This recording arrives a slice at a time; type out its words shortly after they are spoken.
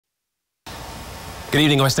Good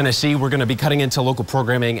evening, West Tennessee. We're going to be cutting into local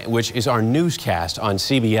programming, which is our newscast on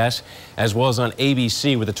CBS as well as on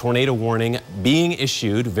ABC, with a tornado warning being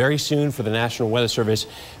issued very soon for the National Weather Service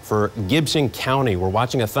for Gibson County. We're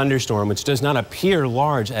watching a thunderstorm which does not appear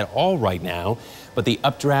large at all right now, but the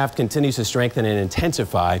updraft continues to strengthen and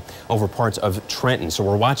intensify over parts of Trenton. So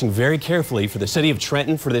we're watching very carefully for the city of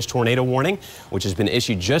Trenton for this tornado warning, which has been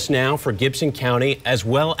issued just now for Gibson County as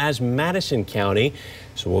well as Madison County.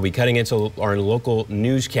 So we'll be cutting into our local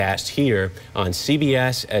newscast here on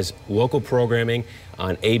CBS as local programming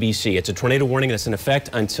on ABC. It's a tornado warning that's in effect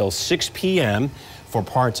until 6 p.m. for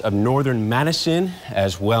parts of northern Madison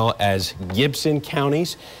as well as Gibson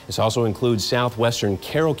counties. This also includes southwestern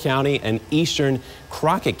Carroll County and eastern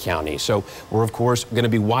Crockett County. So we're, of course, going to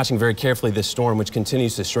be watching very carefully this storm, which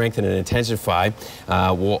continues to strengthen and intensify.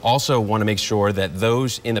 We'll also want to make sure that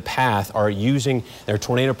those in the path are using their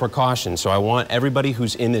tornado precautions. So I want everybody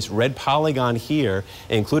who's in this red polygon here,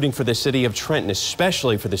 including for the city of Trenton,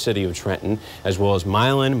 especially for the city of Trenton, as well as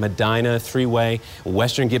Milan, Medina, Three-Way,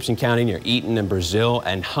 western Gibson County near Eaton and Brazil,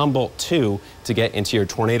 and Humboldt too, to get into your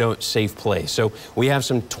tornado safe place. So we have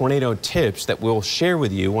some tornado tips that we'll share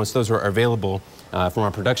with you once those are available from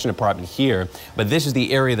our production department here. But this is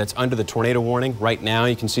the area that's under the tornado warning. Right now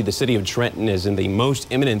you can see the city of Trenton is in the most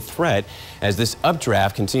imminent threat as this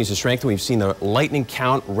updraft continues to strengthen. We've seen the lightning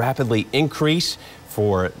count rapidly increase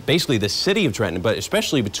for basically the city of Trenton, but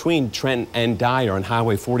especially between Trenton and Dyer on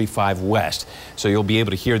Highway 45 West. So you'll be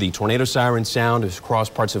able to hear the tornado siren sound across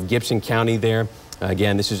parts of Gibson County there.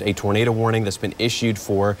 Again, this is a tornado warning that's been issued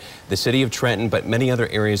for the city of Trenton, but many other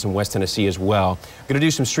areas in West Tennessee as well. We're going to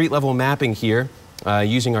do some street level mapping here.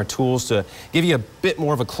 Using our tools to give you a bit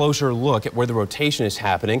more of a closer look at where the rotation is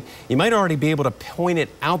happening. You might already be able to point it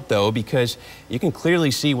out though, because you can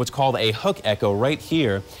clearly see what's called a hook echo right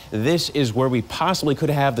here. This is where we possibly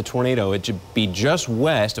could have the tornado. It should be just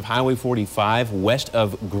west of Highway 45, west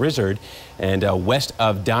of Grizzard, and west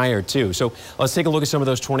of Dyer too. So let's take a look at some of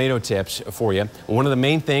those tornado tips for you. One of the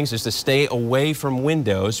main things is to stay away from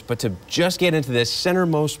windows, but to just get into this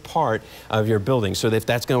centermost part of your building. So if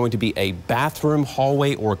that's going to be a bathroom,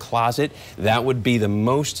 hallway, or closet, that would be the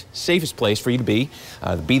most safest place for you to be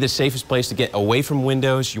the safest place to get away from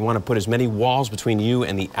windows. You want to put as many walls between you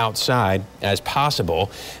and the outside as possible.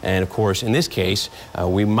 And of course, in this case,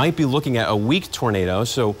 we might be looking at a weak tornado.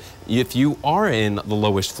 So if you are in the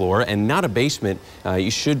lowest floor and not a basement,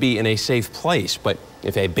 you should be in a safe place. But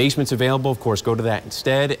if a basement's available, of course, go to that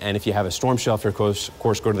instead. And if you have a storm shelter, of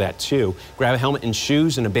course, go to that too. Grab a helmet and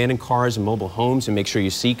shoes in abandoned cars and mobile homes and make sure you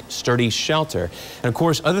seek sturdy shelter. And of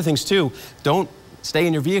course, other things too, don't stay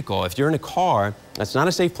in your vehicle. If you're in a car, that's not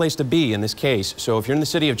a safe place to be in this case. So if you're in the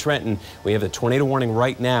city of Trenton, we have the tornado warning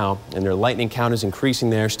right now, and their lightning count is increasing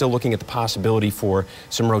there. Still looking at the possibility for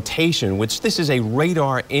some rotation, which this is a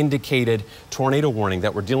radar indicated tornado warning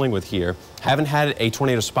that we're dealing with here. Haven't had a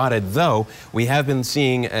tornado spotted, though we have been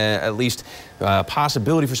seeing at least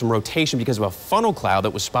possibility for some rotation because of a funnel cloud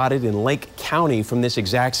that was spotted in Lake County from this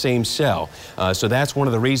exact same cell. So that's one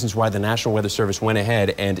of the reasons why the National Weather Service went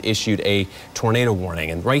ahead and issued a tornado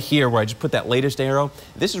warning. And right here where I just put that latest arrow,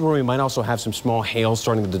 this is where we might also have some small hail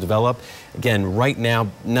starting to develop. Again, right now,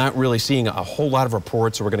 not really seeing a whole lot of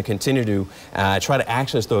reports, so we're going to continue to try to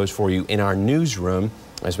access those for you in our newsroom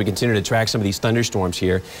as we continue to track some of these thunderstorms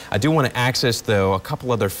here. I do want to access, though, a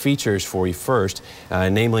couple other features for you first,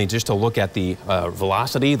 namely just to look at the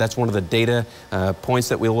velocity. That's one of the data points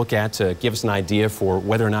that we'll look at to give us an idea for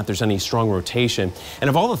whether or not there's any strong rotation.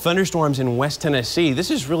 And of all the thunderstorms in West Tennessee,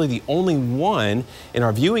 this is really the only one in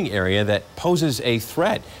our viewing area that poses a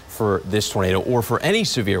threat for this tornado or for any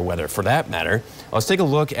severe weather for that matter. Let's take a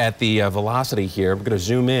look at the velocity here. We're going to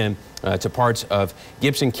zoom in to parts of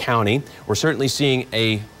Gibson County. We're certainly seeing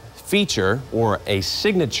a feature or a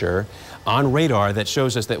signature on radar that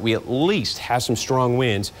shows us that we at least have some strong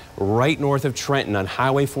winds right north of Trenton on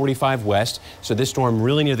Highway 45 West. So this storm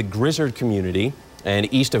really near the Grizzard community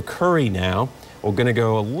and east of Curry now. We're going to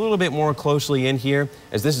go a little bit more closely in here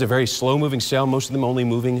as this is a very slow moving cell, most of them only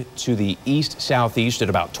moving to the east-southeast at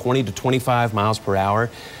about 20 to 25 miles per hour.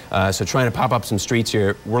 So trying to pop up some streets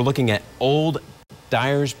here. We're looking at Old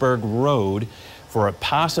Dyersburg Road for a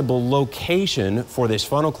possible location for this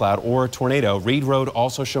funnel cloud or tornado. Reed Road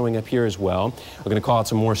also showing up here as well. We're going to call out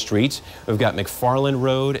some more streets. We've got McFarland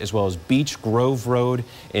Road as well as Beach Grove Road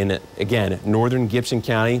in, again, northern Gibson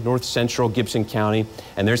County, north central Gibson County,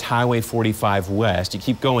 and there's Highway 45 West. You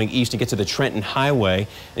keep going east to get to the Trenton Highway,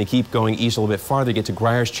 and you keep going east a little bit farther to get to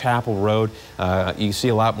Griers Chapel Road. You see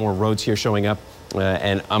a lot more roads here showing up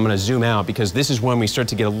and I'm going to zoom out because this is when we start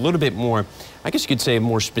to get a little bit more, I guess you could say,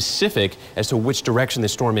 more specific as to which direction the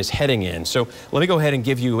storm is heading in. So let me go ahead and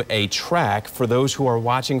give you a track for those who are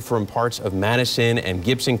watching from parts of Madison and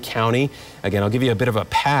Gibson County. Again, I'll give you a bit of a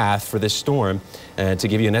path for this storm to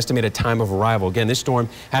give you an estimated time of arrival. Again, this storm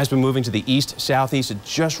has been moving to the east-southeast at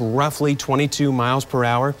just roughly 22 miles per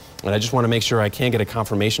hour. And I just want to make sure I can get a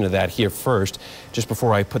confirmation of that here first, just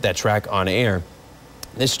before I put that track on air.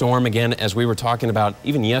 This storm, again, as we were talking about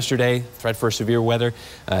even yesterday, threat for severe weather,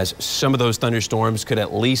 some of those thunderstorms could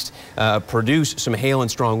at least produce some hail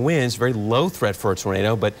and strong winds, very low threat for a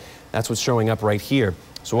tornado, but that's what's showing up right here.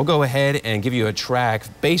 So we'll go ahead and give you a track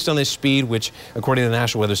based on this speed, which, according to the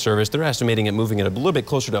National Weather Service, they're estimating it moving at a little bit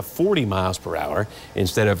closer to 40 miles per hour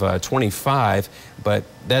instead of 25. But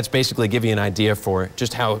that's basically giving you an idea for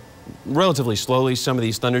just how relatively slowly some of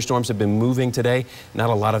these thunderstorms have been moving today.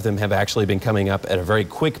 Not a lot of them have actually been coming up at a very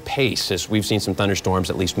quick pace, as we've seen some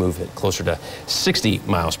thunderstorms at least move at closer to 60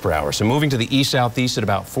 miles per hour. So moving to the east-southeast at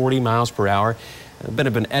about 40 miles per hour. A bit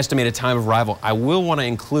of an estimated time of arrival. I will want to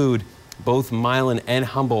include both Milan and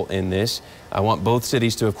Humboldt in this. I want both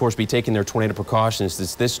cities to, of course, be taking their tornado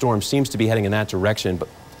precautions. This storm seems to be heading in that direction, but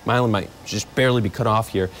Milan might just barely be cut off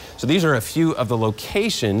here. So these are a few of the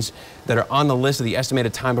locations that are on the list of the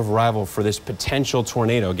estimated time of arrival for this potential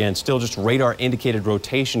tornado. Again, still just radar indicated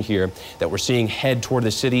rotation here that we're seeing head toward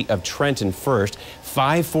the city of Trenton first.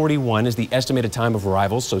 5:41 is the estimated time of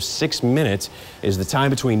arrival, so 6 minutes is the time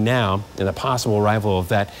between now and the possible arrival of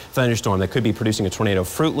that thunderstorm that could be producing a tornado.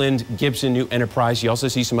 Fruitland, Gibson, New Enterprise. You also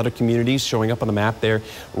see some other communities showing up on the map there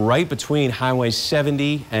right between Highway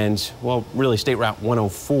 70 and, well, really State Route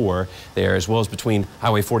 104 there, as well as between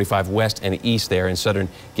Highway 45 west and east there in southern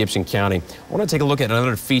Gibson County. I want to take a look at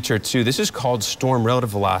another feature too. This is called storm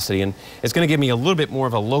relative velocity, and it's going to give me a little bit more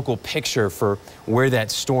of a local picture for where that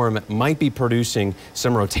storm might be producing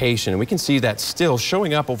some rotation. And we can see that still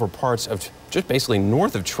showing up over parts of just basically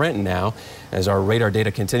north of Trenton now as our radar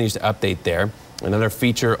data continues to update there. Another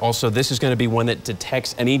feature also, this is going to be one that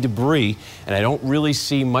detects any debris, and I don't really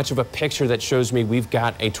see much of a picture that shows me we've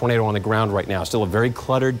got a tornado on the ground right now. Still a very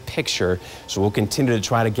cluttered picture, so we'll continue to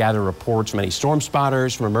try to gather reports from any storm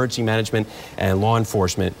spotters, from emergency management and law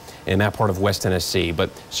enforcement in that part of West Tennessee. But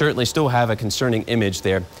certainly still have a concerning image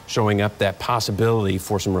there showing up that possibility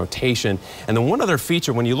for some rotation. And then one other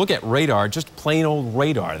feature, when you look at radar, just plain old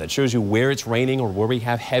radar that shows you where it's raining or where we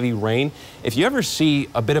have heavy rain, if you ever see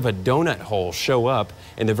a bit of a donut hole show up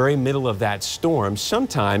in the very middle of that storm,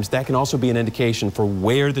 sometimes that can also be an indication for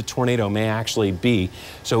where the tornado may actually be.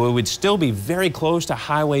 So it would still be very close to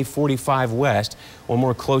Highway 45 west. One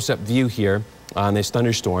more close-up view here on this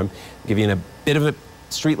thunderstorm, give you a bit of a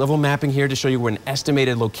street level mapping here to show you where an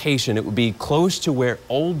estimated location. It would be close to where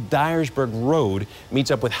Old Dyersburg Road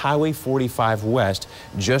meets up with Highway 45 west,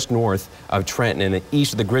 just north of Trenton, and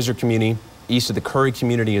east of the Grizzard community, east of the Curry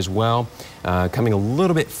community as well. Coming a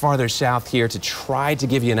little bit farther south here to try to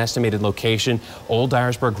give you an estimated location. Old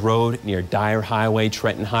Dyersburg Road near Dyer Highway,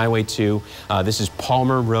 Trenton Highway 2. This is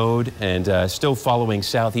Palmer Road, and still following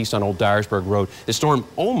southeast on Old Dyersburg Road. The storm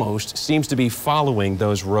almost seems to be following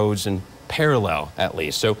those roads in parallel, at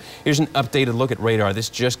least. So here's an updated look at radar. This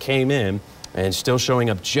just came in and still showing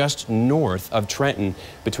up just north of Trenton,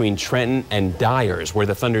 between Trenton and Dyers, where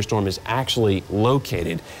the thunderstorm is actually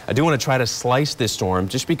located. I do want to try to slice this storm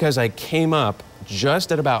just because I came up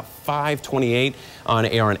just at about 5:28 on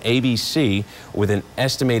air on ABC with an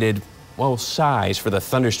estimated, well, size for the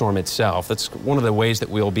thunderstorm itself. That's one of the ways that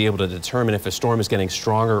we'll be able to determine if a storm is getting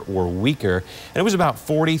stronger or weaker. And it was about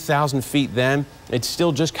 40,000 feet then. It's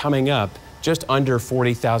still just coming up just under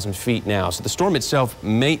 40,000 feet now. So the storm itself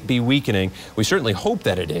may be weakening. We certainly hope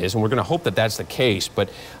that it is, and we're going to hope that that's the case. But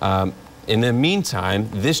in the meantime,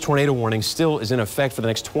 this tornado warning still is in effect for the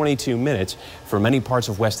next 22 minutes for many parts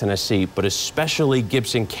of West Tennessee, but especially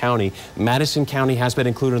Gibson County. Madison County has been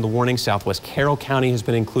included in the warning. Southwest Carroll County has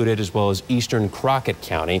been included, as well as eastern Crockett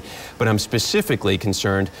County. But I'm specifically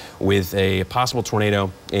concerned with a possible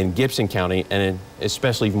tornado in Gibson County, and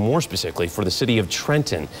especially even more specifically for the city of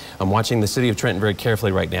Trenton. I'm watching the city of Trenton very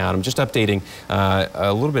carefully right now, and I'm just updating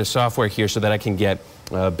a little bit of software here so that I can get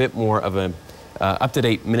a bit more of a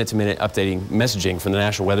up-to-date, minute-to-minute updating messaging from the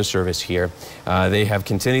National Weather Service here. They have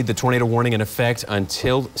continued the tornado warning in effect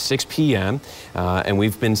until 6 p.m. And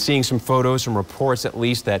we've been seeing some photos, some reports at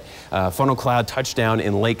least, that funnel cloud touched down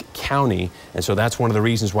in Lake County. And so that's one of the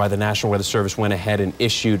reasons why the National Weather Service went ahead and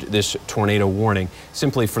issued this tornado warning,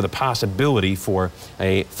 simply for the possibility for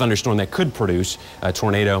a thunderstorm that could produce a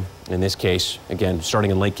tornado In this case, again,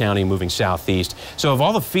 starting in Lake County, moving southeast. So of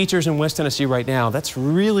all the features in West Tennessee right now, that's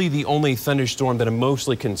really the only thunderstorm that I'm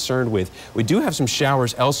mostly concerned with. We do have some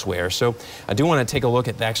showers elsewhere, so I do want to take a look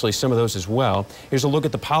at actually some of those as well. Here's a look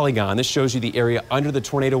at the polygon. This shows you the area under the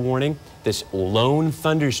tornado warning. This lone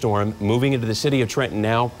thunderstorm moving into the city of Trenton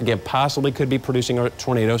now, again, possibly could be producing a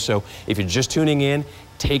tornado. So if you're just tuning in,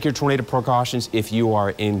 take your tornado precautions. If you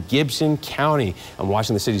are in Gibson County, I'm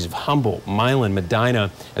watching the cities of Humboldt, Milan,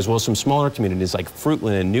 Medina, as well as some smaller communities like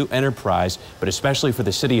Fruitland and New Enterprise, but especially for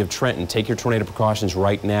the city of Trenton, take your tornado precautions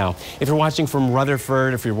right now. If you're watching from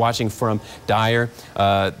Rutherford, if you're watching from Dyer,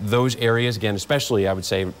 those areas, again, especially I would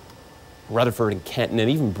say Rutherford and Kenton and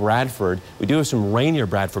even Bradford. We do have some rain near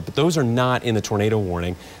Bradford, but those are not in the tornado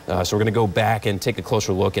warning. So we're going to go back and take a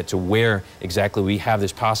closer look at to where exactly we have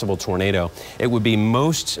this possible tornado. It would be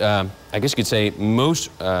most, I guess you could say, most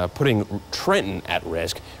putting Trenton at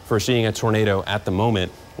risk for seeing a tornado at the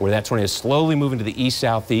moment, where that tornado is slowly moving to the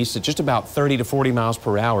east-southeast at just about 30 to 40 miles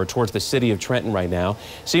per hour towards the city of Trenton right now.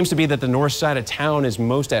 Seems to be that the north side of town is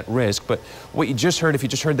most at risk, but what you just heard, if you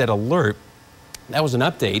just heard that alert, that was an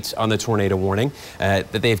update on the tornado warning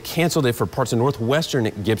that they have canceled it for parts of northwestern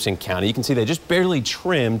Gibson County. You can see they just barely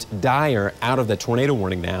trimmed Dyer out of the tornado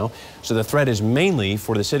warning now. So the threat is mainly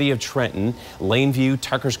for the city of Trenton, Laneview,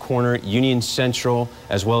 Tucker's Corner, Union Central,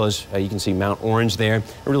 as well as you can see Mount Orange there.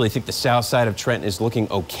 I really think the south side of Trenton is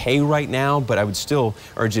looking okay right now, but I would still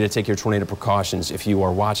urge you to take your tornado precautions if you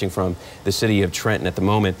are watching from the city of Trenton at the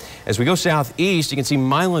moment. As we go southeast, you can see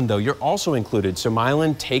Milan, though, you're also included. So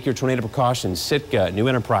Milan, take your tornado precautions. Sitka, New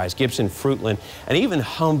Enterprise, Gibson, Fruitland, and even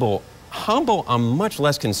Humboldt. Humboldt, I'm much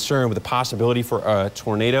less concerned with the possibility for a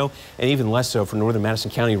tornado, and even less so for northern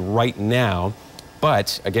Madison County right now.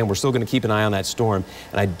 But again, we're still going to keep an eye on that storm.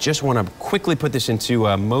 And I just want to quickly put this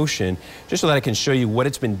into motion just so that I can show you what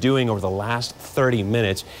it's been doing over the last 30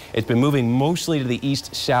 minutes. It's been moving mostly to the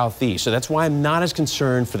east-southeast. So that's why I'm not as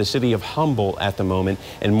concerned for the city of Humboldt at the moment,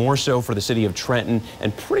 and more so for the city of Trenton,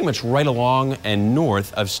 and pretty much right along and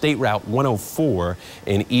north of State Route 104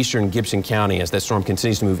 in eastern Gibson County as that storm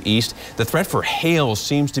continues to move east. The threat for hail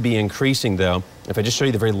seems to be increasing, though. If I just show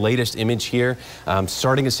you the very latest image here, I'm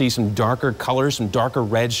starting to see some darker colors, some darker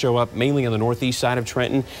reds show up, mainly on the northeast side of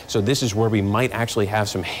Trenton. So this is where we might actually have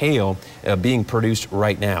some hail being produced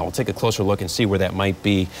right now. We'll take a closer look and see where that might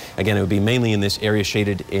be. Again, it would be mainly in this area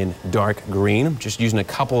shaded in dark green. I'm just using a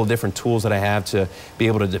couple of different tools that I have to be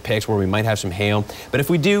able to depict where we might have some hail. But if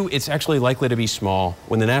we do, it's actually likely to be small.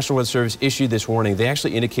 When the National Weather Service issued this warning, they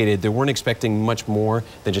actually indicated they weren't expecting much more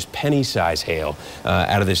than just penny-size hail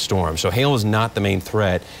out of this storm. So hail is not the main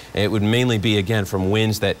threat. It would mainly be, again, from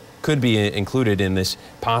winds that could be included in this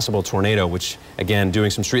possible tornado, which, again, doing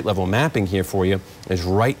some street level mapping here for you, is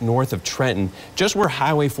right north of Trenton, just where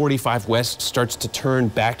Highway 45 West starts to turn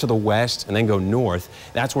back to the west and then go north.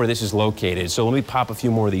 That's where this is located. So let me pop a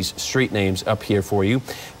few more of these street names up here for you.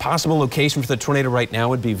 Possible location for the tornado right now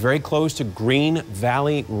would be very close to Green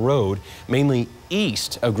Valley Road, mainly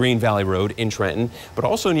east of Green Valley Road in Trenton, but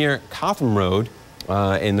also near Cotham Road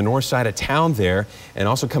in the north side of town there, and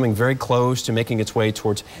also coming very close to making its way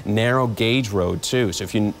towards Narrow Gauge Road too. So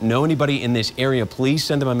if you know anybody in this area, please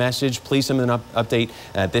send them a message. Please send them an update.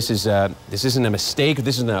 This isn't a mistake.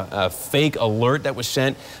 This isn't a fake alert that was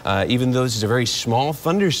sent. Even though this is a very small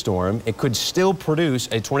thunderstorm, it could still produce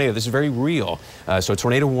a tornado. This is very real. So a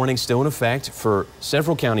tornado warning still in effect for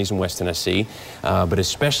several counties in West Tennessee, but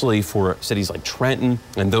especially for cities like Trenton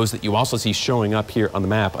and those that you also see showing up here on the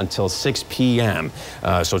map until 6 p.m.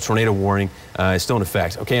 So tornado warning is still in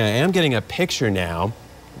effect. Okay, I am getting a picture now.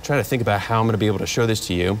 I'm trying to think about how I'm going to be able to show this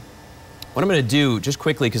to you. What I'm going to do, just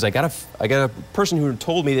quickly, because I got a person who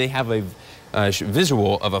told me they have a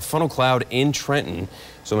visual of a funnel cloud in Trenton.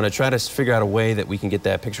 So I'm going to try to figure out a way that we can get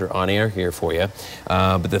that picture on air here for you.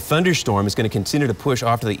 But the thunderstorm is going to continue to push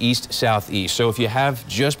off to the east-southeast. So if you have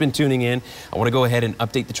just been tuning in, I want to go ahead and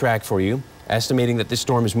update the track for you. Estimating that this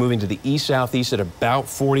storm is moving to the east-southeast at about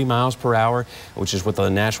 40 miles per hour, which is what the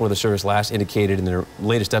National Weather Service last indicated in their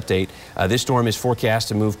latest update. This storm is forecast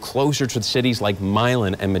to move closer to cities like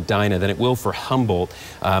Milan and Medina than it will for Humboldt.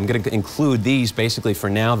 I'm going to include these basically for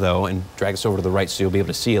now, though, and drag us over to the right so you'll be able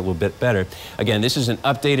to see it a little bit better. Again, this is an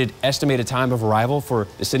updated estimated time of arrival for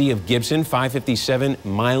the city of Gibson, 5:57,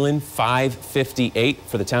 Milan, 5:58,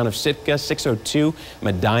 for the town of Sitka, 6:02,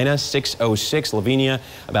 Medina, 6:06, Lavinia,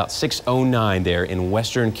 about 6:09. There in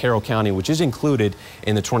western Carroll County, which is included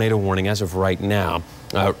in the tornado warning as of right now.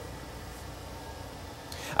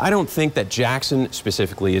 I don't think that Jackson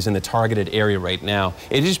specifically is in the targeted area right now.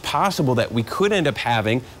 It is possible that we could end up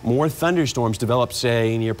having more thunderstorms develop,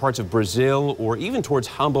 say, near parts of Brazil or even towards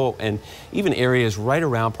Humboldt and even areas right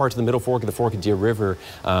around parts of the Middle Fork of the Fork of Deer River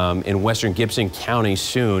in western Gibson County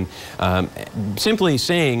soon. Simply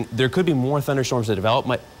saying there could be more thunderstorms that develop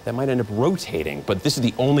that might end up rotating, but this is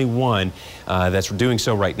the only one that's doing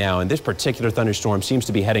so right now. And this particular thunderstorm seems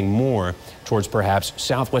to be heading more towards perhaps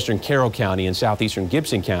southwestern Carroll County and southeastern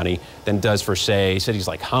Gibson County than it does for, say, cities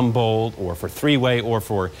like Humboldt or for Three-Way or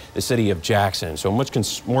for the city of Jackson. So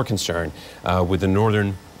much more concern with the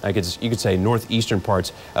northern, you could say northeastern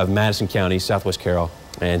parts of Madison County, southwest Carroll,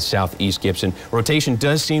 and southeast Gibson. Rotation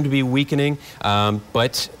does seem to be weakening,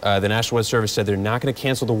 but the National Weather Service said they're not going to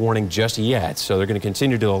cancel the warning just yet, so they're going to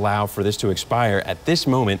continue to allow for this to expire at this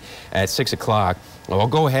moment at 6 o'clock. I'll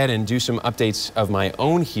go ahead and do some updates of my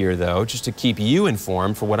own here, though, just to keep you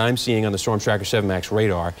informed for what I'm seeing on the Storm Tracker 7 Max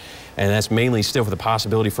radar. And that's mainly still for the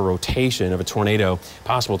possibility for rotation of a tornado,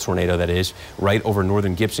 possible tornado that is, right over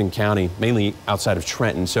northern Gibson County, mainly outside of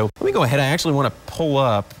Trenton. So let me go ahead. I actually want to pull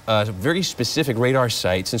up a very specific radar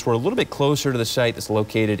site since we're a little bit closer to the site that's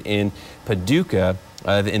located in Paducah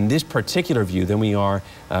in this particular view than we are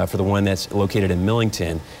for the one that's located in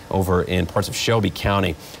Millington over in parts of Shelby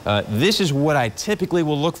County. This is what I typically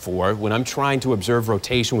will look for when I'm trying to observe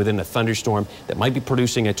rotation within a thunderstorm that might be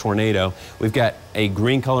producing a tornado. We've got a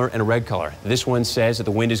green color and a red color. This one says that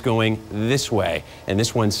the wind is going this way, and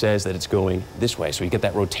this one says that it's going this way. So you get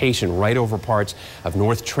that rotation right over parts of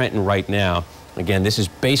North Trenton right now. Again, this is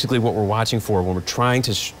basically what we're watching for when we're trying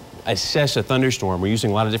to assess a thunderstorm. We're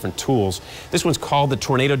using a lot of different tools. This one's called the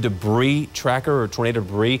Tornado Debris Tracker or Tornado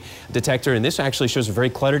Debris Detector, and this actually shows a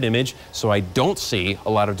very cluttered image, so I don't see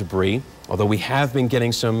a lot of debris, although we have been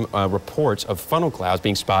getting some reports of funnel clouds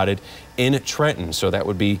being spotted in Trenton. So that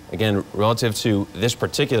would be, again, relative to this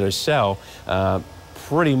particular cell,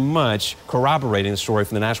 pretty much corroborating the story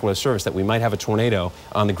from the National Weather Service that we might have a tornado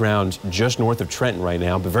on the ground just north of Trenton right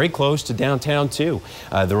now, but very close to downtown too.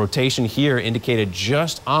 The rotation here indicated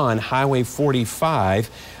just on Highway 45,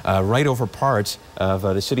 right over parts of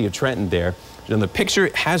the city of Trenton there. And the picture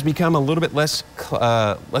has become a little bit less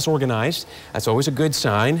organized. That's always a good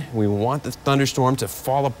sign. We want the thunderstorm to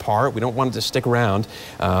fall apart. We don't want it to stick around.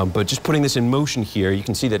 But just putting this in motion here, you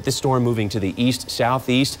can see that this storm moving to the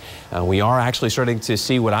east-southeast. We are actually starting to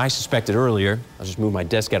see what I suspected earlier. I'll just move my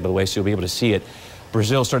desk out of the way so you'll be able to see it.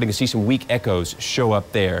 Brazil starting to see some weak echoes show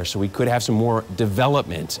up there. So we could have some more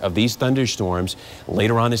development of these thunderstorms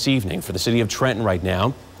later on this evening. For the city of Trenton right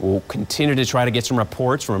now, we'll continue to try to get some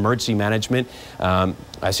reports from emergency management.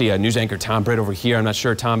 I see a news anchor, Tom Britt, over here. I'm not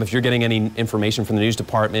sure, Tom, if you're getting any information from the news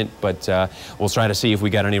department, but we'll try to see if we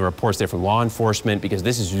got any reports there from law enforcement, because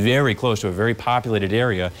this is very close to a very populated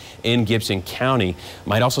area in Gibson County.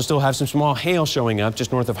 Might also still have some small hail showing up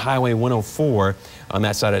just north of Highway 104 on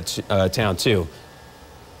that side of town, too.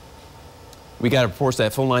 We got reports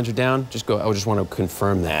that phone lines are down. I just want to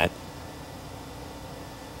confirm that.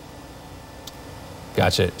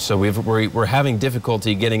 Gotcha. So we're having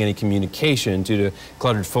difficulty getting any communication due to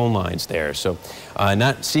cluttered phone lines there. So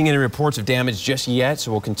not seeing any reports of damage just yet.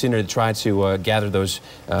 So we'll continue to try to gather those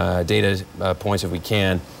data points if we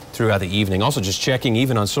can throughout the evening. Also just checking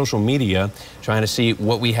even on social media, trying to see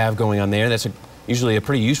what we have going on there. That's usually a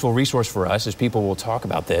pretty useful resource for us as people will talk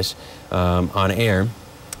about this on air.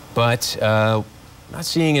 But not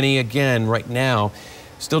seeing any again right now.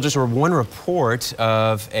 Still just one report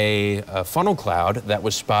of a funnel cloud that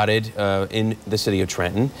was spotted in the city of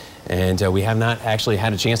Trenton. And we have not actually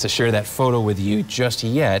had a chance to share that photo with you just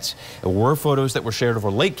yet. There were photos that were shared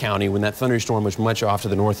over Lake County when that thunderstorm was much off to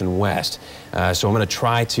the north and west. So I'm going to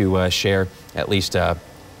try to share at least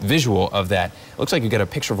visual of that. Looks like you got a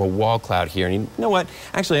picture of a wall cloud here. And you know what?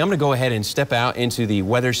 Actually, I'm going to go ahead and step out into the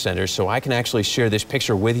weather center so I can actually share this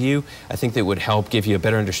picture with you. I think that would help give you a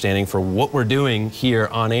better understanding for what we're doing here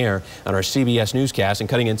on air on our CBS newscast and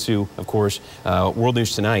cutting into, of course, World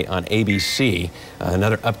News Tonight on ABC.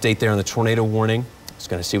 Another update there on the tornado warning. Just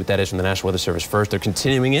going to see what that is from the National Weather Service first. They're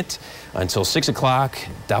continuing it until 6 o'clock.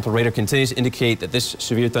 Doppler radar continues to indicate that this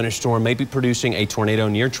severe thunderstorm may be producing a tornado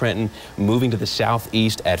near Trenton, moving to the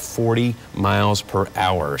southeast at 40 miles per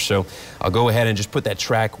hour. So I'll go ahead and just put that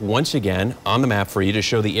track once again on the map for you to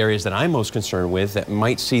show the areas that I'm most concerned with that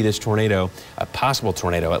might see this tornado, a possible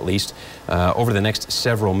tornado at least, over the next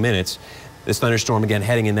several minutes. This thunderstorm again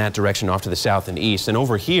heading in that direction off to the south and east. And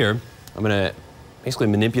over here, I'm going to basically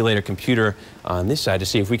manipulate a computer on this side to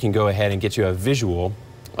see if we can go ahead and get you a visual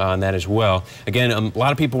on that as well. Again, a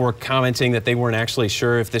lot of people were commenting that they weren't actually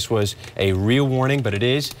sure if this was a real warning, but it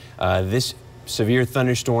is. This severe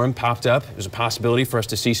thunderstorm popped up. It was a possibility for us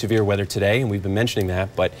to see severe weather today, and we've been mentioning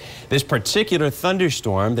that. But this particular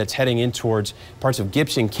thunderstorm that's heading in towards parts of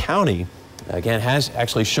Gibson County, again, has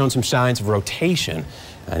actually shown some signs of rotation.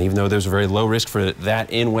 And even though there's a very low risk for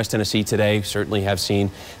that in West Tennessee today, certainly have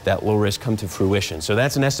seen that low risk come to fruition. So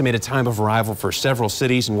that's an estimated time of arrival for several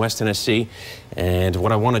cities in West Tennessee. And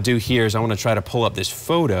what I want to do here is I want to try to pull up this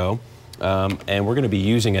photo. And we're going to be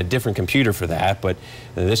using a different computer for that, but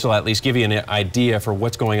this will at least give you an idea for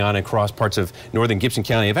what's going on across parts of northern Gibson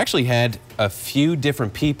County. I've actually had a few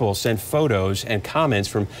different people send photos and comments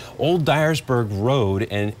from Old Dyersburg Road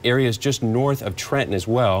and areas just north of Trenton as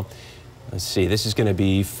well. Let's see, this is going to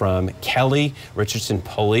be from Kelly Richardson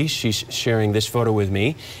Pulley. She's sharing this photo with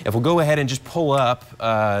me. If we'll go ahead and just pull up,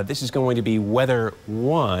 this is going to be Weather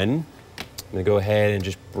 1. I'm going to go ahead and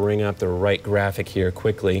just bring up the right graphic here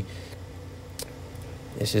quickly.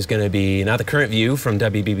 This is going to be not the current view from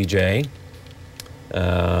WBBJ,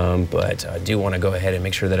 but I do want to go ahead and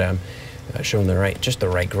make sure that I'm showing just the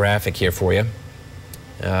right graphic here for you.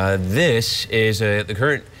 This is the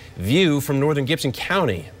current view from northern Gibson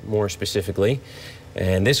County, more specifically.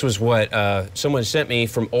 And this was what someone sent me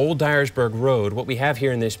from Old Dyersburg Road. What we have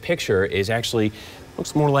here in this picture is actually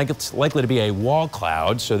looks more like it's likely to be a wall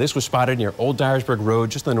cloud. So this was spotted near Old Dyersburg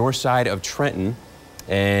Road, just on the north side of Trenton.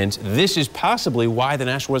 And this is possibly why the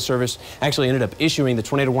National Weather Service actually ended up issuing the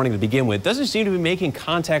tornado warning to begin with. Doesn't seem to be making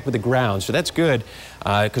contact with the ground, so that's good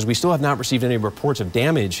because we still have not received any reports of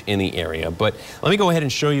damage in the area. But let me go ahead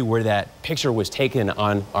and show you where that picture was taken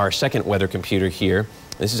on our second weather computer here.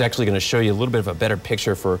 This is actually going to show you a little bit of a better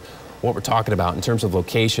picture for what we're talking about in terms of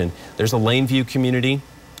location. There's the Laneview community.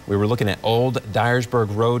 We were looking at Old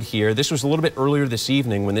Dyersburg Road here. This was a little bit earlier this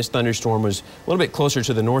evening when this thunderstorm was a little bit closer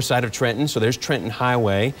to the north side of Trenton. So there's Trenton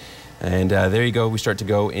Highway. And there you go. We start to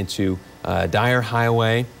go into Dyer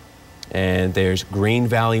Highway. And there's Green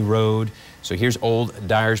Valley Road. So here's Old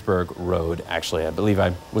Dyersburg Road. Actually, I believe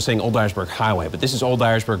I was saying Old Dyersburg Highway, but this is Old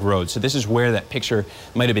Dyersburg Road. So this is where that picture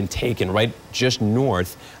might have been taken, right just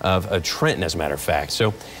north of Trenton, as a matter of fact.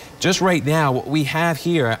 So just right now, what we have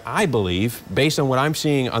here, I believe, based on what I'm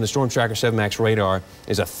seeing on the Storm Tracker 7 Max radar,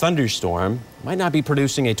 is a thunderstorm. Might not be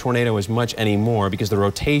producing a tornado as much anymore because the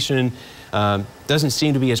rotation doesn't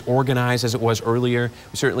seem to be as organized as it was earlier.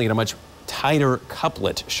 We certainly get a much tighter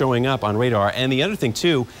couplet showing up on radar. And the other thing,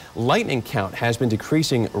 too, lightning count has been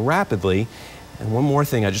decreasing rapidly. And one more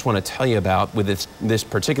thing I just want to tell you about with this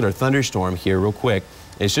particular thunderstorm here real quick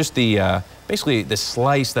is just the basically the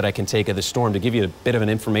slice that I can take of the storm to give you a bit of an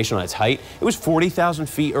information on its height. It was 40,000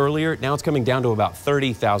 feet earlier. Now it's coming down to about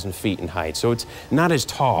 30,000 feet in height. So it's not as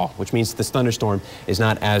tall, which means this thunderstorm is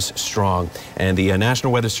not as strong. And the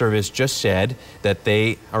National Weather Service just said that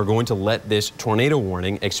they are going to let this tornado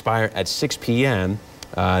warning expire at 6 p.m.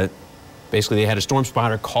 Basically, they had a storm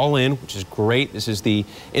spotter call in, which is great. This is the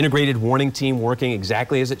integrated warning team working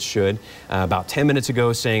exactly as it should. About 10 minutes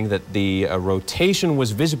ago, saying that the rotation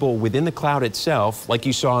was visible within the cloud itself, like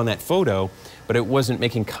you saw in that photo, but it wasn't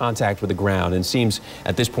making contact with the ground and seems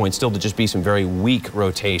at this point still to just be some very weak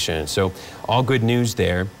rotation. So all good news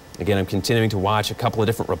there. Again, I'm continuing to watch a couple of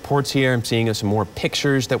different reports here. I'm seeing some more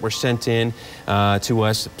pictures that were sent in to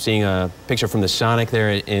us. Seeing a picture from the Sonic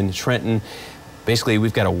there in Trenton. Basically,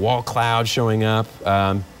 we've got a wall cloud showing up.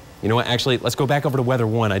 You know what? Actually, let's go back over to Weather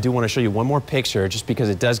 1. I do want to show you one more picture just because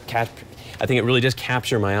it does I think it really does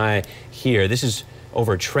capture my eye here. This is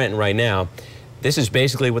over Trenton right now. This is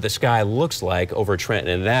basically what the sky looks like over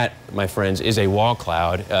Trenton. And that, my friends, is a wall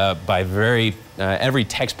cloud by every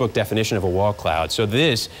textbook definition of a wall cloud. So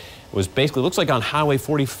this was basically, looks like on Highway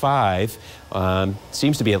 45,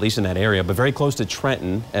 seems to be at least in that area, but very close to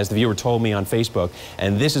Trenton, as the viewer told me on Facebook.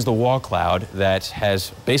 And this is the wall cloud that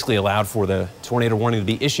has basically allowed for the tornado warning to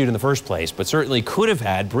be issued in the first place, but certainly could have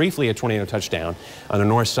had briefly a tornado touchdown on the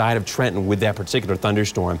north side of Trenton with that particular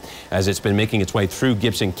thunderstorm as it's been making its way through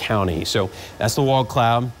Gibson County. So that's the wall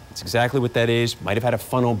cloud. That's exactly what that is. Might have had a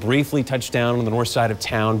funnel briefly touch down on the north side of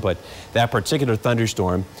town, but that particular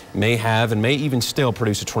thunderstorm may have and may even still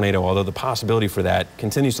produce a tornado, although the possibility for that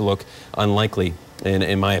continues to look unlikely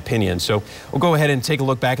in my opinion. So we'll go ahead and take a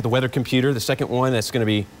look back at the weather computer, the second one that's going to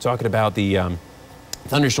be talking about the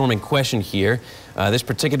thunderstorm in question here. This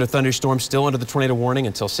particular thunderstorm still under the tornado warning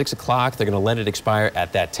until 6 o'clock. They're going to let it expire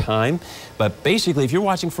at that time. But basically, if you're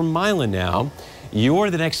watching from Milan now, you're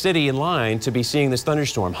the next city in line to be seeing this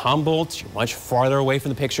thunderstorm. Humboldt, you're much farther away from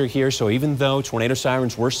the picture here, so even though tornado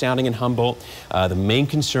sirens were sounding in Humboldt, the main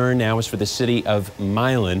concern now is for the city of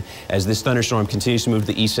Milan as this thunderstorm continues to move to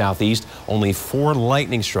the east-southeast. Only 4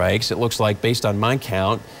 lightning strikes, it looks like, based on my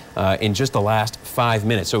count, in just the last 5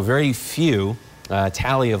 minutes. So very few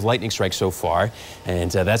tally of lightning strikes so far,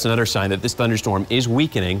 and that's another sign that this thunderstorm is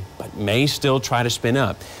weakening, but may still try to spin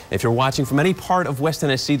up. If you're watching from any part of West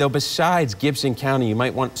Tennessee, though, besides Gibson County, you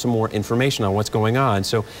might want some more information on what's going on.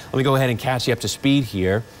 So let me go ahead and catch you up to speed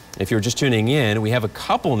here. If you're just tuning in, we have a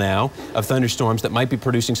couple now of thunderstorms that might be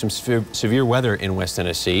producing some severe weather in West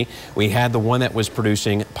Tennessee. We had the one that was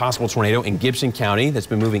producing possible tornado in Gibson County that's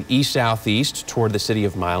been moving east-southeast toward the city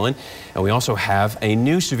of Milan. And we also have a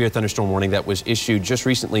new severe thunderstorm warning that was issued just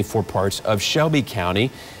recently for parts of Shelby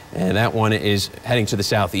County. And that one is heading to the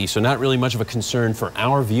southeast. So not really much of a concern for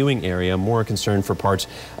our viewing area, more a concern for parts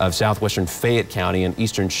of southwestern Fayette County and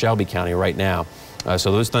eastern Shelby County right now.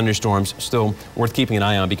 So those thunderstorms still worth keeping an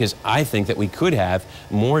eye on, because I think that we could have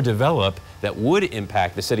more develop that would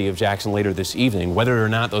impact the city of Jackson later this evening. Whether or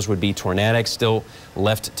not those would be tornadic, still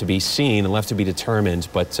left to be seen and left to be determined.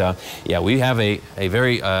 But yeah, we have a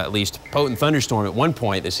very at least potent thunderstorm at one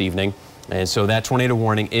point this evening. And so that tornado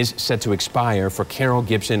warning is set to expire for Carroll,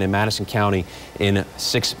 Gibson, and Madison County in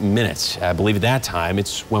 6 minutes. I believe at that time,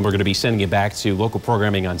 it's when we're going to be sending it back to local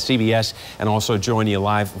programming on CBS and also joining you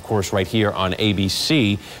live, of course, right here on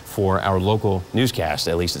ABC for our local newscast,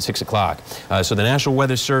 at least at 6 o'clock. So the National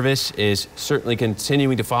Weather Service is certainly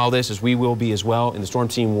continuing to follow this, as we will be as well in the Storm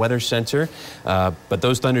Team Weather Center. But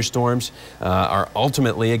those thunderstorms are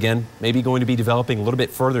ultimately, again, maybe going to be developing a little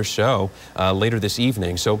bit further so later this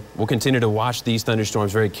evening. So we'll continue to watch these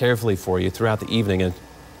thunderstorms very carefully for you throughout the evening. And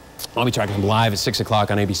I'll be tracking them live at 6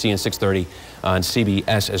 o'clock on ABC and 6:30 on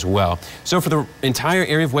CBS as well. So for the entire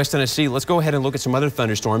area of West Tennessee, let's go ahead and look at some other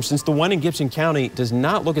thunderstorms, since the one in Gibson County does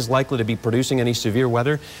not look as likely to be producing any severe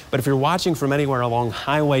weather. But if you're watching from anywhere along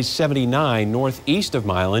Highway 79 northeast of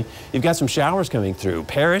Milan, you've got some showers coming through.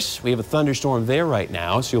 Paris, we have a thunderstorm there right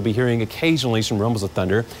now, so you'll be hearing occasionally some rumbles of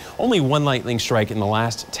thunder. Only one lightning strike in the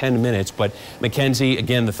last 10 minutes, but McKenzie,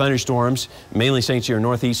 again, the thunderstorms mainly staying to your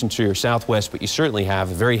northeast and to your southwest, but you certainly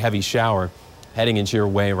have a very heavy shower heading into your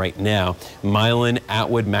way right now. Milan,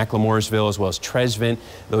 Atwood, McLemoresville, as well as Tresvent,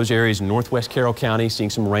 those areas in northwest Carroll County, seeing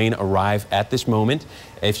some rain arrive at this moment.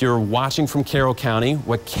 If you're watching from Carroll County,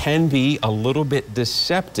 what can be a little bit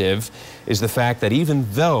deceptive is the fact that even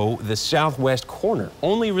though the southwest corner,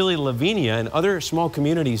 only really Lavinia and other small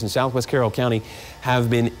communities in southwest Carroll County have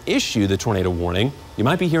been issued the tornado warning, you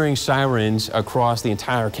might be hearing sirens across the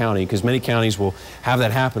entire county, because many counties will have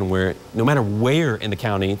that happen where no matter where in the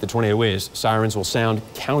county the tornado is, sirens will sound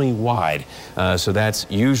county-wide. So that's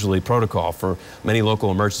usually protocol for many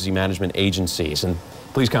local emergency management agencies. And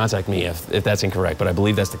please contact me if that's incorrect, but I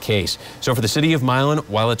believe that's the case. So for the city of Milan,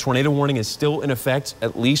 while a tornado warning is still in effect,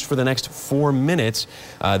 at least for the next 4 minutes,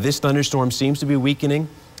 this thunderstorm seems to be weakening.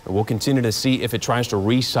 We'll continue to see if it tries to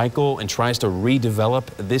recycle and tries to redevelop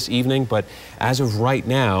this evening. But as of right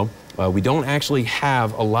now, we don't actually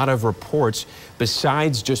have a lot of reports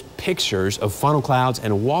besides just pictures of funnel clouds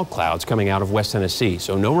and wall clouds coming out of West Tennessee.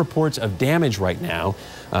 So no reports of damage right now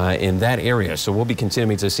in that area. So we'll be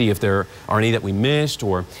continuing to see if there are any that we missed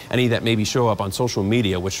or any that maybe show up on social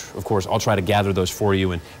media, which of course I'll try to gather those for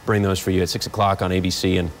you and bring those for you at 6 o'clock on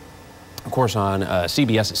ABC and of course on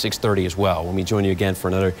CBS at 6:30 as well, when we join you again for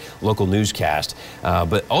another local newscast.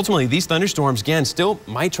 But ultimately, these thunderstorms, again, still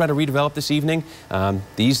might try to redevelop this evening.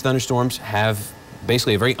 These thunderstorms have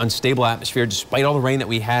basically a very unstable atmosphere. Despite all the rain that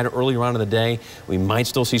we had earlier on in the day, we might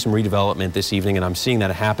still see some redevelopment this evening, and I'm seeing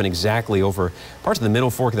that happen exactly over parts of the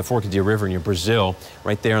middle fork of the Forkadee River near Brazil,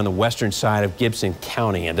 right there on the western side of Gibson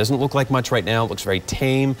County. It doesn't look like much right now. It looks very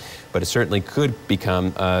tame, but it certainly could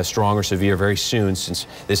become strong or severe very soon, since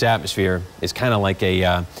this atmosphere is kind of like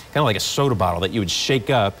a soda bottle that you would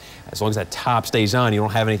shake up. As long as that top stays on, you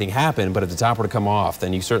don't have anything happen, but if the top were to come off,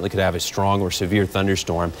 then you certainly could have a strong or severe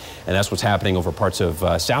thunderstorm. And that's what's happening over parts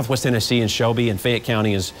of southwest Tennessee and Shelby and Fayette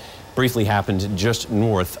County has briefly happened just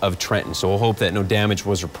north of Trenton. So we'll hope that no damage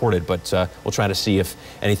was reported, but we'll try to see if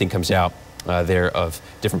anything comes out there of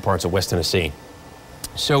different parts of West Tennessee.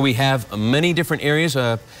 So we have many different areas.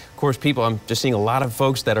 Of course, I'm just seeing a lot of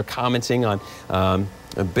folks that are commenting on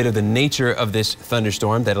a bit of the nature of this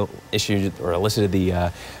thunderstorm that issued or elicited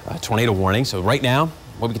the tornado warning. So right now,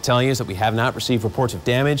 what we can tell you is that we have not received reports of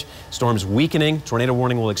damage. Storm's weakening. Tornado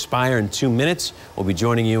warning will expire in 2 minutes. We'll be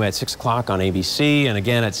joining you at 6 o'clock on ABC and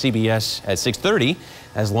again at CBS at 6:30,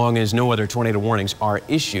 as long as no other tornado warnings are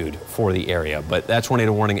issued for the area. But that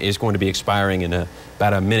tornado warning is going to be expiring in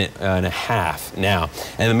about a minute and a half now.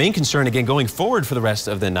 And the main concern, again, going forward for the rest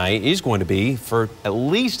of the night is going to be for at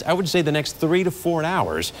least, I would say, the next 3 to 4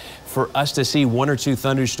 hours for us to see 1 or 2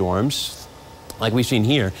 thunderstorms like we've seen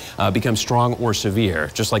here, become strong or severe,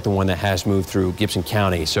 just like the one that has moved through Gibson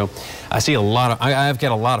County. So I see a lot of, I've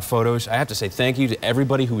got a lot of photos. I have to say thank you to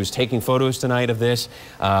everybody who was taking photos tonight of this.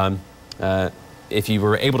 If you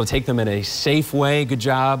were able to take them in a safe way, good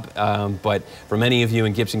job. But for many of you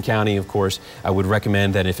in Gibson County, of course, I would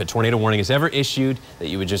recommend that if a tornado warning is ever issued, that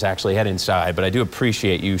you would just actually head inside. But I do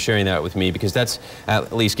appreciate you sharing that with me, because that's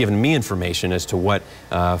at least given me information as to what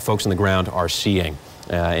folks on the ground are seeing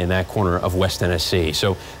in that corner of West Tennessee.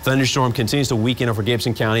 So thunderstorm continues to weaken over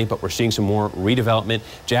Gibson County, but we're seeing some more redevelopment.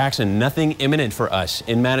 Jackson, nothing imminent for us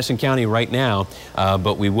in Madison County right now,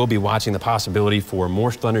 but we will be watching the possibility for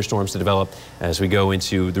more thunderstorms to develop as we go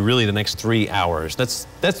into really the next 3 hours. That's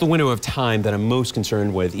the window of time that I'm most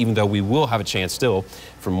concerned with, even though we will have a chance still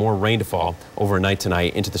for more rain to fall overnight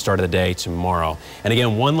tonight into the start of the day tomorrow. And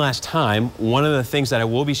again, one last time, one of the things that I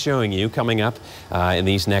will be showing you coming up in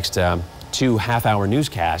these next 2 half-hour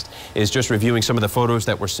newscast is just reviewing some of the photos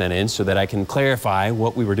that were sent in so that I can clarify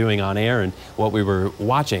what we were doing on air and what we were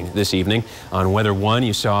watching this evening. On Weather 1,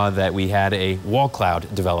 you saw that we had a wall cloud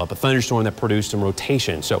develop, a thunderstorm that produced some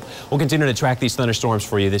rotation. So we'll continue to track these thunderstorms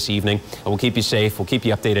for you this evening. We'll keep you safe. We'll keep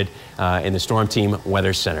you updated in the Storm Team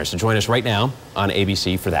Weather Center. So join us right now on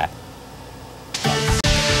ABC for that.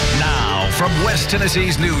 Now from West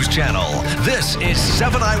Tennessee's News Channel, this is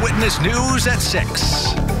 7 Eyewitness News at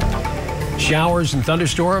 6. Showers and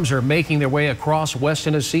thunderstorms are making their way across West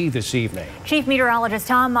Tennessee this evening. Chief Meteorologist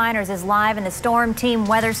Tom Miners is live in the Storm Team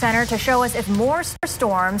Weather Center to show us if more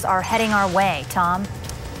storms are heading our way. Tom?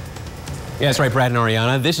 Yeah, that's right, Brad and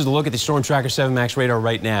Ariana. This is a look at the Storm Tracker 7 Max radar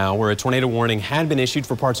right now, where a tornado warning had been issued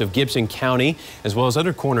for parts of Gibson County, as well as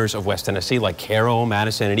other corners of West Tennessee like Carroll,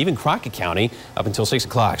 Madison, and even Crockett County up until 6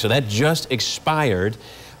 o'clock. So that just expired.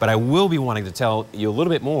 But I will be wanting to tell you a little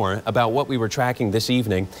bit more about what we were tracking this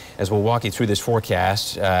evening as we'll walk you through this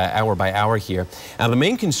forecast hour by hour here. Now, the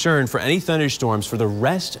main concern for any thunderstorms for the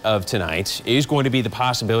rest of tonight is going to be the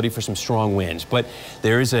possibility for some strong winds. But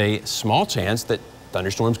there is a small chance that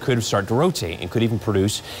thunderstorms could start to rotate and could even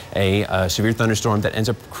produce a severe thunderstorm that ends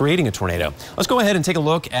up creating a tornado. Let's go ahead and take a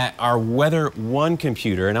look at our Weather 1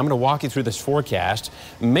 computer, and I'm going to walk you through this forecast,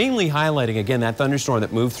 mainly highlighting again that thunderstorm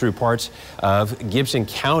that moved through parts of Gibson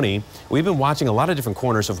County. We've been watching a lot of different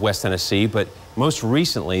corners of West Tennessee, but most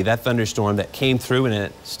recently that thunderstorm that came through, and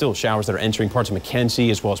it still showers that are entering parts of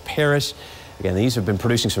McKenzie as well as Paris. Again, these have been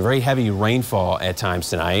producing some very heavy rainfall at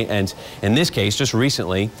times tonight, and in this case, just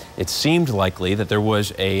recently, it seemed likely that there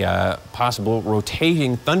was a possible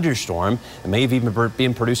rotating thunderstorm that may have even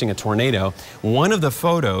been producing a tornado. One of the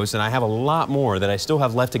photos, and I have a lot more that I still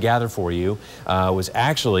have left to gather for you, was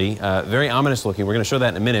actually very ominous looking. We're going to show that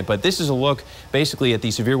in a minute, but this is a look basically at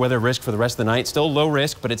the severe weather risk for the rest of the night. Still low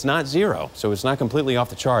risk, but it's not zero, so it's not completely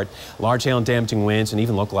off the chart. Large hail and damaging winds and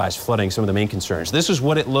even localized flooding, some of the main concerns. This is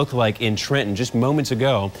what it looked like in Trenton just moments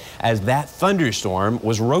ago as that thunderstorm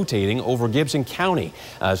was rotating over Gibson County.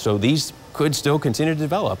 So these could still continue to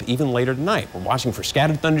develop even later tonight. We're watching for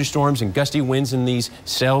scattered thunderstorms and gusty winds in these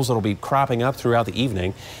cells that will be cropping up throughout the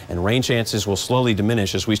evening, and rain chances will slowly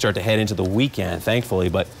diminish as we start to head into the weekend, thankfully,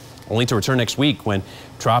 but only to return next week when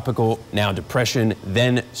tropical, now depression,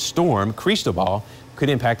 then storm Cristobal could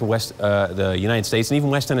impact the United States and even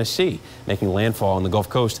West Tennessee, making landfall on the Gulf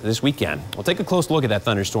Coast this weekend. We'll take a close look at that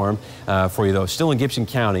thunderstorm for you, though, still in Gibson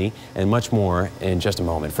County, and much more in just a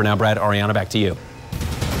moment. For now, Brad, Ariana, back to you.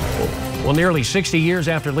 Well, nearly 60 years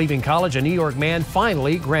after leaving college, a New York man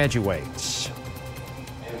finally graduates.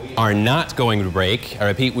 Are not going to break. I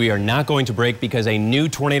repeat, we are not going to break because a new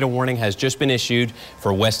tornado warning has just been issued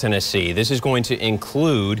for West Tennessee. This is going to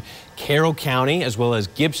include Carroll County as well as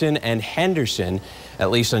Gibson and Henderson, at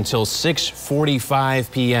least until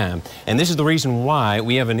 6:45 p.m. And this is the reason why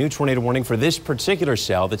we have a new tornado warning for this particular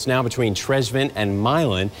cell that's now between Tresvant and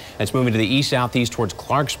Milan. It's moving to the east-southeast towards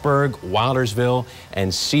Clarksburg, Wildersville,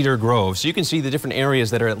 and Cedar Grove. So you can see the different areas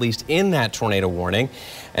that are at least in that tornado warning.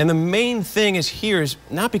 And the main thing is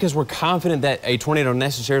not because we're confident that a tornado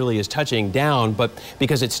necessarily is touching down, but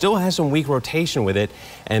because it still has some weak rotation with it.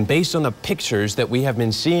 And based on the pictures that we have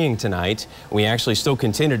been seeing tonight, we actually still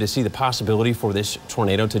continue to see the possibility for this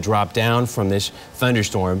tornado to drop down from this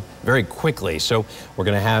thunderstorm very quickly. So we're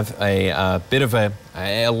going to have a bit of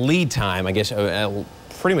a lead time, I guess, a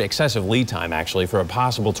pretty excessive lead time actually for a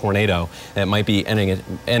possible tornado that might be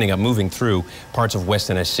ending up moving through parts of West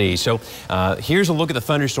Tennessee. So here's a look at the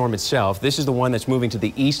thunderstorm itself. This is the one that's moving to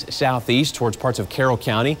the east-southeast towards parts of Carroll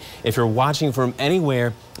County. If you're watching from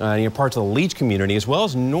anywhere near parts of the Leach community as well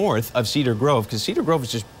as north of Cedar Grove, because Cedar Grove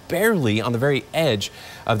is just barely on the very edge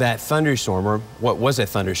of that thunderstorm, or what was a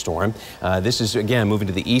thunderstorm. This is again moving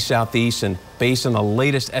to the east-southeast and based on the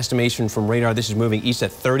latest estimation from radar, this is moving east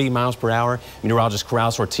at 30 miles per hour. Meteorologist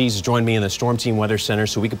Corrales Ortiz has joined me in the Storm Team Weather Center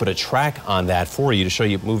so we can put a track on that for you to show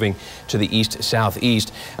you moving to the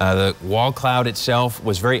east-southeast. The wall cloud itself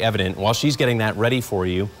was very evident. While she's getting that ready for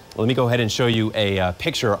you, let me go ahead and show you a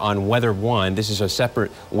picture on Weather 1. This is a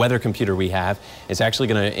separate weather computer we have. It's actually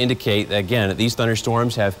going to indicate, again, that these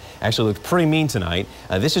thunderstorms have actually looked pretty mean tonight.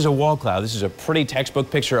 This is a wall cloud. This is a pretty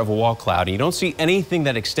textbook picture of a wall cloud. And you don't see anything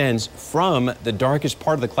that extends from the darkest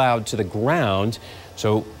part of the cloud to the ground.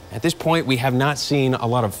 So at this point, we have not seen a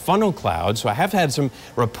lot of funnel clouds. So I have had some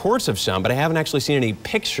reports of some, but I haven't actually seen any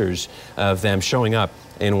pictures of them showing up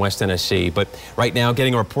in West Tennessee. But right now,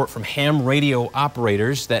 getting a report from ham radio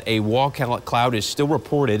operators that a wall cloud is still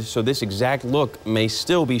reported, so this exact look may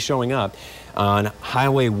still be showing up on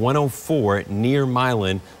Highway 104 near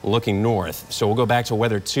Milan looking north. So we'll go back to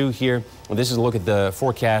Weather 2 here. Well, this is a look at the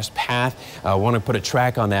forecast path. I want to put a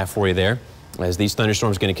track on that for you there, as these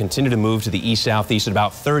thunderstorms are going to continue to move to the east-southeast at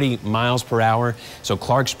about 30 miles per hour. So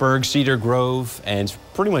Clarksburg, Cedar Grove, and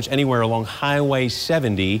pretty much anywhere along Highway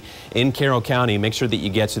 70 in Carroll County. Make sure that you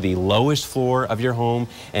get to the lowest floor of your home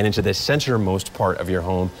and into the centermost part of your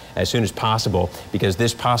home as soon as possible, because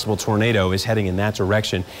this possible tornado is heading in that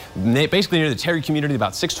direction. Basically near the Terry community,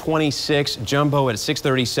 about 626, Jumbo at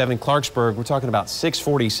 637, Clarksburg, we're talking about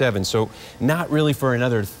 647. So not really for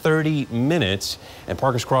another 30 minutes. And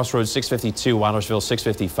Parker's Crossroads, 652, Wildersville,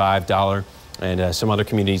 655, Dollar, and some other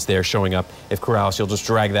communities there showing up. If Corrales, you'll just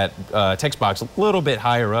drag that text box a little bit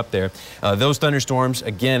higher up there. Those thunderstorms,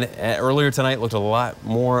 again, earlier tonight looked a lot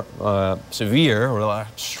more severe, or a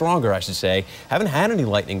lot stronger, I should say. Haven't had any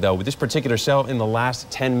lightning, though, with this particular cell in the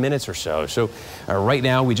last 10 minutes or so. So right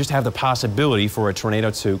now, we just have the possibility for a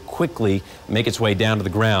tornado to quickly make its way down to the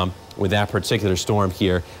ground with that particular storm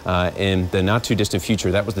here in the not too distant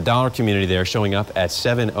future. That was the Dollar community there showing up at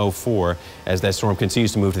 7:04 as that storm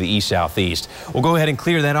continues to move to the east-southeast. We'll go ahead and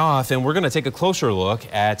clear that off, and we're going to take a closer look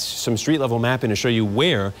at some street level mapping to show you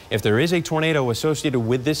where, if there is a tornado associated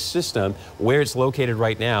with this system, where it's located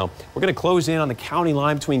right now. We're going to close in on the county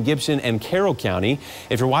line between Gibson and Carroll County.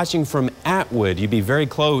 If you're watching from Atwood, you'd be very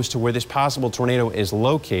close to where this possible tornado is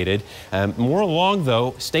located. More along,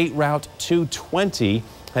 though, State Route 220.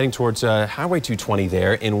 Heading towards Highway 220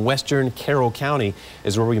 there in western Carroll County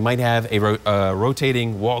is where we might have a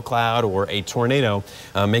rotating wall cloud or a tornado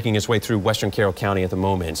making its way through western Carroll County at the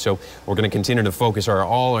moment. So we're going to continue to focus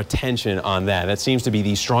all our attention on that. That seems to be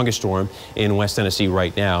the strongest storm in West Tennessee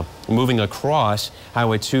right now. Moving across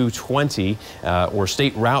Highway 220 or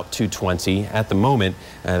State Route 220 at the moment.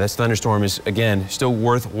 This thunderstorm is, again, still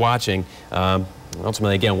worth watching.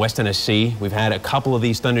 Ultimately, again, West Tennessee, we've had a couple of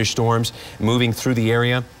these thunderstorms moving through the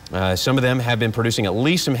area. Some of them have been producing at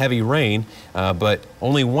least some heavy rain, but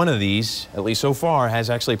only one of these, at least so far, has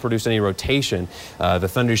actually produced any rotation. The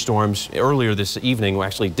thunderstorms earlier this evening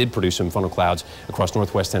actually did produce some funnel clouds across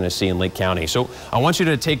northwest Tennessee and Lake County. So I want you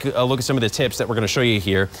to take a look at some of the tips that we're going to show you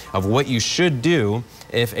here of what you should do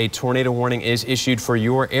if a tornado warning is issued for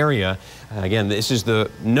your area. Again, this is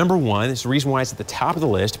the number one. This is the reason why it's at the top of the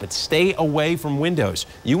list, but stay away from windows.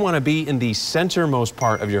 You want to be in the centermost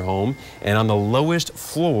part of your home and on the lowest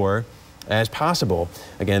floor as possible.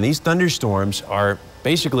 Again, these thunderstorms are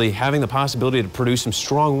basically having the possibility to produce some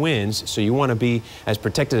strong winds, so you want to be as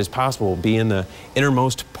protected as possible, be in the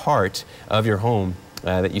innermost part of your home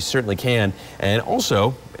that you certainly can. And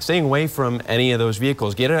also, staying away from any of those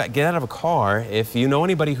vehicles. Get out of a car. If you know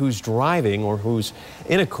anybody who's driving or who's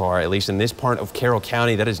in a car, at least in this part of Carroll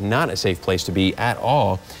County, that is not a safe place to be at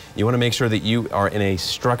all. You want to make sure that you are in a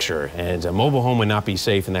structure, and a mobile home would not be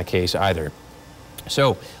safe in that case either.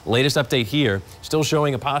 So, latest update here, still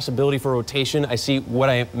showing a possibility for rotation. I see what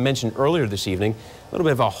I mentioned earlier this evening, a little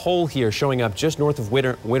bit of a hole here showing up just north of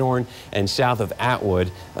Whithorn and south of Atwood.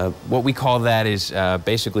 What we call that is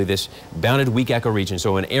basically this bounded weak echo region,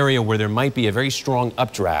 so an area where there might be a very strong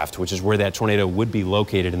updraft, which is where that tornado would be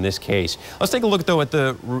located in this case. Let's take a look, though, at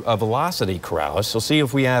the velocity, Corrales. We'll see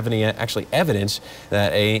if we have any actually evidence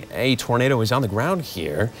that a tornado is on the ground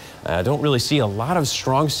here. Don't really see a lot of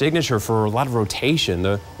strong signature for a lot of rotation.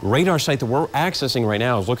 The radar site that we're accessing right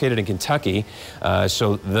now is located in Kentucky,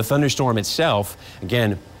 so the thunderstorm itself,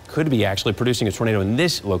 again, could be actually producing a tornado in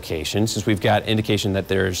this location, since we've got indication that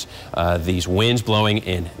there's these winds blowing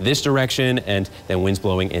in this direction and then winds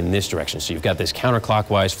blowing in this direction. So you've got this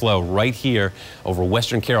counterclockwise flow right here over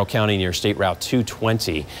western Carroll County near State Route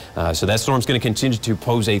 220. So that storm's going to continue to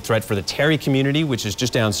pose a threat for the Terry community, which is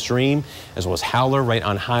just downstream, as well as Howler right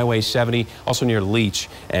on Highway 70, also near Leach.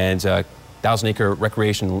 And 1,000-acre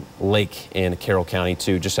recreation lake in Carroll County,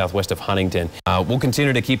 too, just southwest of Huntington. We'll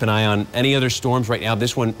continue to keep an eye on any other storms right now.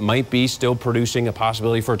 This one might be still producing a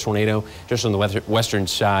possibility for a tornado just on the western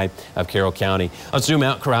side of Carroll County. Let's zoom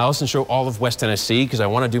out, Corrales, and show all of West Tennessee, because I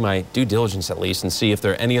want to do my due diligence at least and see if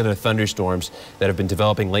there are any other thunderstorms that have been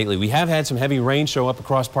developing lately. We have had some heavy rain show up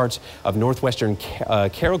across parts of northwestern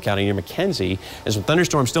Carroll County near McKenzie, and some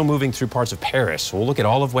thunderstorms still moving through parts of Paris. So we'll look at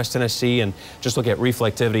all of West Tennessee and just look at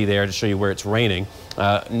reflectivity there to show you where it's raining.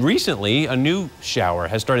 Recently, a new shower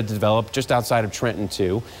has started to develop just outside of Trenton,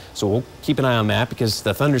 too. So we'll keep an eye on that, because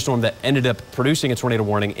the thunderstorm that ended up producing a tornado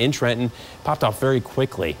warning in Trenton popped off very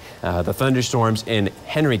quickly. The thunderstorms in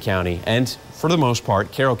Henry County and, for the most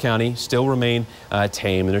part, Carroll County still remain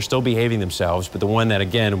tame, and they're still behaving themselves. But the one that,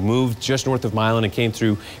 again, moved just north of Milan and came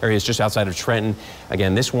through areas just outside of Trenton,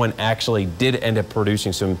 again, this one actually did end up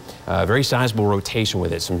producing some very sizable rotation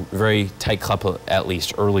with it, some very tight couple, at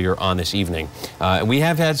least, earlier on this evening. And we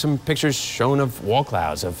have had some pictures shown of wall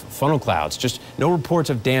clouds, of funnel clouds, just no reports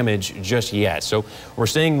of damage just yet. So we're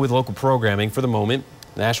staying with local programming for the moment.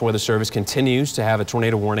 The National Weather Service continues to have a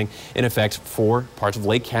tornado warning in effect for parts of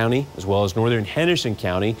Lake County as well as northern Henderson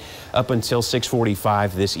County up until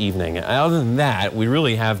 6:45 this evening. Other than that, we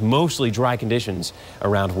really have mostly dry conditions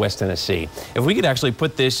around West Tennessee. If we could actually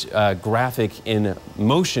put this graphic in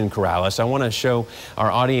motion, Corrales, I want to show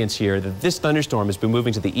our audience here that this thunderstorm has been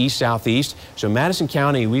moving to the east-southeast. So Madison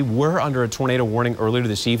County, we were under a tornado warning earlier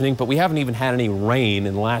this evening, but we haven't even had any rain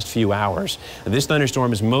in the last few hours. This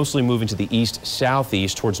thunderstorm is mostly moving to the east-southeast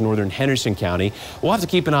towards northern Henderson County. We'll have to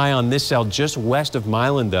keep an eye on this cell just west of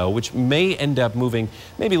Milan, though, which may end up moving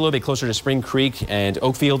maybe a little bit closer to Spring Creek and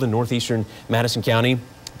Oakfield in northeastern Madison County.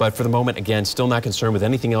 But for the moment, again, still not concerned with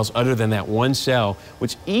anything else other than that one cell,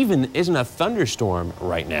 which even isn't a thunderstorm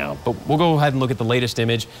right now. But we'll go ahead and look at the latest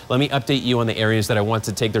image. Let me update you on the areas that I want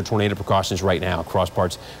to take their tornado precautions right now across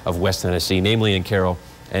parts of West Tennessee, namely in Carroll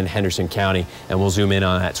and Henderson County, and we'll zoom in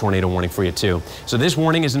on that tornado warning for you too. So this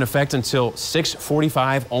warning is in effect until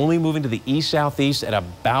 6:45, only moving to the east-southeast at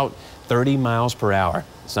about 30 miles per hour.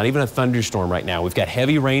 It's not even a thunderstorm right now. We've got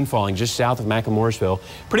heavy rain falling just south of Macklemooresville.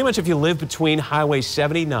 Pretty much if you live between Highway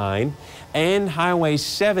 79 and Highway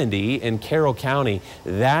 70 in Carroll County,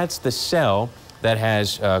 that's the cell that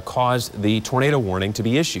has caused the tornado warning to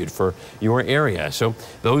be issued for your area. So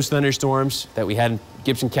those thunderstorms that we had in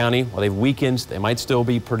Gibson County, while they've weakened, they might still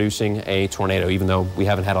be producing a tornado, even though we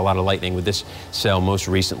haven't had a lot of lightning with this cell most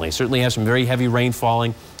recently. Certainly have some very heavy rain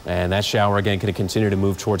falling, and that shower, again, going to continue to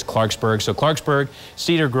move towards Clarksburg. So Clarksburg,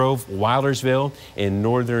 Cedar Grove, Wildersville in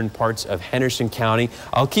northern parts of Henderson County.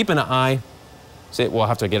 I'll keep an eye. We'll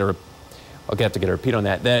have to get a repeat on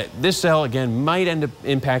that. This cell, again, might end up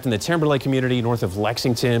impacting the Timberlake community north of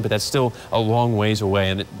Lexington, but that's still a long ways away.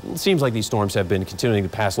 And it seems like these storms have been continuing to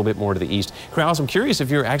pass a little bit more to the east. Corrales, I'm curious if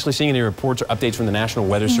you're actually seeing any reports or updates from the National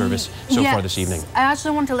Weather Service so far this evening. I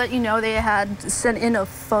actually want to let you know they had sent in a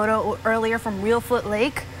photo earlier from Reelfoot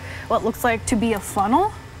Lake, what looks like to be a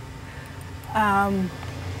funnel.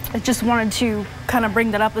 I just wanted to kind of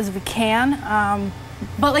bring that up as we can.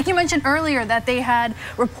 But like you mentioned earlier, that they had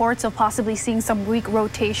reports of possibly seeing some weak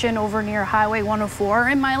rotation over near Highway 104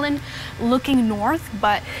 in Milan looking north,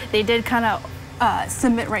 but they did kind of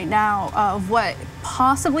submit right now of what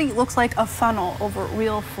possibly looks like a funnel over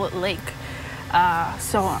Reelfoot Lake.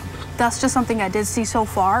 So that's just something I did see so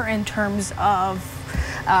far in terms of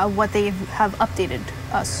what they have updated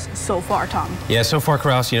us so far, Tom. Yeah, so far,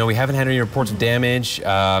 Corrales, we haven't had any reports of damage.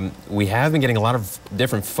 We have been getting a lot of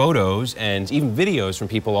different photos and even videos from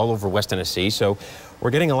people all over West Tennessee. So we're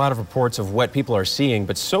getting a lot of reports of what people are seeing.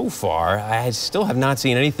 But so far, I still have not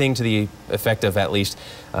seen anything to the effect of at least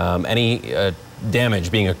any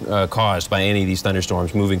damage being caused by any of these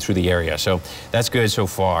thunderstorms moving through the area. So that's good so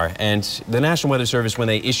far. And the National Weather Service, when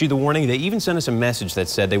they issued the warning, they even sent us a message that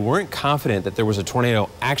said they weren't confident that there was a tornado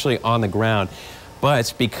actually on the ground.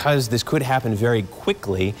 But because this could happen very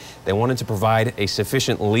quickly, they wanted to provide a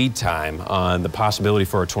sufficient lead time on the possibility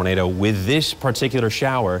for a tornado with this particular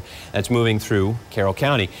shower that's moving through Carroll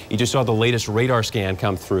County. You just saw the latest radar scan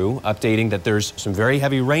come through, updating that there's some very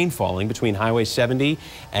heavy rain falling between Highway 70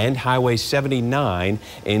 and Highway 79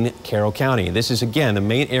 in Carroll County. This is, again, the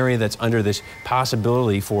main area that's under this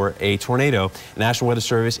possibility for a tornado. The National Weather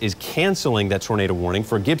Service is canceling that tornado warning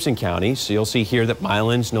for Gibson County. So you'll see here that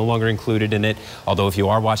Milan's no longer included in it. Although if you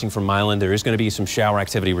are watching from Milan, there is going to be some shower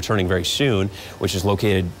activity returning very soon, which is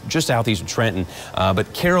located just southeast of Trenton.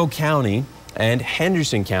 But Carroll County and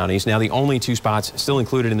Henderson counties. Now the only 2 spots still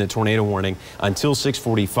included in the tornado warning until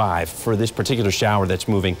 6:45 for this particular shower that's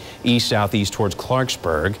moving east-southeast towards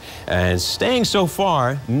Clarksburg and staying so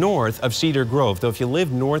far north of Cedar Grove. Though if you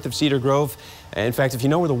live north of Cedar Grove, in fact, if you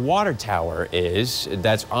know where the water tower is,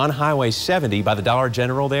 that's on Highway 70 by the Dollar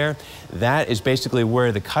General there, that is basically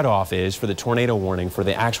where the cutoff is for the tornado warning, for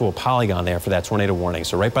the actual polygon there for that tornado warning.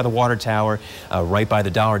 So right by the water tower, right by the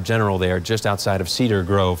Dollar General there, just outside of Cedar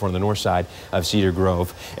Grove, or on the north side of Cedar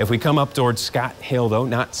Grove. If we come up towards Scott Hill, though,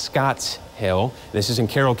 not Scotts Hill, this is in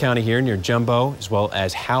Carroll County here near Jumbo, as well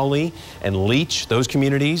as Howley and Leech, those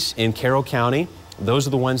communities in Carroll County. Those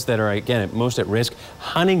are the ones that are, again, most at risk.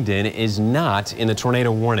 Huntingdon is not in the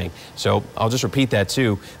tornado warning. So I'll just repeat that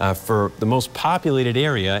too. For the most populated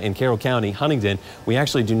area in Carroll County, Huntingdon, we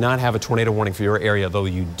actually do not have a tornado warning for your area, though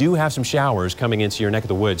you do have some showers coming into your neck of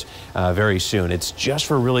the woods very soon. It's just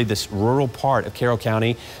for really this rural part of Carroll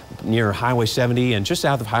County near Highway 70 and just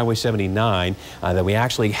south of Highway 79 that we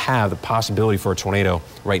actually have the possibility for a tornado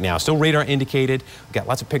right now. Still radar indicated. We've got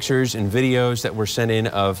lots of pictures and videos that were sent in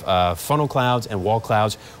of funnel clouds and wall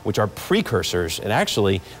clouds, which are precursors and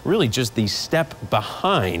actually really just the step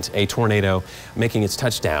behind a tornado making its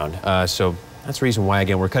touchdown. So that's the reason why,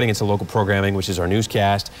 again, we're cutting into local programming, which is our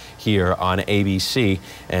newscast here on ABC,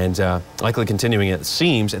 and likely continuing, it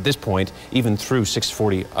seems, at this point, even through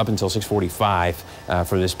 6:40, up until 6:45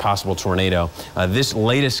 for this possible tornado. This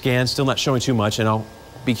latest scan still not showing too much, and I'll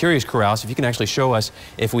be curious, Corrales, if you can actually show us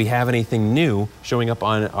if we have anything new showing up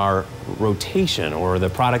on our rotation or the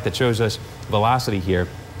product that shows us velocity here.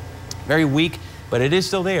 Very weak, but it is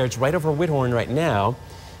still there. It's right over Whithorn right now.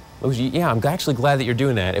 Yeah, I'm actually glad that you're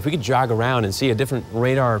doing that. If we could jog around and see a different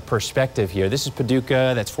radar perspective here. This is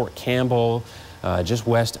Paducah, that's Fort Campbell, just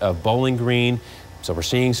west of Bowling Green. So we're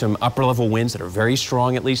seeing some upper level winds that are very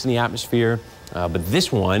strong, at least in the atmosphere. But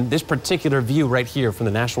this particular view right here from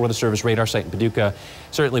the National Weather Service radar site in Paducah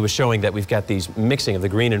certainly was showing that we've got these mixing of the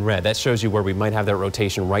green and red. That shows you where we might have that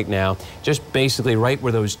rotation right now, just basically right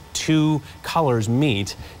where those 2 colors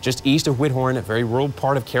meet, just east of Whithorn, a very rural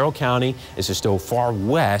part of Carroll County. This is still far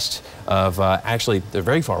west of, actually, they're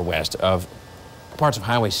very far west of parts of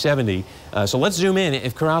Highway 70. So let's zoom in.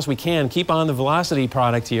 If Corrales, we can, keep on the velocity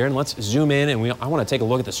product here, and let's zoom in, and I want to take a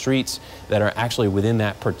look at the streets that are actually within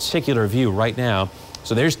that particular view right now.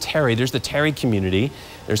 So there's Terry, there's the Terry community.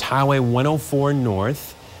 There's Highway 104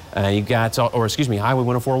 North. You got, or excuse me, Highway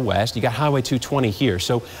 104 West. You got Highway 220 here.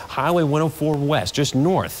 So Highway 104 West, just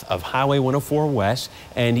north of Highway 104 West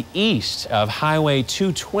and east of Highway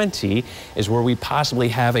 220 is where we possibly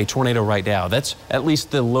have a tornado right now. That's at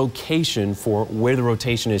least the location for where the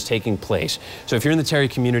rotation is taking place. So if you're in the Terry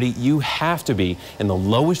community, you have to be in the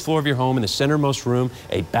lowest floor of your home, in the centermost room,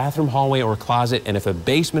 a bathroom, hallway, or closet. And if a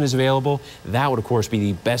basement is available, that would, of course,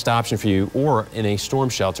 be the best option for you, or in a storm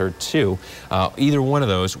shelter, too. Either one of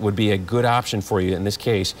those would be a good option for you in this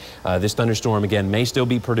case. This thunderstorm, again, may still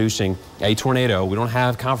be producing a tornado. We don't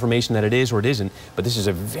have confirmation that it is or it isn't, but this is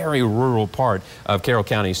a very rural part of Carroll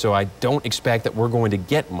County, so I don't expect that we're going to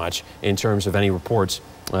get much in terms of any reports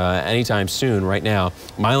anytime soon right now.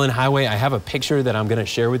 Milan Highway, I have a picture that I'm going to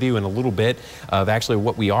share with you in a little bit of actually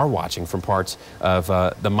what we are watching from parts of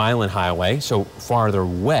the Milan Highway. So farther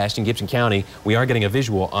west in Gibson County, we are getting a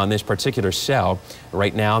visual on this particular cell.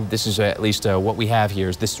 Right now, this is at least what we have here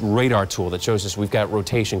is this radar tool that shows us we've got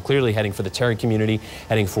rotation clearly heading for the Terry community,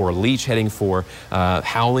 heading for Leech, heading for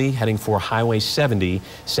Howley, heading for Highway 70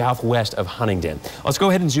 southwest of Huntingdon. Let's go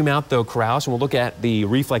ahead and zoom out though, Corrales, and we'll look at the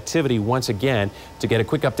reflectivity once again to get a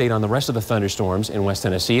quick update on the rest of the thunderstorms in West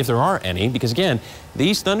Tennessee, if there are any, because again,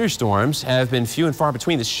 these thunderstorms have been few and far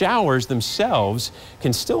between. The showers themselves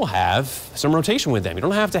can still have some rotation with them. You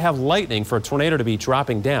don't have to have lightning for a tornado to be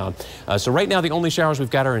dropping down. So right now, the only showers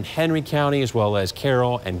we've got are in Henry County as well as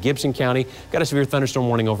Carroll and Gibson County. Got a severe thunderstorm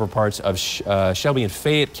warning over parts of Shelby and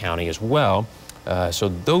Fayette County as well. So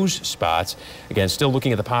those spots, again, still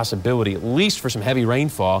looking at the possibility, at least for some heavy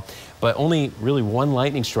rainfall, but only really one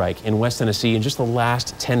lightning strike in West Tennessee in just the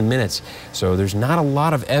last 10 minutes. So there's not a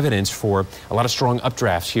lot of evidence for a lot of strong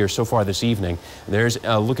updrafts here so far this evening. There's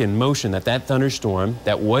a look in motion that thunderstorm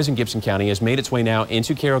that was in Gibson County has made its way now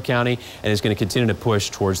into Carroll County and is going to continue to push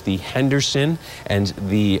towards the Henderson and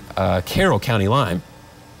the Carroll County line.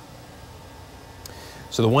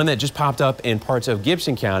 So the one that just popped up in parts of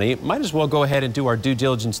Gibson County, might as well go ahead and do our due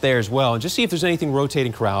diligence there as well and just see if there's anything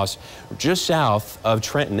rotating, Corrales, just south of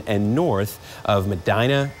Trenton and north of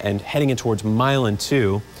Medina and heading in towards Milan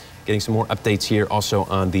too. Getting some more updates here also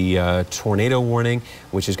on the tornado warning,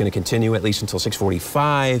 which is going to continue at least until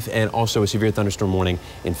 6:45, and also a severe thunderstorm warning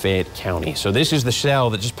in Fayette County. So this is the cell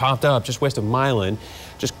that just popped up just west of Milan,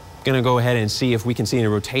 just going to go ahead and see if we can see any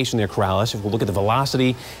rotation there, Corrales. If we look at the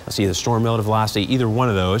velocity, let's see the storm relative velocity, either one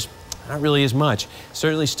of those, not really as much.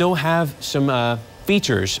 Certainly still have some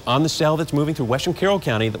features on the cell that's moving through western Carroll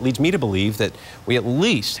County that leads me to believe that we at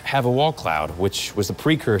least have a wall cloud, which was the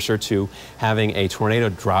precursor to having a tornado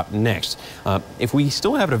drop next. If we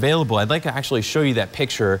still have it available, I'd like to actually show you that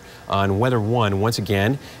picture on Weather 1 once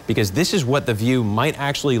again, because this is what the view might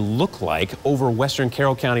actually look like over western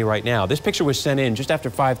Carroll County right now. This picture was sent in just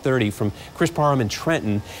after 5:30 from Chris Parham in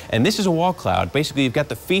Trenton, and this is a wall cloud. Basically, you've got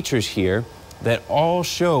the features here that all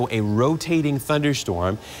show a rotating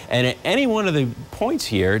thunderstorm, and at any one of the points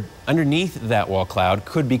here underneath that wall cloud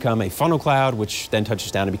could become a funnel cloud, which then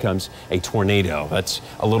touches down and becomes a tornado. That's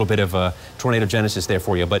a little bit of a tornado genesis there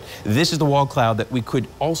for you, but this is the wall cloud that we could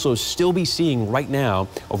also still be seeing right now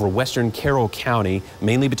over western Carroll County,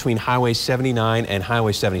 mainly between Highway 79 and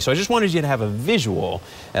Highway 70. So I just wanted you to have a visual,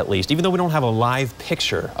 at least, even though we don't have a live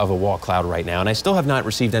picture of a wall cloud right now, and I still have not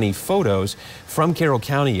received any photos from Carroll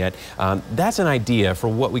County yet. That's an idea for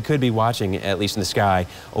what we could be watching, at least in the sky,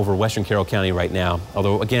 over western Carroll County right now.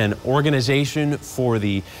 Although, again, organization for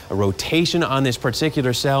the rotation on this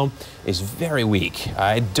particular cell is very weak.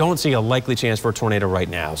 I don't see a likely chance for a tornado right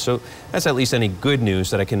now. So that's at least any good news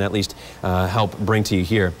that I can at least help bring to you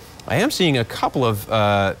here. I am seeing a couple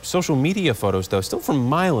of social media photos, though, still from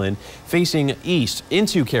Milan, facing east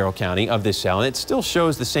into Carroll County of this cell, and it still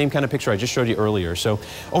shows the same kind of picture I just showed you earlier. So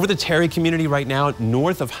over the Terry community right now,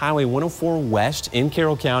 north of Highway 104 west in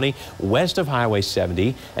Carroll County, west of Highway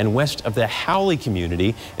 70, and west of the Howley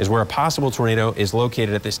community is where a possible tornado is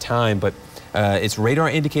located at this time, but it's radar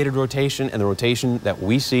indicated rotation, and the rotation that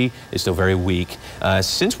we see is still very weak.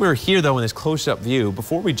 Since we're here, though, in this close-up view,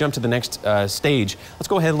 before we jump to the next stage, let's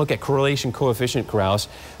go ahead and look at correlation coefficient, Corrales.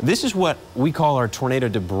 This is what we call our tornado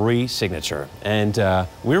debris signature, and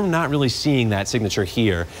we're not really seeing that signature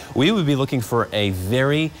here. We would be looking for a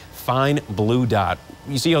very fine blue dot.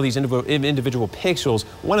 You see all these individual pixels.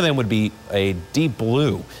 One of them would be a deep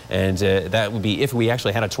blue, and that would be if we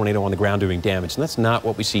actually had a tornado on the ground doing damage, and that's not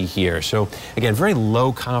what we see here. So again, very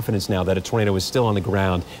low confidence now that a tornado is still on the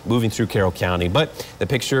ground moving through Carroll County, but the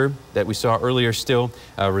picture that we saw earlier still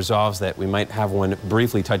resolves that we might have one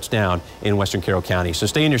briefly touch down in western Carroll County. So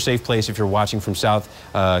stay in your safe place if you're watching from South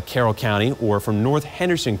Carroll County or from North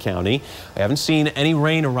Henderson County. I haven't seen any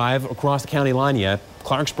rain arrive across the county line yet.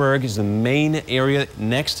 Clarksburg is the main area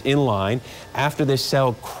next in line. After this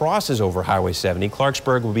cell crosses over Highway 70,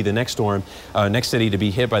 Clarksburg will be the next storm, next city to be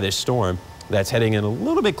hit by this storm. That's heading in a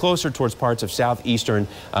little bit closer towards parts of southeastern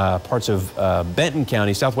parts of Benton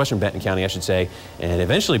County, southwestern Benton County, I should say, and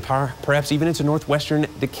eventually perhaps even into northwestern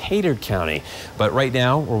Decatur County. But right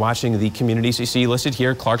now, we're watching the communities you see listed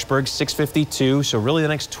here. Clarksburg, 6:52, so really the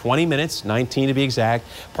next 20 minutes, 19 to be exact.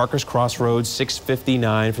 Parker's Crossroads,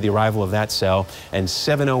 6:59 for the arrival of that cell, and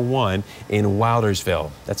 7:01 in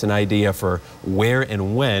Wildersville. That's an idea for where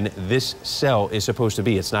and when this cell is supposed to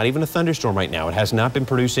be. It's not even a thunderstorm right now. It has not been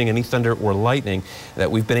producing any thunder or lightning that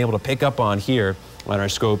we've been able to pick up on here on our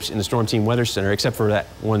scopes in the Storm Team Weather Center, except for that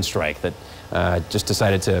one strike that just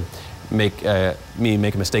decided to make a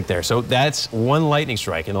mistake there. So that's one lightning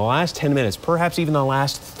strike in the last 10 minutes, perhaps even the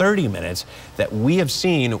last 30 minutes that we have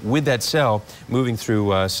seen with that cell moving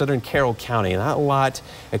through southern Carroll County. Not a lot.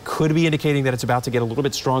 It could be indicating that it's about to get a little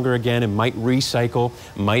bit stronger again and might recycle,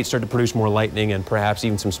 might start to produce more lightning and perhaps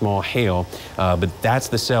even some small hail. But that's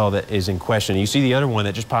the cell that is in question. You see the other one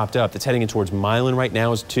that just popped up that's heading in towards Milan right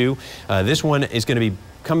now is 2. This one is going to be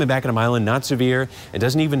coming back into Milan, not severe. It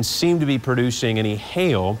doesn't even seem to be producing any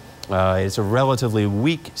hail. It's a relatively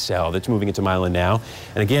weak cell that's moving into Milan now.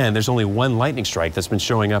 And again, there's only one lightning strike that's been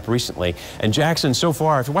showing up recently. And Jackson, so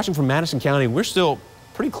far, if you're watching from Madison County, we're still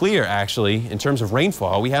pretty clear, actually, in terms of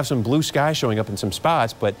rainfall. We have some blue sky showing up in some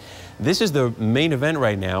spots, but this is the main event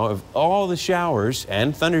right now of all the showers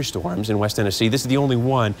and thunderstorms in West Tennessee. This is the only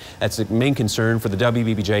one that's the main concern for the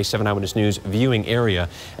WBBJ 7 Eyewitness News viewing area,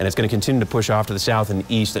 and it's going to continue to push off to the south and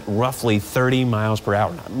east at roughly 30 miles per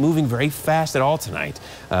hour. Not moving very fast at all tonight.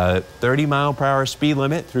 30-mile-per-hour speed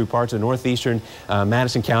limit through parts of northeastern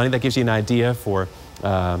Madison County. That gives you an idea for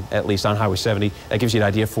at least on Highway 70. That gives you an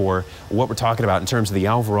idea for what we're talking about in terms of the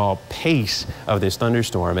overall pace of this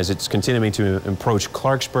thunderstorm as it's continuing to approach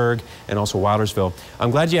Clarksburg and also Wildersville. I'm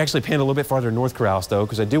glad you actually panned a little bit farther north, Corrales, though,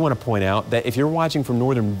 because I do want to point out that if you're watching from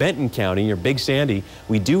northern Benton County, your Big Sandy,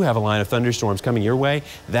 we do have a line of thunderstorms coming your way.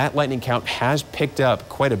 That lightning count has picked up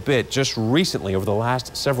quite a bit just recently over the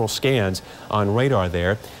last several scans on radar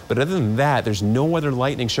there. But other than that, there's no other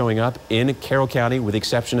lightning showing up in Carroll County with the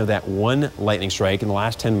exception of that one lightning strike in the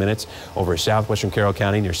last 10 minutes over southwestern Carroll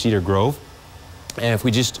County near Cedar Grove. And if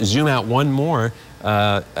we just zoom out one more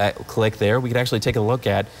click there, we could actually take a look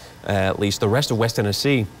at least the rest of West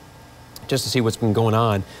Tennessee, just to see what's been going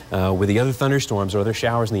on with the other thunderstorms or other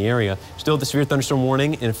showers in the area. Still the severe thunderstorm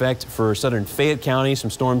warning in effect for southern Fayette County. Some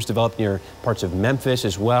storms developed near parts of Memphis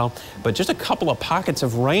as well, but just a couple of pockets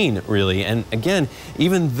of rain, really. And again,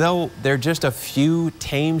 even though they're just a few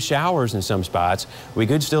tame showers in some spots, we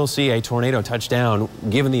could still see a tornado touch down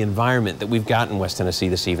given the environment that we've got in West Tennessee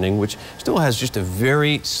this evening, which still has just a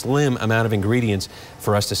very slim amount of ingredients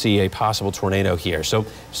for us to see a possible tornado here. So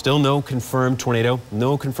still no confirmed tornado,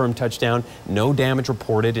 no confirmed touchdown, no damage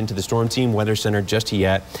reported into the Storm Team Weather Center just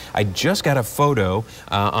yet. I just got a photo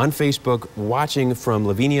on Facebook watching from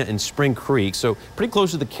Lavinia and Spring Creek, so pretty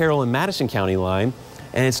close to the Carroll and Madison County line.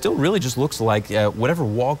 And it still really just looks like whatever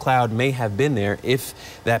wall cloud may have been there, if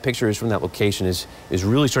that picture is from that location, is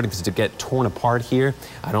really starting to get torn apart here.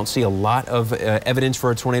 I don't see a lot of evidence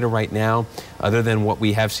for a tornado right now, other than what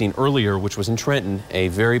we have seen earlier, which was in Trenton, a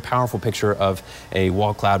very powerful picture of a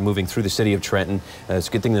wall cloud moving through the city of Trenton. It's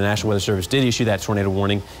a good thing the National Weather Service did issue that tornado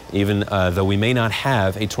warning, even though we may not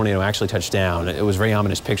have a tornado actually touch down. It was a very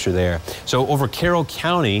ominous picture there. So over Carroll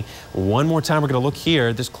County, one more time we're going to look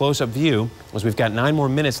here, this close-up view, as we've got 9 more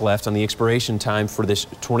minutes left on the expiration time for this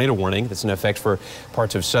tornado warning that's in effect for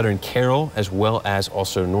parts of southern Carroll as well as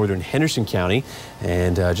also northern Henderson County.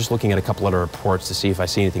 And just looking at a couple other reports to see if I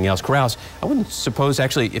see anything else. Corrales, I wouldn't suppose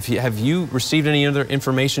actually, have you received any other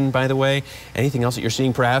information, by the way? Anything else that you're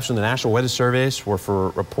seeing perhaps from the National Weather Service or for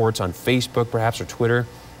reports on Facebook perhaps or Twitter?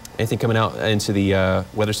 Anything coming out into the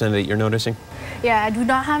Weather Center that you're noticing? Yeah, I do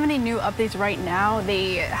not have any new updates right now.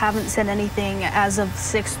 They haven't said anything as of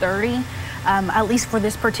 6:30. At least for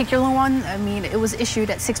this particular one. I mean, it was issued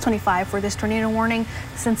at 6:25 for this tornado warning.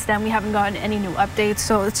 Since then, we haven't gotten any new updates,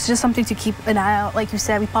 so it's just something to keep an eye out. Like you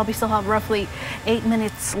said, we probably still have roughly 8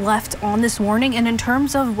 minutes left on this warning. And in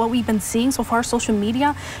terms of what we've been seeing so far, social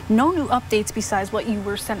media, no new updates besides what you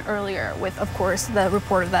were sent earlier with, of course, the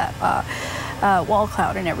report of that wall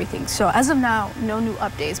cloud and everything. So as of now, no new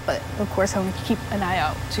updates, but of course, I'm going to keep an eye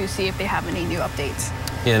out to see if they have any new updates.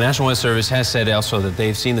 Yeah, the National Weather Service has said also that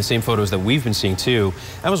they've seen the same photos that we've been seeing too.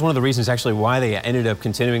 That was one of the reasons actually why they ended up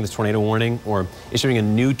continuing this tornado warning or issuing a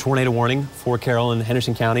new tornado warning for Carroll and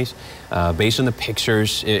Henderson counties. Based on the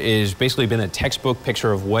pictures, it has basically been a textbook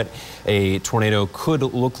picture of what a tornado could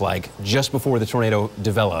look like just before the tornado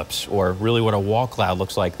develops, or really what a wall cloud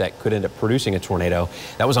looks like that could end up producing a tornado.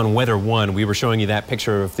 That was on Weather 1. We were showing you that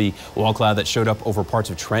picture of the wall cloud that showed up over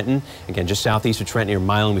parts of Trenton. Again, just southeast of Trenton near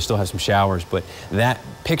Milan, we still have some showers, but that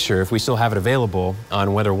picture, if we still have it available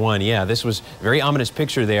on Weather 1, yeah, this was a very ominous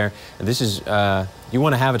picture there. This is, you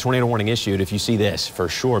want to have a tornado warning issued if you see this for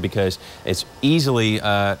sure, because it's easily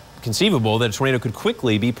conceivable that a tornado could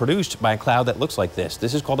quickly be produced by a cloud that looks like this.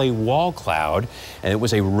 This is called a wall cloud, and it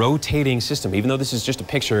was a rotating system. Even though this is just a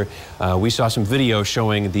picture, we saw some video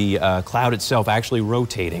showing the cloud itself actually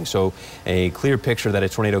rotating. So a clear picture that a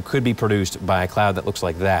tornado could be produced by a cloud that looks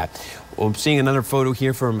like that. Well, I'm seeing another photo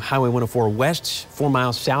here from Highway 104 West, 4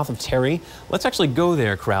 miles south of Terry. Let's actually go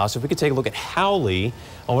there, Corral. So if we could take a look at Howley.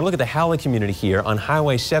 I want to look at the Howley community here on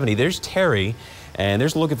Highway 70. There's Terry. And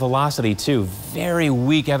there's a look at velocity too. Very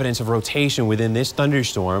weak evidence of rotation within this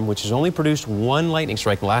thunderstorm, which has only produced 1 lightning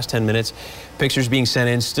strike in the last 10 minutes. Pictures being sent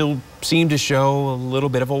in still seem to show a little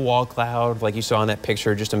bit of a wall cloud like you saw in that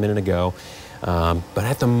picture just a minute ago. But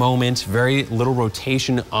at the moment, very little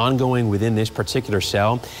rotation ongoing within this particular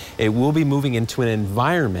cell. It will be moving into an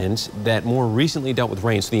environment that more recently dealt with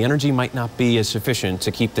rain, so the energy might not be as sufficient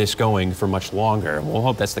to keep this going for much longer. We'll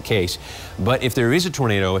hope that's the case. But if there is a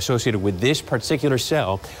tornado associated with this particular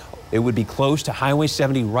cell, it would be close to Highway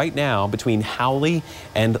 70 right now between Howley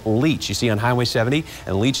and Leach. You see on Highway 70,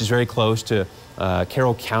 and Leach is very close to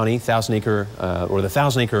Carroll County, the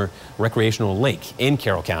 1,000-acre recreational lake in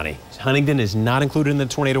Carroll County. Huntington is not included in the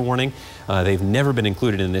tornado warning. They've never been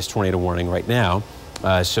included in this tornado warning right now.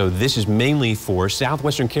 So this is mainly for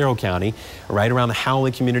southwestern Carroll County, right around the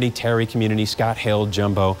Howley community, Terry community, Scott Hill,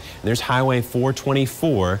 Jumbo. And there's Highway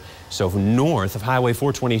 424. So north of Highway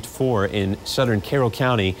 424 in southern Carroll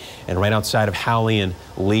County and right outside of Howley and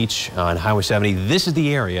Leach on Highway 70. This is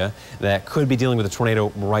the area that could be dealing with a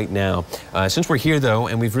tornado right now. Since we're here though,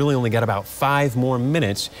 and we've really only got about 5 more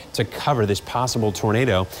minutes to cover this possible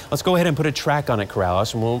tornado, let's go ahead and put a track on it,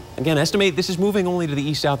 Corrales, and we'll again estimate this is moving only to the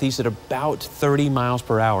east-southeast at about 30 miles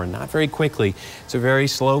per hour. Not very quickly. It's a very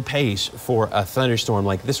slow pace for a thunderstorm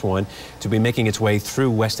like this one to be making its way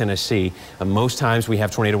through West Tennessee. Most times we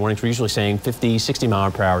have tornado warnings. We're usually saying 50, 60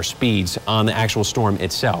 mile per hour speeds on the actual storm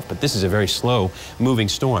itself, but this is a very slow moving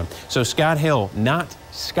storm. So Scott Hill, not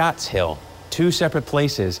Scotts Hill. two separate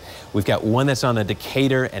places. We've got one that's on the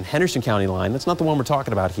Decatur and Henderson County line. That's not the one we're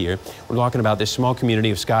talking about here. We're talking about this small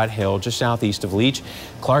community of Scott Hill, just southeast of Leech.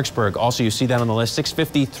 Clarksburg, also you see that on the list,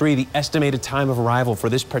 6:53, the estimated time of arrival for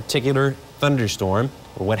this particular thunderstorm,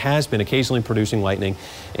 or what has been occasionally producing lightning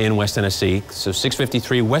in West Tennessee. So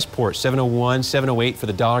 6:53, Westport, 7:01, 7:08 for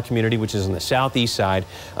the Dollar community, which is on the southeast side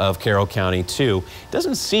of Carroll County too. It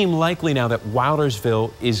doesn't seem likely now that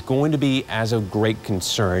Wildersville is going to be as of great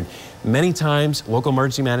concern. Many times, local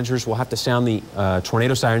emergency managers will have to sound the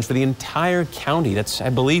tornado sirens for the entire county. That's, I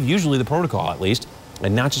believe, usually the protocol at least,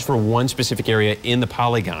 and not just for one specific area in the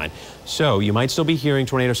polygon. So you might still be hearing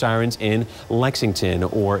tornado sirens in Lexington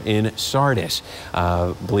or in Sardis.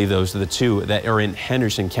 I believe those are the two that are in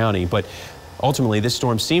Henderson County. But ultimately, this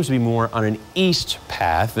storm seems to be more on an east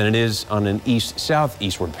path than it is on an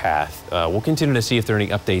east-southeastward path. We'll continue to see if there are any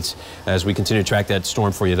updates as we continue to track that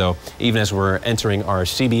storm for you, though, even as we're entering our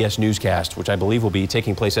CBS newscast, which I believe will be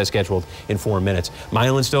taking place as scheduled in 4 minutes.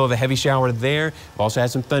 Milan still have a heavy shower there. We've also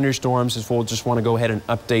had some thunderstorms, as we'll just want to go ahead and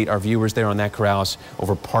update our viewers there on that corrals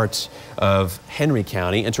over parts of Henry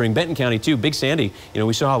County. Entering Benton County, too. Big Sandy, you know,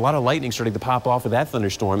 we saw a lot of lightning starting to pop off with that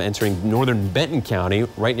thunderstorm entering northern Benton County,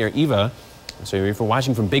 right near Eva. So if you're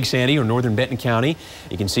watching from Big Sandy or northern Benton County,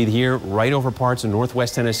 you can see here right over parts of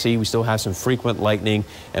northwest Tennessee, we still have some frequent lightning,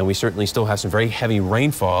 and we certainly still have some very heavy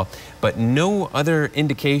rainfall, but no other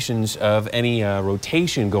indications of any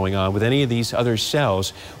rotation going on with any of these other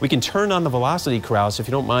cells. We can turn on the velocity corrals, if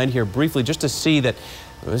you don't mind, here briefly, just to see that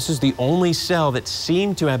this is the only cell that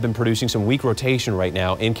seemed to have been producing some weak rotation right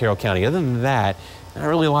now in Carroll County. Other than that, not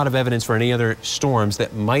really a lot of evidence for any other storms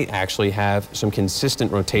that might actually have some consistent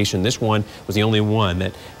rotation. This one was the only one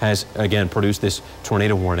that has, again, produced this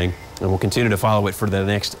tornado warning, and we'll continue to follow it for the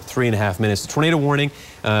next 3.5 minutes. The tornado warning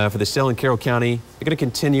for the cell in Carroll County, they're going to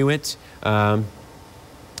continue it to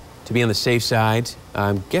be on the safe side.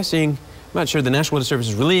 I'm guessing, I'm not sure, the National Weather Service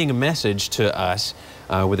is relaying a message to us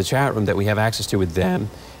with the chat room that we have access to with them.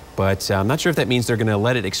 But I'm not sure if that means they're going to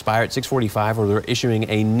let it expire at 6:45 or they're issuing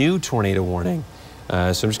a new tornado warning. So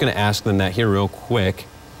I'm just going to ask them that here real quick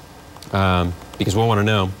because we'll want to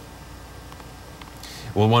know.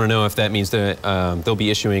 We'll want to know if that means that they'll be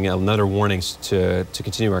issuing another warnings to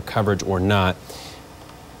continue our coverage or not.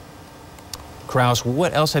 Kraus,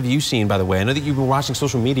 what else have you seen, by the way? I know that you've been watching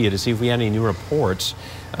social media to see if we had any new reports,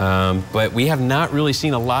 but we have not really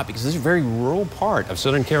seen a lot because this is a very rural part of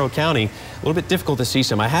southern Carroll County. A little bit difficult to see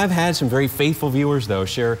some. I have had some very faithful viewers, though,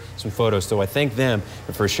 share some photos, so I thank them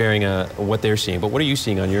for sharing what they're seeing. But what are you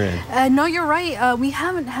seeing on your end? No, you're right. We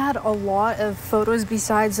haven't had a lot of photos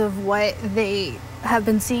besides of what they have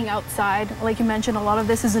been seeing outside. Like you mentioned, a lot of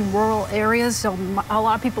this is in rural areas, so a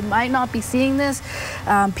lot of people might not be seeing this.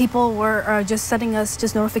 People were just sending us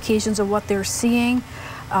just notifications of what they're seeing.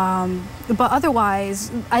 But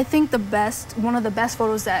otherwise, I think one of the best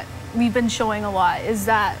photos that we've been showing a lot is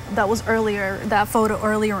that was earlier, that photo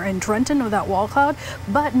earlier in Trenton of that wall cloud.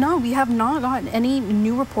 But no, we have not gotten any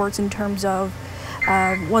new reports in terms of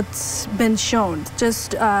what's been shown.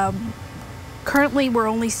 Just currently, we're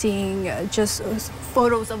only seeing just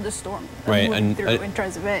photos of the storm moving through in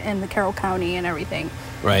terms of it in the Carroll County and everything.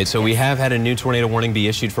 Right, so we have had a new tornado warning be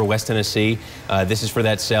issued for West Tennessee. This is for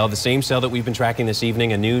that cell, the same cell that we've been tracking this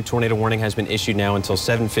evening. A new tornado warning has been issued now until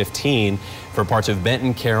 7:15 for parts of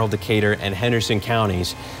Benton, Carroll, Decatur, and Henderson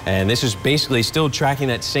counties. And this is basically still tracking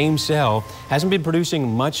that same cell. Hasn't been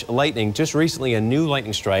producing much lightning. Just recently, a new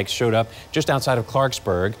lightning strike showed up just outside of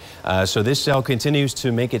Clarksburg. So this cell continues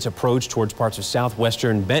to make its approach towards parts of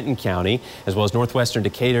southwestern Benton County, as well as northwestern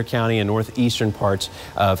Decatur County and northeastern parts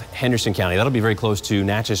of Henderson County. That'll be very close to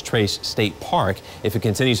Natchez Trace State Park if it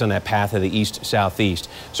continues on that path of the east-southeast.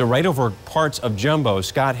 So right over parts of Jumbo,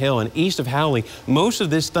 Scott Hill, and east of Howley, most of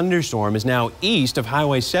this thunderstorm is now east of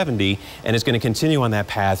Highway 70 and is going to continue on that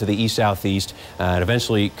path to the east-southeast and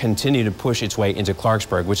eventually continue to push its way into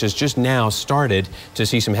Clarksburg, which has just now started to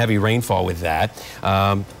see some heavy rainfall with that.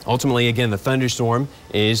 Ultimately, again, the thunderstorm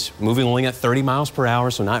is moving only at 30 miles per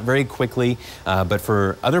hour, so not very quickly. But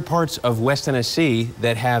for other parts of West Tennessee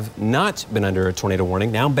that have not been under a tornado warning,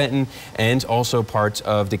 now Benton and also parts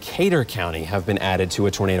of Decatur County have been added to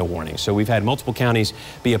a tornado warning. So we've had multiple counties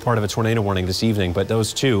be a part of a tornado warning this evening, but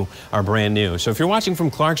those two are brand new. So if you're watching from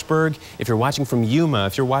Clarksburg, if you're watching from Yuma,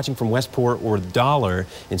 if you're watching from Westport or Dollar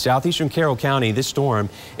in southeastern Carroll County, this storm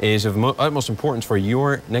is of utmost importance for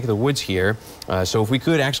your neck of the woods here. So if we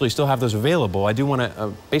could actually still have those available, I do want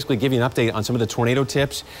to basically give you an update on some of the tornado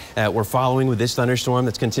tips that we're following with this thunderstorm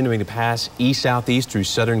that's continuing to pass east-southeast through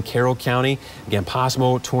southern Carroll County. Again, possibly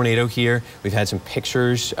possible tornado here. We've had some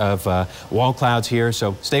pictures of wall clouds here,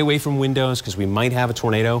 so stay away from windows because we might have a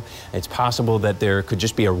tornado. It's possible that there could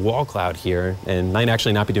just be a wall cloud here and might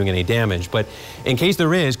actually not be doing any damage. But in case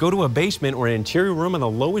there is, go to a basement or an interior room on the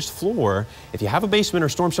lowest floor. If you have a basement or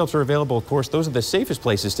storm shelter available, of course, those are the safest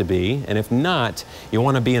places to be. And if not, you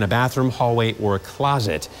want to be in a bathroom, hallway, or a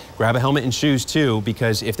closet. Grab a helmet and shoes too,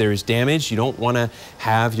 because if there is damage, you don't want to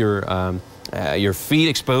have your feet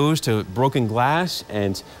exposed to broken glass,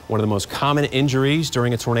 and one of the most common injuries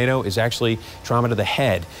during a tornado is actually trauma to the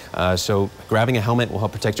head. So grabbing a helmet will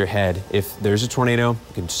help protect your head. If there's a tornado,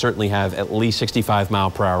 you can certainly have at least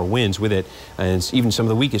 65-mile-per-hour winds with it, and even some of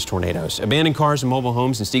the weakest tornadoes. Abandoned cars and mobile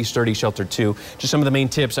homes and stay sturdy, shelter too. Just some of the main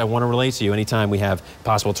tips I want to relate to you anytime we have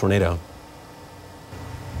possible tornado.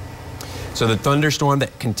 So the thunderstorm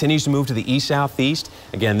that continues to move to the east-southeast,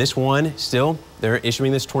 again, this one still, they're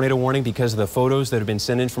issuing this tornado warning because of the photos that have been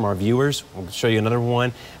sent in from our viewers. We'll show you another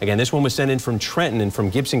one. Again, this one was sent in from Trenton and from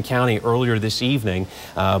Gibson County earlier this evening.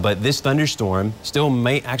 But this thunderstorm still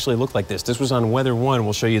may actually look like this. This was on Weather 1.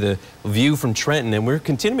 We'll show you the view from Trenton. And we're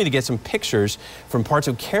continuing to get some pictures from parts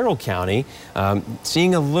of Carroll County,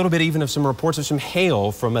 seeing a little bit even of some reports of some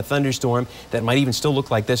hail from a thunderstorm that might even still look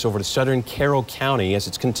like this over to southern Carroll County as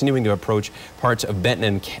it's continuing to approach parts of Benton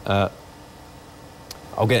and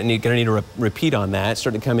gonna need to repeat on that.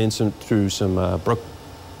 Starting to come in through some brook.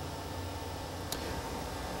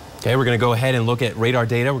 Okay, we're going to go ahead and look at radar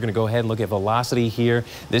data. We're going to go ahead and look at velocity here.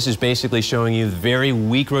 This is basically showing you very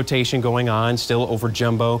weak rotation going on still over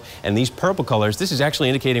Jumbo. And these purple colors, this is actually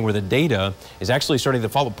indicating where the data is actually starting to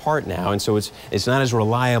fall apart now. And so it's not as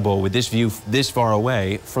reliable with this view this far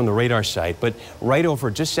away from the radar site. But right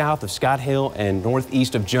over just south of Scott Hill and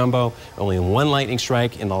northeast of Jumbo, only one lightning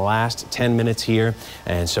strike in the last 10 minutes here.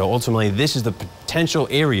 And so ultimately, this is the potential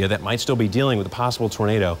area that might still be dealing with a possible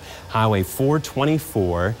tornado. Highway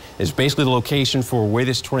 424 is basically the location for where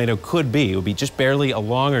this tornado could be. It would be just barely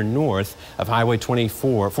along or north of Highway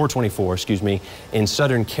 424, excuse me, in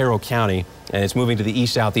southern Carroll County. And it's moving to the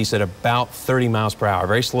east-southeast at about 30 miles per hour.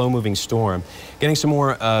 Very slow-moving storm. Getting some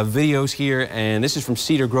more videos here, and this is from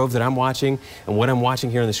Cedar Grove that I'm watching. And what I'm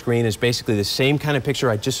watching here on the screen is basically the same kind of picture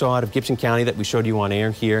I just saw out of Gibson County that we showed you on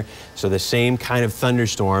air here. So the same kind of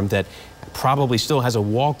thunderstorm that probably still has a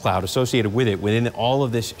wall cloud associated with it within all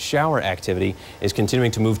of this shower activity is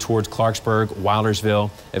continuing to move towards Clarksburg,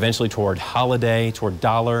 Wildersville, eventually toward Holiday, toward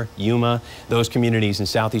Dollar, Yuma, those communities in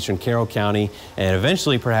southeastern Carroll County, and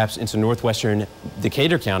eventually perhaps into northwestern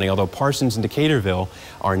Decatur County, although Parsons and Decaturville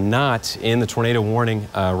are not in the tornado warning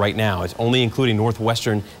right now. It's only including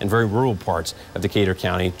northwestern and very rural parts of Decatur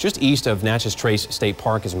County, just east of Natchez Trace State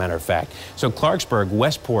Park, as a matter of fact. So Clarksburg,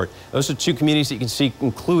 Westport, those are two communities that you can see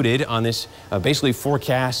included on this basically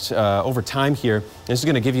forecast over time here. This is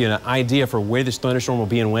going to give you an idea for where this thunderstorm will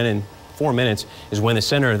be and when. In 4 minutes is when the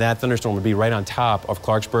center of that thunderstorm will be right on top of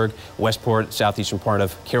Clarksburg, Westport, southeastern part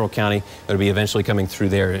of Carroll County. It'll be eventually coming through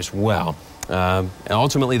there as well. And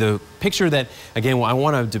ultimately, the picture that, again, what I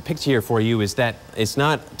want to depict here for you is that it's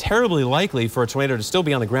not terribly likely for a tornado to still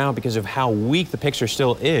be on the ground because of how weak the picture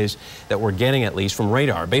still is that we're getting, at least from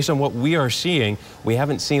radar. Based on what we are seeing, we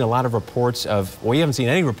haven't seen a lot of reports of, well, we haven't seen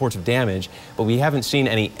any reports of damage, but we haven't seen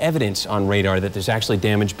any evidence on radar that there's actually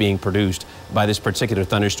damage being produced by this particular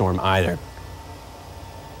thunderstorm either.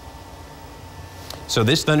 So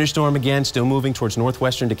this thunderstorm, again, still moving towards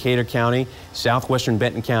northwestern Decatur County, southwestern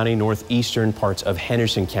Benton County, northeastern parts of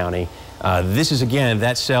Henderson County. This is, again,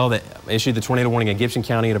 that cell that issued the tornado warning at Gibson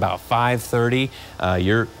County at about 5:30.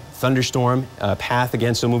 Your thunderstorm path,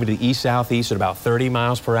 again, still moving to the east-southeast at about 30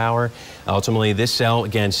 miles per hour. Ultimately, this cell,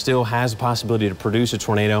 again, still has the possibility to produce a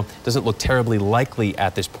tornado. Doesn't look terribly likely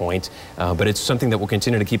at this point, but it's something that we'll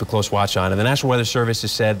continue to keep a close watch on. And the National Weather Service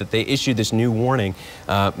has said that they issued this new warning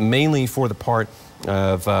mainly for the part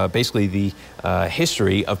of basically the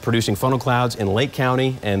history of producing funnel clouds in Lake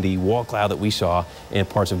County and the wall cloud that we saw in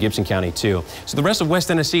parts of Gibson County too. So the rest of West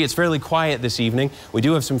Tennessee, it's fairly quiet this evening. We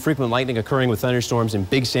do have some frequent lightning occurring with thunderstorms in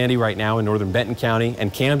Big Sandy right now in northern Benton County,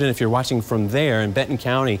 and Camden, if you're watching from there in Benton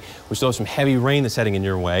County, we still have some heavy rain that's heading in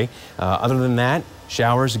your way. Other than that,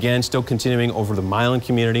 showers, again, still continuing over the Milan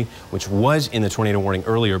community, which was in the tornado warning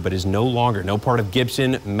earlier, but is no longer. No part of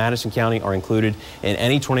Gibson, Madison County are included in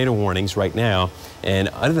any tornado warnings right now. And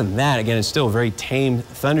other than that, again, it's still a very tame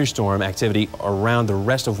thunderstorm activity around the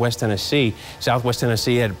rest of West Tennessee. Southwest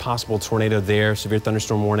Tennessee had a possible tornado there, severe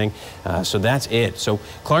thunderstorm warning. So that's it. So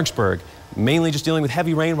Clarksburg, mainly just dealing with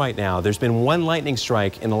heavy rain right now. There's been one lightning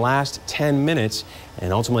strike in the last 10 minutes,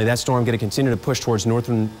 and ultimately that storm going to continue to push towards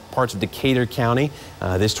northern parts of Decatur County.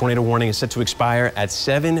 This tornado warning is set to expire at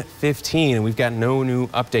 7:15, and we've got no new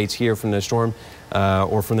updates here from the storm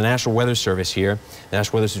or from the National Weather Service here. The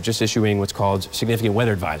National Weather Service is just issuing what's called significant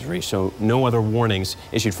weather advisory, so no other warnings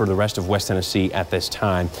issued for the rest of West Tennessee at this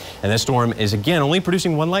time. And this storm is again only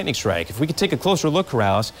producing one lightning strike. If we could take a closer look,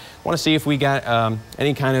 Corrales, I want to see if we got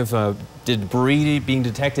any kind of debris being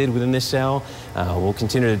detected within this cell. We'll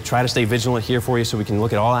continue to try to stay vigilant here for you so we can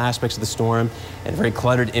look at all aspects of the storm. And a very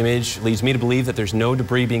cluttered image leads me to believe that there's no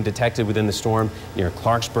debris being detected within the storm near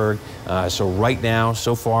Clarksburg. So right now,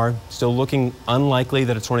 so far, still looking unlikely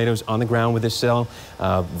that a tornado is on the ground with this cell.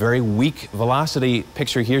 Very weak velocity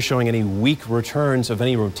picture here showing any weak returns of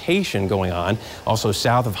any rotation going on. Also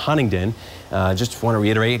south of Huntingdon. Just want to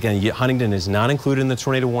reiterate again, Huntingdon is not included in the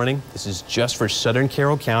tornado warning. This is just for southern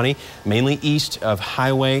Carroll County, mainly east of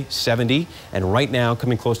Highway 70, and right now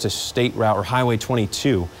coming close to State Route, or Highway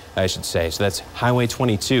 22, I should say. So that's Highway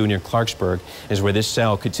 22 near Clarksburg is where this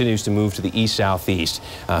cell continues to move to the east-southeast.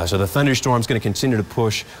 So the thunderstorm is going to continue to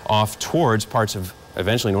push off towards parts of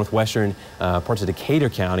eventually northwestern parts of Decatur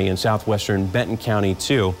County and southwestern Benton County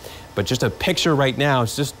too. But just a picture right now,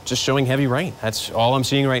 it's just showing heavy rain. That's all I'm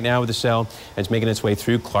seeing right now with the cell. It's making its way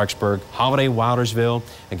through Clarksburg, Holiday, Wildersville.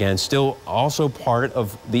 Again, still also part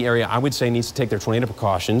of the area I would say needs to take their tornado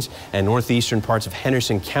precautions, and northeastern parts of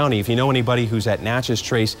Henderson County. If you know anybody who's at Natchez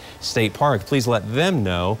Trace State Park, please let them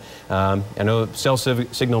know. I know cell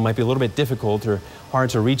signal might be a little bit difficult or hard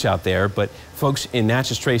to reach out there, but folks in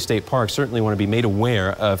Natchez Trace State Park certainly want to be made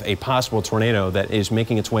aware of a possible tornado that is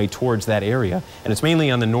making its way towards that area. And it's mainly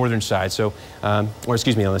on the northern side, so, or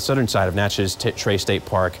excuse me, on the southern side of Natchez Trace State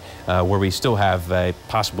Park, where we still have a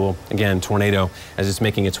possible, again, tornado as it's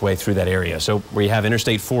making its way through that area. So where you have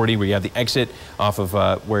Interstate 40, where you have the exit off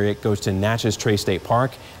of where it goes to Natchez Trace State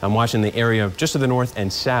Park, I'm watching the area just to the north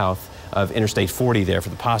and south of Interstate 40 there for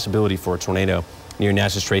the possibility for a tornado near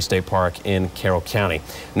Natchez Trace State Park in Carroll County.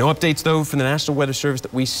 No updates, though, from the National Weather Service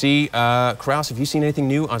that we see. Krause, have you seen anything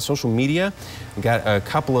new on social media? We've got a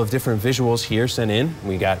couple of different visuals here sent in.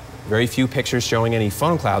 We got very few pictures showing any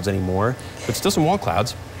funnel clouds anymore, but still some wall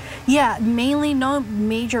clouds. Yeah, mainly no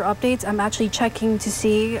major updates. I'm actually checking to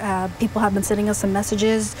see. People have been sending us some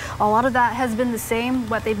messages. A lot of that has been the same,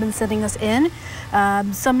 what they've been sending us in.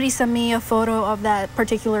 Somebody sent me a photo of that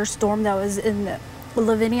particular storm that was in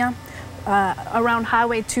Lavinia. Around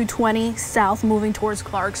Highway 220 south moving towards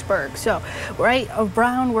Clarksburg. So right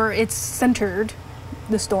around where it's centered,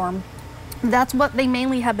 the storm, that's what they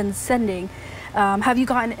mainly have been sending. Have you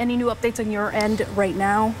gotten any new updates on your end right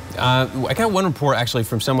now? I got one report actually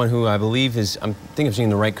from someone who I believe is, I think I'm seeing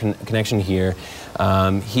the right connection here.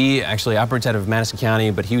 He actually operates out of Madison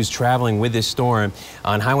County, but he was traveling with this storm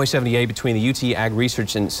on Highway 78 between the UT Ag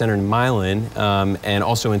Research Center in Milan and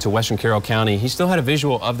also into western Carroll County. He still had a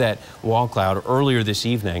visual of that wall cloud earlier this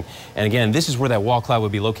evening. And again, this is where that wall cloud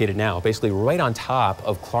would be located now, basically right on top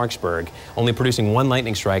of Clarksburg, only producing one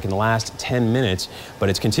lightning strike in the last 10 minutes, but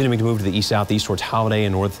it's continuing to move to the east-southeast towards Holiday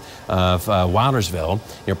and north of Wildersville,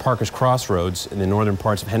 near Parker's Crossroads in the northern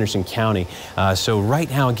parts of Henderson County. So right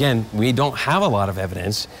now, again, we don't have a lot of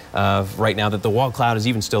evidence right now that the wall cloud is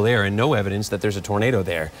even still there, and no evidence that there's a tornado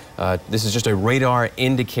there. This is just a radar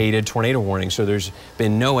indicated tornado warning, so there's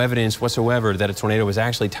been no evidence whatsoever that a tornado was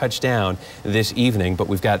actually touched down this evening. But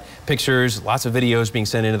we've got pictures, lots of videos being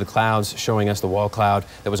sent into the clouds showing us the wall cloud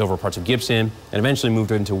that was over parts of Gibson and eventually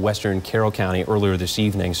moved into western Carroll County earlier this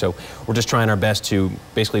evening. So we're just trying our best to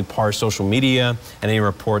basically parse social media and any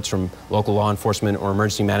reports from local law enforcement or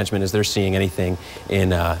emergency management as they're seeing anything in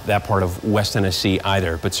that part of West Tennessee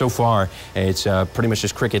either. But so far, it's pretty much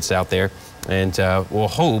just crickets out there. And we'll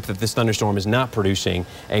hope that this thunderstorm is not producing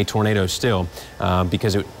a tornado still,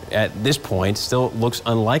 because at this point still looks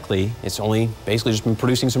unlikely. It's only basically just been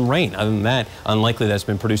producing some rain. Other than that, unlikely that's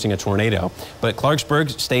been producing a tornado. But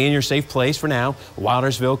Clarksburg, stay in your safe place for now.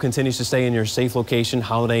 Wildersville continues to stay in your safe location,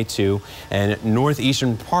 Holiday 2, and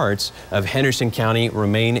northeastern parts of Henderson County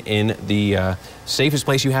remain in the safest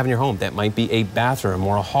place you have in your home. That might be a bathroom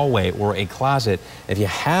or a hallway or a closet. If you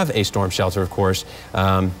have a storm shelter, of course,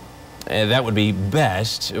 that would be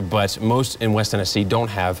best, but most in West Tennessee don't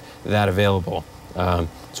have that available.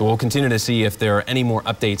 So we'll continue to see if there are any more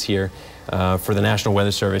updates here for the National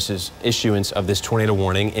Weather Service's issuance of this tornado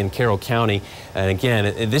warning in Carroll County. And again,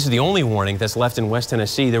 this is the only warning that's left in West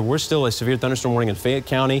Tennessee. There was still a severe thunderstorm warning in Fayette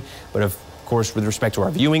County, but of course, with respect to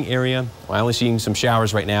our viewing area, we're only seeing some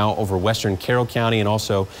showers right now over western Carroll County and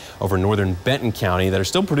also over northern Benton County that are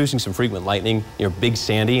still producing some frequent lightning near Big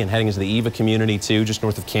Sandy and heading into the Eva community too, just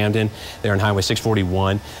north of Camden, there on Highway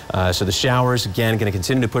 641. So the showers, again, going to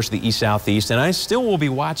continue to push to the east-southeast, and I still will be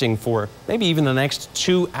watching for maybe even the next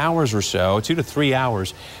 2 hours or so, 2 to 3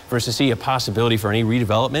 hours, for us to see a possibility for any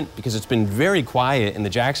redevelopment, because it's been very quiet in the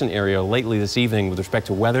Jackson area lately this evening with respect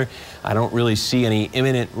to weather. I don't really see any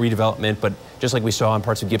imminent redevelopment, but just like we saw in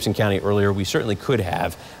parts of Gibson County earlier, we certainly could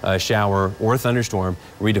have a shower or a thunderstorm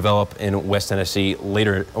redevelop in West Tennessee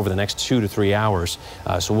later over the next 2 to 3 hours.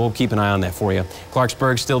 So we'll keep an eye on that for you.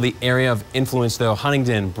 Clarksburg still the area of influence, though.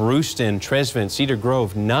 Huntingdon, Brewston, Tresvant, Cedar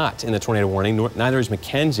Grove not in the tornado warning. Neither is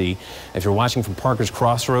McKenzie. If you're watching from Parker's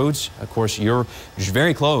Crossroads, of course, you're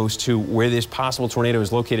very close to where this possible tornado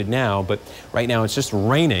is located now. But right now it's just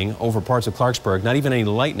raining over parts of Clarksburg. Not even any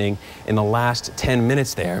lightning in the last 10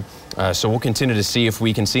 minutes there. So we'll continue to see if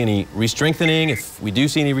we can see any re-strengthening. If we do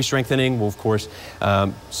see any re-strengthening, we'll, of course,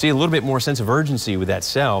 see a little bit more sense of urgency with that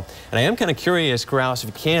cell. And I am kind of curious, Corrales, if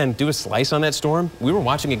you can do a slice on that storm. We were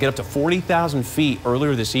watching it get up to 40,000 feet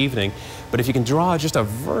earlier this evening. But if you can draw just a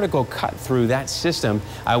vertical cut through that system,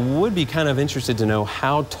 I would be kind of interested to know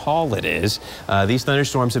how tall it is. These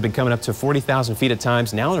thunderstorms have been coming up to 40,000 feet at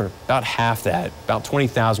times. Now they're about half that, about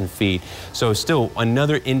 20,000 feet. So still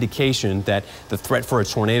another indication that the threat for a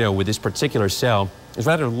tornado with this particular cell is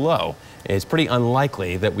rather low. It's pretty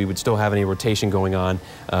unlikely that we would still have any rotation going on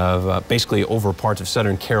basically over parts of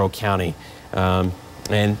southern Carroll County. Other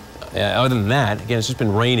than that, again, it's just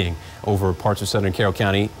been raining over parts of southern Carroll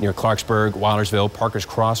County near Clarksburg, Wildersville, Parker's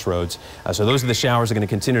Crossroads. So those are the showers that are going to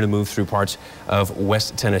continue to move through parts of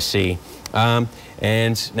West Tennessee. And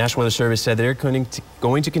National Weather Service said they're going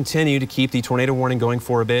to continue to keep the tornado warning going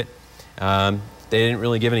for a bit. They didn't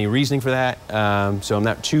really give any reasoning for that, so I'm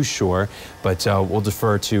not too sure, but we'll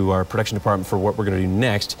defer to our production department for what we're going to do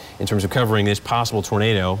next in terms of covering this possible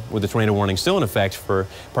tornado, with the tornado warning still in effect for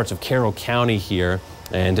parts of Carroll County here.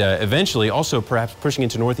 And eventually also perhaps pushing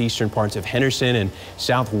into northeastern parts of Henderson and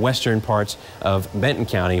southwestern parts of Benton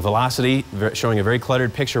County. Velocity showing a very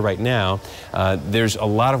cluttered picture right now. There's a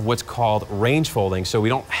lot of what's called range folding, so we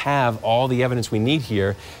don't have all the evidence we need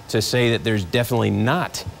here to say that there's definitely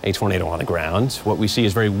not a tornado on the ground. What we see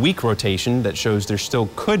is very weak rotation that shows there still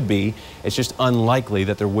could be. It's just unlikely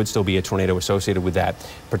that there would still be a tornado associated with that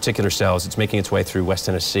particular cell as it's making its way through West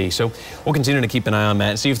Tennessee. So we'll continue to keep an eye on that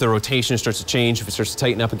and see if the rotation starts to change, if it starts to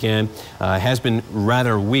tighten up again. It has been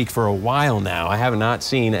rather weak for a while now. I have not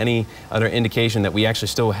seen any other indication that we actually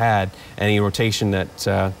still had any rotation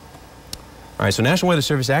that... All right, so National Weather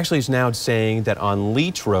Service actually is now saying that on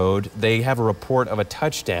Leach Road, they have a report of a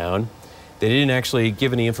touchdown. They didn't actually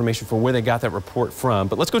give any information for where they got that report from.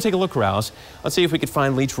 But let's go take a look, Rouse. Let's see if we could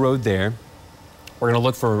find Leach Road there. We're going to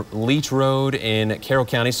look for Leach Road in Carroll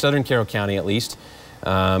County, southern Carroll County at least.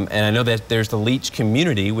 And I know that there's the Leach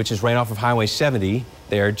community, which is right off of Highway 70.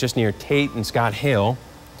 They're just near Tate and Scott Hill.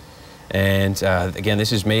 And again,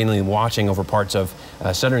 this is mainly watching over parts of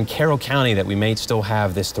southern Carroll County that we may still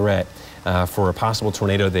have this threat for a possible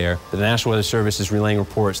tornado there. The National Weather Service is relaying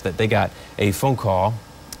reports that they got a phone call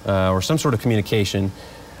or some sort of communication.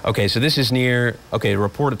 Okay, so this is near, a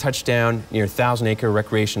report of touchdown near 1,000 Acre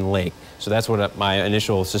Recreation Lake. So that's what my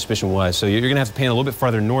initial suspicion was. So you're going to have to pan a little bit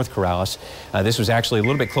farther north, Corrales. This was actually a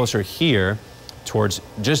little bit closer here towards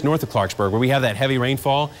just north of Clarksburg, where we have that heavy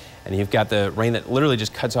rainfall, and you've got the rain that literally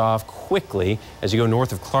just cuts off quickly as you go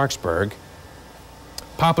north of Clarksburg.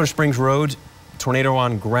 Poplar Springs Road, tornado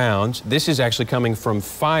on ground. This is actually coming from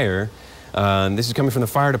fire. This is coming from the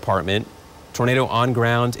fire department. Tornado on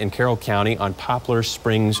ground in Carroll County on Poplar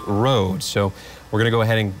Springs Road. So we're going to go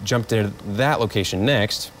ahead and jump to that location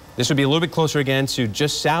next. This would be a little bit closer again to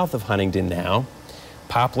just south of Huntingdon now.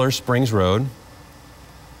 Poplar Springs Road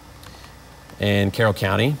in Carroll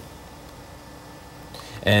County.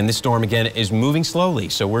 And this storm, again, is moving slowly,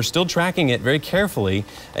 so we're still tracking it very carefully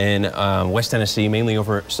in West Tennessee, mainly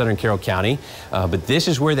over southern Carroll County. But this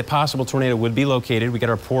is where the possible tornado would be located. We got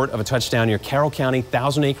a report of a touchdown near Carroll County,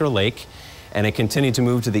 1,000 Acre Lake, and it continued to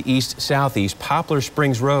move to the east-southeast. Poplar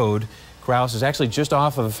Springs Road, Corrales, is actually just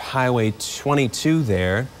off of Highway 22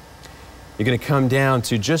 there. You're going to come down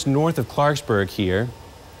to just north of Clarksburg here,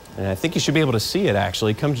 and I think you should be able to see it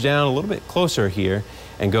actually. It comes down a little bit closer here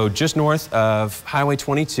and go just north of Highway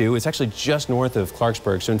 22. It's actually just north of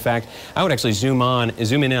Clarksburg. So in fact, I would actually zoom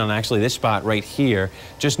in on actually this spot right here,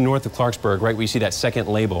 just north of Clarksburg, right where you see that second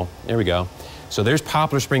label. There we go. So there's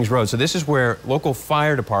Poplar Springs Road. So this is where local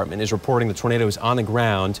fire department is reporting the tornado is on the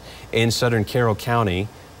ground in southern Carroll County.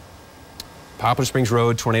 Poplar Springs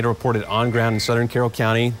Road, tornado reported on ground in southern Carroll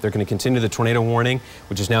County. They're going to continue the tornado warning,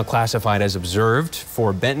 which is now classified as observed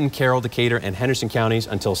for Benton, Carroll, Decatur, and Henderson counties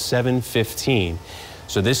until 7:15.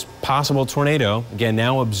 So this possible tornado, again,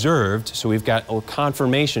 now observed. So we've got a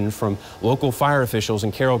confirmation from local fire officials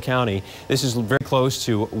in Carroll County. This is very close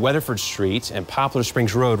to Weatherford Street and Poplar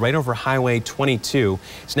Springs Road, right over Highway 22.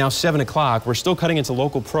 It's now 7 o'clock. We're still cutting into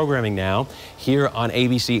local programming now here on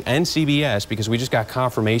ABC and CBS because we just got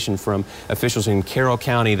confirmation from officials in Carroll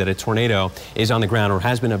County that a tornado is on the ground or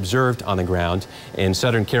has been observed on the ground in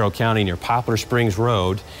southern Carroll County near Poplar Springs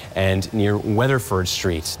Road and near Weatherford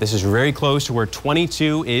Street. This is very close to where 22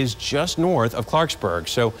 is just north of Clarksburg.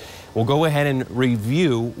 So we'll go ahead and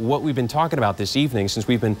review what we've been talking about this evening since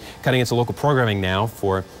we've been cutting into local programming now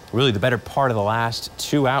for really the better part of the last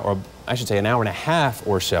 2 hours, or I should say an hour and a half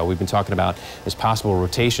or so. We've been talking about this possible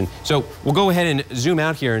rotation. So we'll go ahead and zoom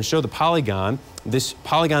out here and show the polygon. This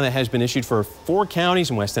polygon that has been issued for 4 counties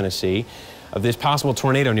in West Tennessee of this possible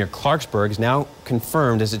tornado near Clarksburg is now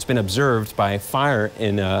confirmed as it's been observed by fire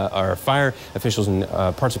officials in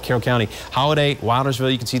parts of Carroll County. Holiday,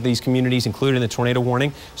 Wildersville, you can see these communities included in the tornado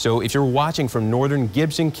warning. So if you're watching from northern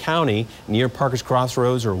Gibson County near Parker's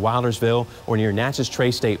Crossroads or Wildersville or near Natchez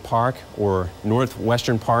Trace State Park or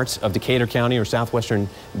northwestern parts of Decatur County or southwestern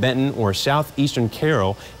Benton or southeastern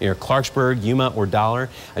Carroll near Clarksburg, Yuma, or Dollar,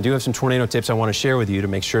 I do have some tornado tips I want to share with you to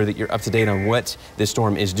make sure that you're up to date on what this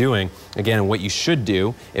storm is doing. Again, and what you should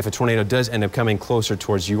do if a tornado does end up coming closer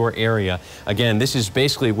towards your area. Again, this is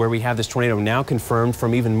basically where we have this tornado now confirmed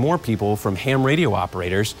from even more people, from ham radio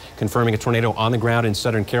operators, confirming a tornado on the ground in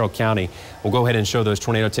southern Carroll County. We'll go ahead and show those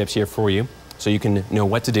tornado tips here for you, so you can know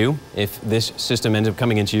what to do if this system ends up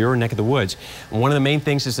coming into your neck of the woods. And one of the main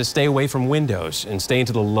things is to stay away from windows and stay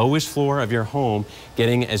into the lowest floor of your home,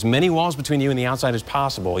 getting as many walls between you and the outside as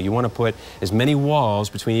possible. You want to put as many walls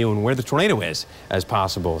between you and where the tornado is as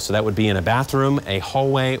possible. So that would be in a bathroom, a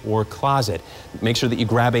hallway, or closet. Make sure that you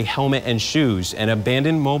grab a helmet and shoes. And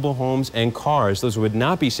abandoned mobile homes and cars, those would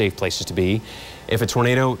not be safe places to be if a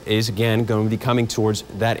tornado is, again, going to be coming towards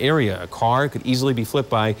that area. A car could easily be flipped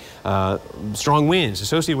by strong winds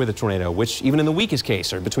associated with a tornado, which even in the weakest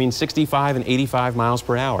case are between 65 and 85 miles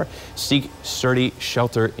per hour. Seek sturdy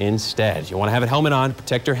shelter instead. You want to have a helmet on to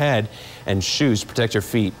protect your head and shoes to protect your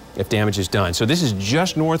feet if damage is done. So this is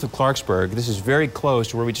just north of Clarksburg. This is very close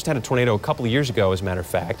to where we just had a tornado a couple of years ago, as a matter of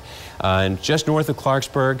fact. And just north of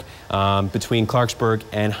Clarksburg, between Clarksburg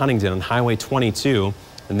and Huntingdon on Highway 22.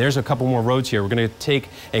 And there's a couple more roads here. We're going to take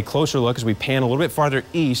a closer look as we pan a little bit farther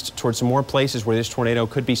east towards some more places where this tornado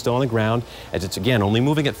could be still on the ground, as it's, again, only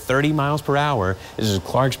moving at 30 miles per hour. This is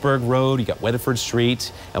Clarksburg Road. You got Weatherford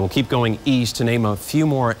Street, and we'll keep going east to name a few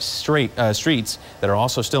more streets that are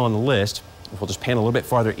also still on the list. We'll just pan a little bit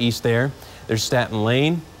farther east there. There's Staten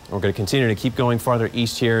Lane. We're going to continue to keep going farther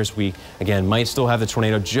east here as we, again, might still have the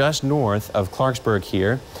tornado just north of Clarksburg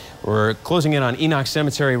here. We're closing in on Enoch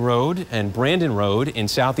Cemetery Road and Brandon Road in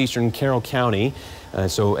southeastern Carroll County.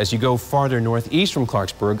 So as you go farther northeast from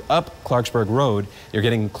Clarksburg, up Clarksburg Road, you're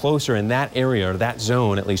getting closer in that area, or that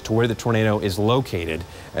zone at least, to where the tornado is located.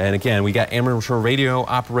 And again, we got amateur radio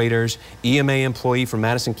operators, EMA employee from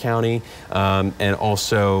Madison County, and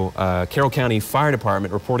also Carroll County Fire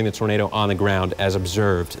Department reporting the tornado on the ground as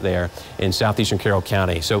observed there in southeastern Carroll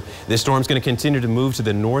County. So this storm's going to continue to move to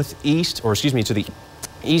the northeast, or excuse me, to the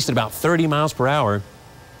east at about 30 miles per hour.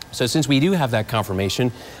 So since we do have that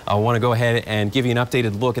confirmation, I want to go ahead and give you an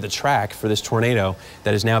updated look at the track for this tornado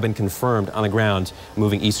that has now been confirmed on the ground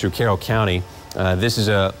moving east through Carroll County. This is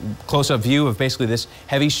a close-up view of basically this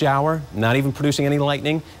heavy shower, not even producing any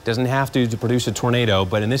lightning. Doesn't have to produce a tornado,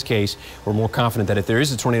 but in this case, we're more confident that if there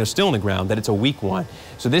is a tornado still on the ground, that it's a weak one.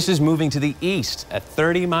 So this is moving to the east at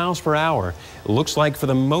 30 miles per hour. It looks like for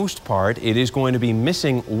the most part, it is going to be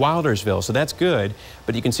missing Wildersville, so that's good,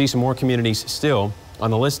 but you can see some more communities still on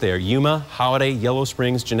the list there. Yuma, Holiday, Yellow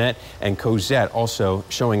Springs, Jeanette, and Cozette also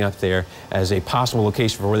showing up there as a possible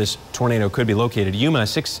location for where this tornado could be located. Yuma,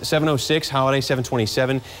 706, Holiday,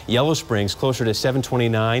 727, Yellow Springs, closer to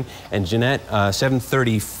 729, and Jeanette,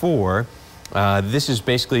 734. This is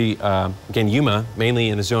basically, again, Yuma, mainly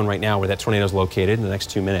in the zone right now where that tornado is located in the next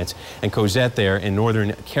 2 minutes, and Cozette there in northern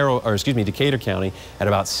Decatur County at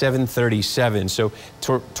about 737. So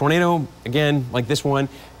tornado, again, like this one,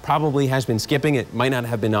 probably has been skipping. It might not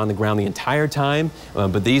have been on the ground the entire time,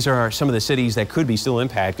 but these are some of the cities that could be still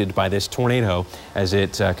impacted by this tornado as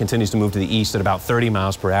it continues to move to the east at about 30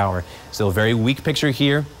 miles per hour. Still a very weak picture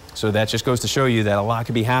here. So that just goes to show you that a lot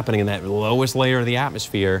could be happening in that lowest layer of the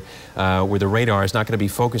atmosphere where the radar is not going to be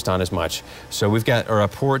focused on as much. So we've got a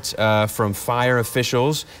report from fire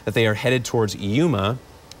officials that they are headed towards Yuma.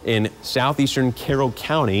 in southeastern Carroll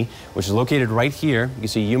County, which is located right here. You can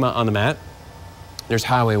see Yuma on the map. There's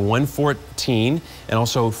Highway 114 and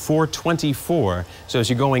also 424. So as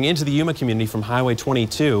you're going into the Yuma community from Highway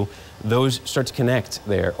 22, those start to connect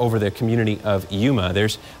there over the community of Yuma.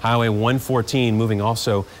 There's Highway 114 moving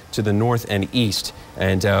also to the north and east.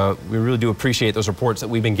 And we really do appreciate those reports that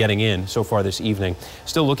we've been getting in so far this evening.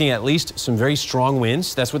 Still looking at least some very strong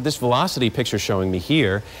winds. That's what this velocity picture is showing me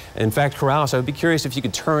here. In fact, Corrales, I would be curious if you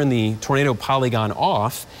could turn the tornado polygon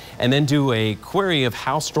off and then do a query of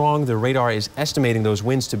how strong the radar is estimating those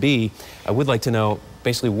winds to be. I would like to know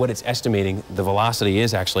basically what it's estimating the velocity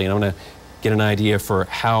is actually, and I'm going to get an idea for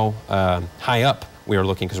how high up we are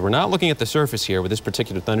looking, because we're not looking at the surface here with this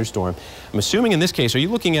particular thunderstorm. I'm assuming in this case, are you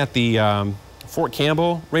looking at the Fort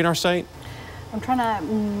Campbell radar site? I'm trying to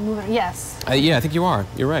move it. Yes. Yeah, I think you are.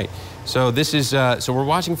 You're right. So this is so we're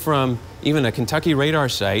watching from even a Kentucky radar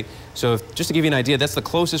site. So just to give you an idea, that's the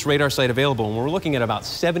closest radar site available, and we're looking at about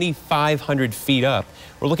 7,500 feet up.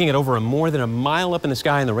 We're looking at over more than a mile up in the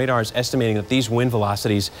sky, and the radar is estimating that these wind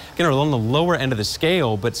velocities, again, are on the lower end of the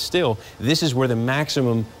scale, but still, this is where the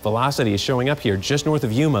maximum velocity is showing up here, just north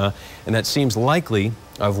of Yuma, and that seems likely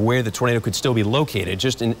of where the tornado could still be located,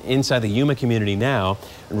 just inside the Yuma community now,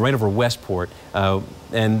 and right over Westport.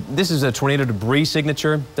 And this is a tornado debris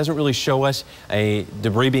signature. Doesn't really show us a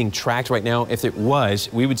debris being tracked right now. If it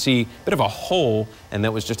was, we would see a bit of a hole, and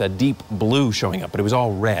that was just a deep blue showing up, but it was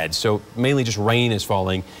all red. So mainly just rain is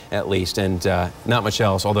falling at least, and not much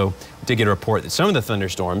else, although we did get a report that some of the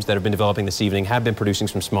thunderstorms that have been developing this evening have been producing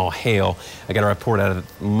some small hail. I got a report out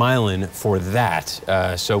of Milan for that.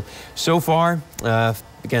 So far,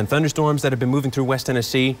 again, thunderstorms that have been moving through West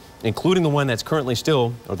Tennessee, including the one that's currently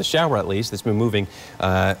still, or the shower at least, that's been moving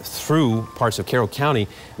through parts of Carroll County,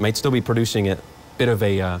 might still be producing a bit of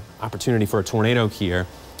a opportunity for a tornado here.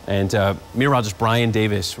 And meteorologist Brian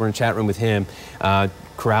Davis, we're in a chat room with him.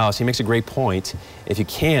 Corrales, he makes a great point. If you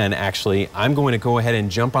can, actually, I'm going to go ahead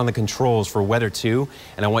and jump on the controls for Weather 2,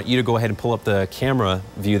 and I want you to go ahead and pull up the camera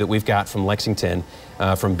view that we've got from Lexington,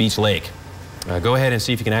 from Beach Lake. Go ahead and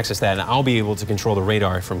see if you can access that, and I'll be able to control the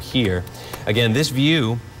radar from here. Again, this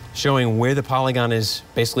view showing where the polygon is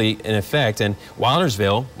basically in effect. And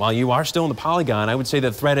Wildersville, while you are still in the polygon, I would say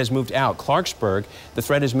the threat has moved out. Clarksburg, the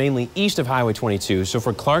threat is mainly east of Highway 22. So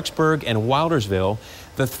for Clarksburg and Wildersville,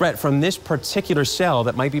 the threat from this particular cell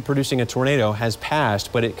that might be producing a tornado has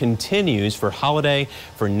passed, but it continues for Holiday,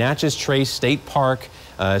 for Natchez Trace State Park,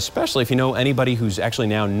 especially if you know anybody who's actually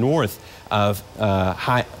now north of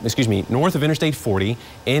north of Interstate 40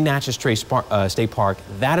 in Natchez Trace State Park.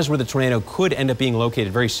 That is where the tornado could end up being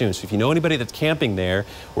located very soon. So if you know anybody that's camping there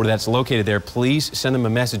or that's located there, please send them a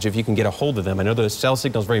message if you can get a hold of them. I know the cell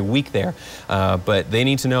signal is very weak there, but they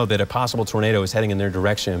need to know that a possible tornado is heading in their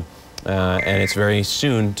direction. And it's very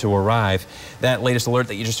soon to arrive. That latest alert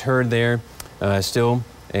that you just heard there, still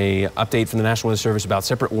a update from the National Weather Service about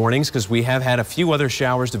separate warnings, because we have had a few other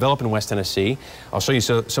showers develop in West Tennessee. I'll show you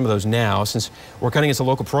some of those now. Since we're cutting into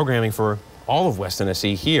local programming for all of West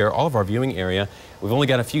Tennessee here, all of our viewing area, we've only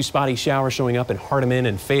got a few spotty showers showing up in Hardeman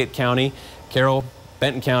and Fayette County. Carroll,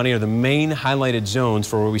 Benton County are the main highlighted zones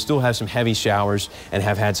for where we still have some heavy showers and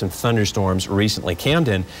have had some thunderstorms recently.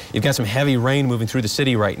 Camden, you've got some heavy rain moving through the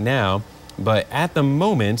city right now, but at the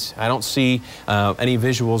moment, I don't see any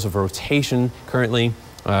visuals of rotation currently.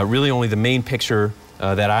 Really only the main picture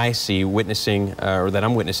that I see witnessing, or that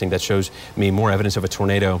I'm witnessing, that shows me more evidence of a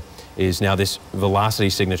tornado is now this velocity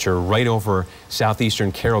signature right over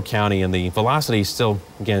southeastern Carroll County, and the velocity still,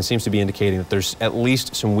 again, seems to be indicating that there's at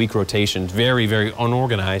least some weak rotation. Very, very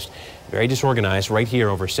unorganized, very disorganized right here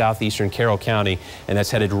over southeastern Carroll County, and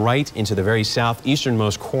that's headed right into the very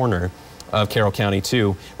southeasternmost corner of Carroll County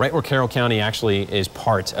too, right where Carroll County actually is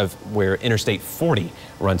part of where Interstate 40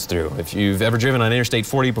 runs through. If you've ever driven on Interstate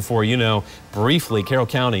 40 before, you know briefly Carroll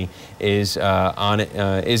County is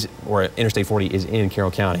or Interstate 40 is in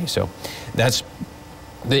Carroll County. So that's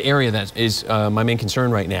the area that is my main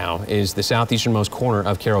concern right now, is the southeasternmost corner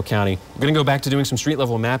of Carroll County. We're going to go back to doing some street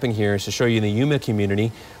level mapping here to show you in the Yuma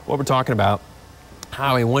community what we're talking about.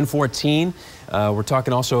 Highway 114. We're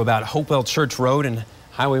talking also about Hopewell Church Road and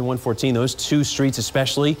Highway 114, those two streets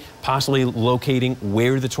especially, possibly locating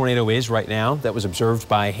where the tornado is right now. That was observed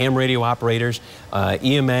by ham radio operators,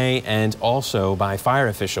 EMA, and also by fire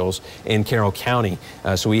officials in Carroll County.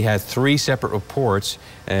 So we had 3 separate reports,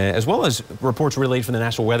 as well as reports relayed from the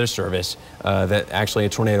National Weather Service that actually a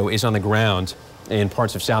tornado is on the ground in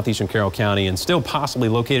parts of southeastern Carroll County and still possibly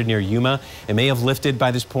located near Yuma. It may have lifted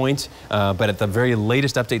by this point, but at the very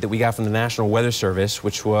latest update that we got from the National Weather Service,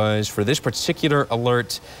 which was for this particular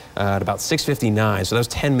alert at about 6:59, so that was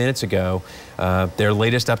 10 minutes ago, their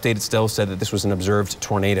latest update still said that this was an observed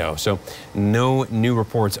tornado. So no new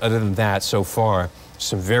reports other than that so far.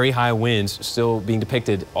 Some very high winds still being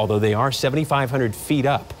depicted, although they are 7,500 feet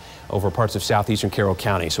up over parts of southeastern Carroll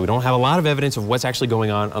County. So we don't have a lot of evidence of what's actually going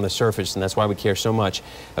on the surface, and that's why we care so much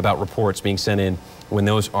about reports being sent in when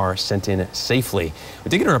those are sent in safely. We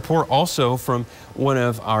did get a report also from one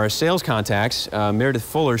of our sales contacts, Meredith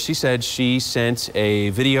Fuller. She said she sent a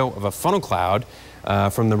video of a funnel cloud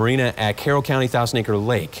from the marina at Carroll County Thousand Acre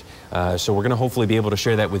Lake. So we're going to hopefully be able to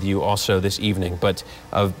share that with you also this evening. But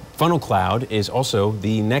a funnel cloud is also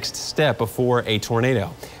the next step before a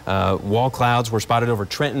tornado. Wall clouds were spotted over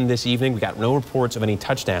Trenton this evening. We got no reports of any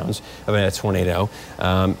touchdowns of a tornado.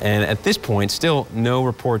 And at this point, still no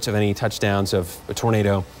reports of any touchdowns of a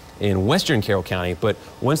tornado in western Carroll County. But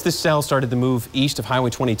once this cell started to move east of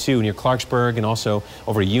Highway 22 near Clarksburg and also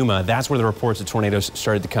over Yuma, that's where the reports of tornadoes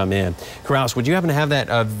started to come in. Corrales, would you happen to have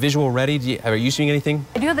that visual ready? Are you seeing anything?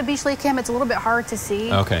 I do have the Beach Lake cam. It's a little bit hard to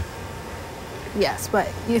see. Okay. Yes, but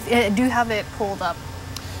I do have it pulled up.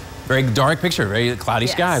 Very dark picture, very cloudy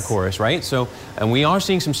sky, of course, right? So, and we are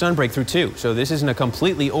seeing some sun break through too. So this isn't a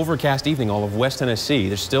completely overcast evening all of West Tennessee.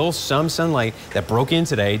 There's still some sunlight that broke in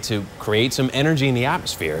today to create some energy in the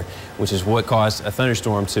atmosphere, which is what caused a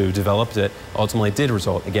thunderstorm to develop that ultimately did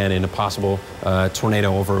result, again, in a possible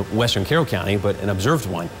tornado over western Carroll County, but an observed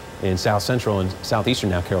one in south central and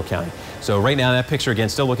southeastern now Carroll County. So right now that picture again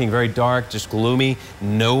still looking very dark, just gloomy,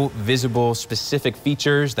 no visible specific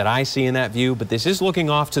features that I see in that view, but this is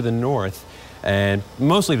looking off to the north and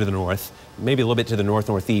mostly to the north, maybe a little bit to the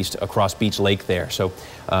northeast across Beach Lake there. So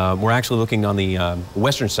we're actually looking on the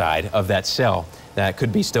western side of that cell that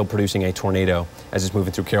could be still producing a tornado as it's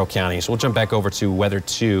moving through Carroll County. So we'll jump back over to Weather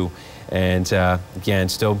 2 and again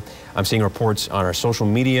still I'm seeing reports on our social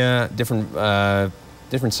media,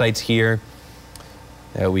 different sites here.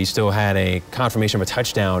 We still had a confirmation of a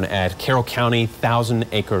touchdown at Carroll County Thousand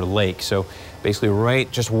Acre Lake. So basically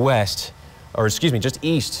right just west, or excuse me, just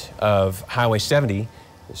east of Highway 70.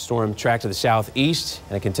 The storm tracked to the southeast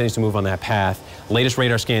and it continues to move on that path. Latest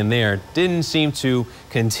radar scan there didn't seem to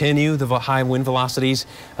continue the high wind velocities.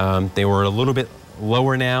 They were a little bit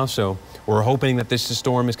lower now, so we're hoping that this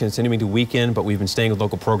storm is continuing to weaken, but we've been staying with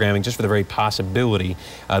local programming just for the very possibility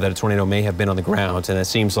that a tornado may have been on the ground. And it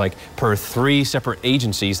seems like per 3 separate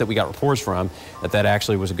agencies that we got reports from, that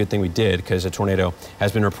actually was a good thing we did, because a tornado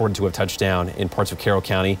has been reported to have touched down in parts of Carroll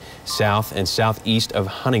County, south and southeast of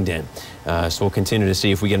Huntingdon. So we'll continue to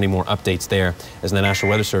see if we get any more updates there, as the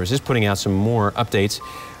National Weather Service is putting out some more updates.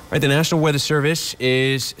 Right, the National Weather Service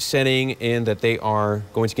is setting in that they are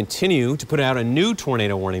going to continue to put out a new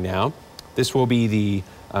tornado warning now. This will be the,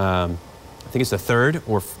 I think it's the third,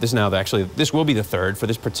 or this now actually, this will be the third for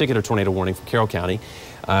this particular tornado warning for Carroll County.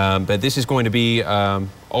 But this is going to be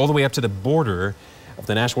all the way up to the border of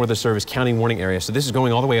the National Weather Service county warning area. So this is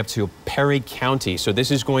going all the way up to Perry County. So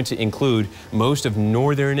this is going to include most of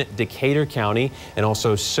northern Decatur County and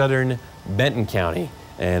also southern Benton County.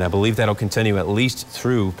 And I believe that'll continue at least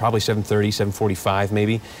through probably 7:30, 7:45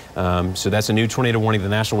 maybe. So that's a new tornado warning the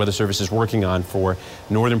National Weather Service is working on for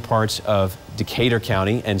northern parts of Decatur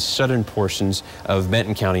County and southern portions of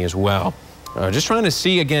Benton County as well. Just trying to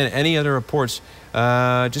see again any other reports.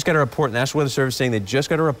 Just got a report, National Weather Service saying they just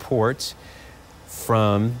got a report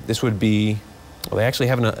from, this would be, well, they actually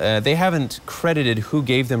haven't credited who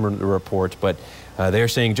gave them the report, but they're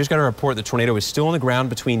saying just got a report the tornado is still on the ground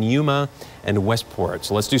between Yuma and Westport.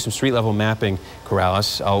 So let's do some street level mapping,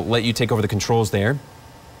 Corrales. I'll let you take over the controls there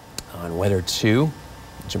on Weather 2.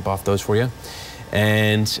 Jump off those for you.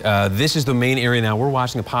 And this is the main area now. We're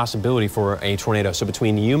watching a possibility for a tornado. So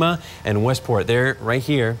between Yuma and Westport, there, right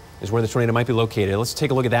here, is where the tornado might be located. Let's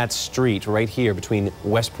take a look at that street right here between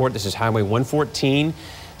Westport. This is Highway 114.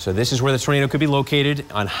 So this is where the tornado could be located,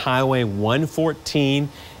 on Highway 114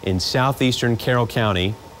 in southeastern Carroll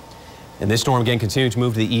County. And this storm again continuing to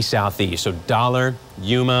move to the east-southeast. So Dollar,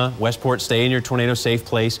 Yuma, Westport, stay in your tornado safe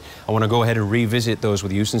place. I want to go ahead and revisit those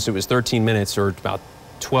with you since it was 13 minutes or about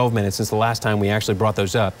 12 minutes since the last time we actually brought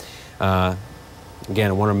those up.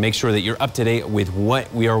 Again, I want to make sure that you're up to date with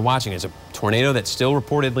what we are watching. It's a tornado that's still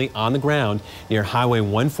reportedly on the ground near Highway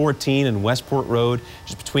 114 and Westport Road,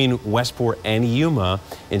 just between Westport and Yuma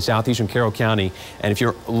in southeastern Carroll County. And if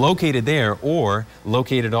you're located there or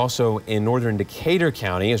located also in northern Decatur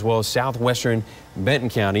County, as well as southwestern Benton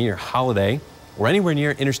County or Holiday, or anywhere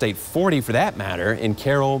near Interstate 40 for that matter, in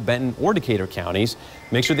Carroll, Benton, or Decatur counties,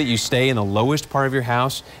 make sure that you stay in the lowest part of your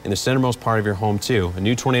house, in the centermost part of your home too. A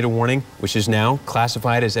new tornado warning, which is now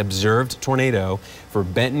classified as observed tornado for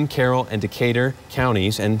Benton, Carroll, and Decatur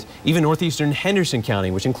counties, and even northeastern Henderson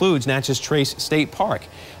County, which includes Natchez Trace State Park,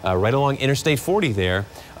 right along Interstate 40 there,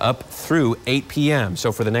 up through 8 p.m.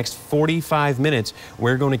 So for the next 45 minutes,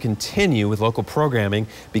 we're going to continue with local programming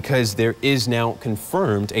because there is now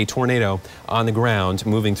confirmed a tornado on the ground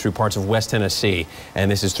moving through parts of West Tennessee. And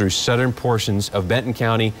this is through southern portions of Benton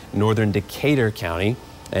County, northern Decatur County,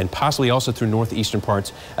 and possibly also through northeastern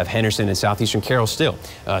parts of Henderson and southeastern Carroll still.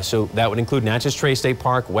 So that would include Natchez Trace State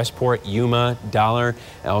Park, Westport, Yuma, Dollar,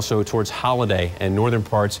 and also towards Holiday and northern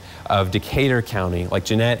parts of Decatur County, like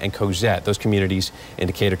Jeanette and Cozette, those communities in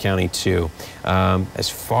Decatur County too. As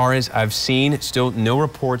far as I've seen, still no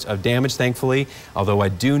reports of damage, thankfully, although I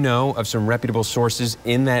do know of some reputable sources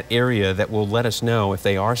in that area that will let us know if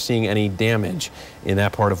they are seeing any damage in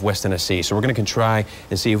that part of West Tennessee. So we're going to try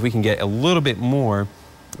and see if we can get a little bit more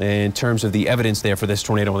in terms of the evidence there for this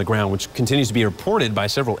tornado on the ground, which continues to be reported by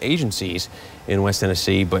several agencies in West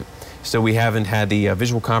Tennessee, but still we haven't had the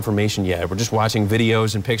visual confirmation yet. We're just watching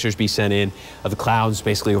videos and pictures be sent in of the clouds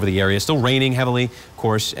basically over the area. Still raining heavily, of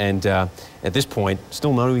course, and at this point,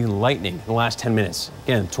 still not even lightning in the last 10 minutes.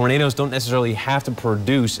 Again, tornadoes don't necessarily have to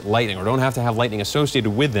produce lightning or don't have to have lightning associated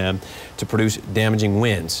with them to produce damaging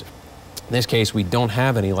winds. In this case, we don't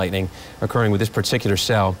have any lightning occurring with this particular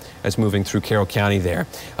cell that's moving through Carroll County there.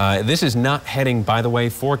 This is not heading, by the way,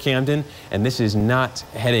 for Camden, and this is not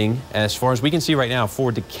heading, as far as we can see right now,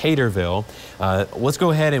 for Decaturville. Let's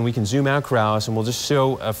go ahead and we can zoom out, Corrales, and we'll just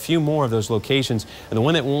show a few more of those locations. And the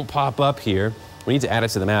one that won't pop up here, we need to add it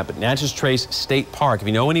to the map, but Natchez Trace State Park. If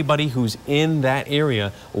you know anybody who's in that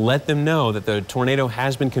area, let them know that the tornado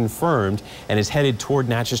has been confirmed and is headed toward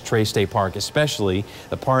Natchez Trace State Park, especially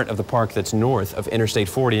the part of the park that's north of Interstate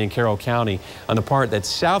 40 in Carroll County. On the part that's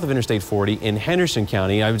south of Interstate 40 in Henderson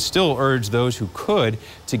County, I would still urge those who could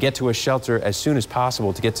to get to a shelter as soon as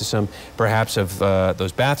possible, to get to some perhaps of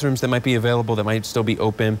those bathrooms that might be available, that might still be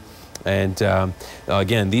open. And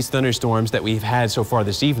again, these thunderstorms that we've had so far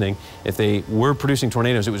this evening, if they were producing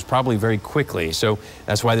tornadoes, it was probably very quickly. So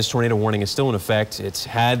that's why this tornado warning is still in effect. It's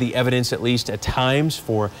had the evidence, at least at times,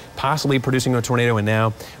 for possibly producing a tornado. And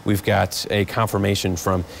now we've got a confirmation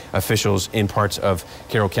from officials in parts of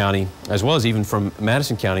Carroll County, as well as even from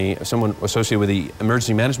Madison County. Someone associated with the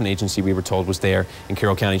Emergency Management Agency, we were told, was there in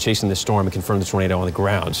Carroll County chasing the storm and confirmed the tornado on the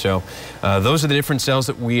ground. So those are the different cells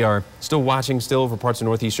that we are still watching still over parts of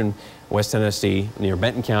northeastern West Tennessee near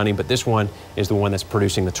Benton County, but this one is the one that's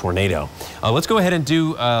producing the tornado. Let's go ahead and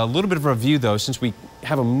do a little bit of a review, though, since we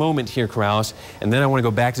have a moment here, Corrales, and then I want to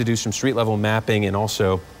go back to do some street level mapping and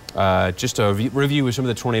also just a review of some of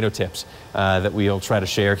the tornado tips that we'll try to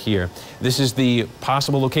share here. This is the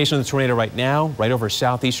possible location of the tornado right now, right over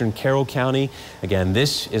southeastern Carroll County. Again,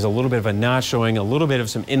 this is a little bit of a notch showing a little bit of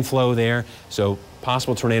some inflow there. So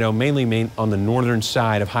possible tornado mainly on the northern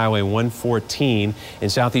side of Highway 114 in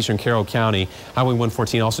southeastern Carroll County. Highway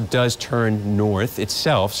 114 also does turn north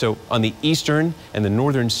itself. So on the eastern and the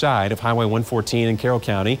northern side of Highway 114 in Carroll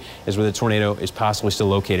County is where the tornado is possibly still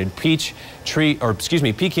located. Pecan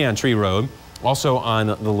Tree Road, also on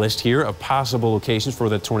the list here of possible locations for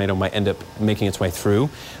the tornado might end up making its way through.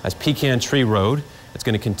 That's Pecan Tree Road. It's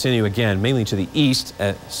going to continue again mainly to the east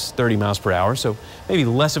at 30 miles per hour, so maybe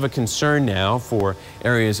less of a concern now for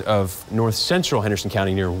areas of north central Henderson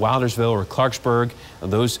County near Wildersville or Clarksburg.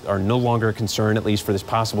 Those are no longer a concern, at least for this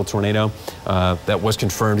possible tornado. That was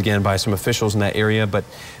confirmed again by some officials in that area, but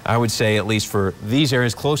I would say at least for these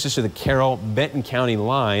areas closest to the Carroll-Benton County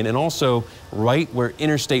line and also right where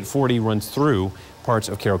Interstate 40 runs through parts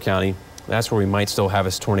of Carroll County, that's where we might still have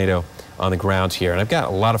this tornado on the ground here. And I've got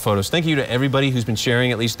a lot of photos. Thank you to everybody who's been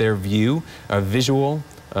sharing at least their view, visual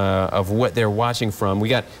of what they're watching from. We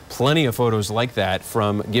got plenty of photos like that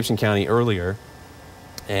from Gibson County earlier.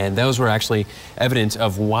 And those were actually evidence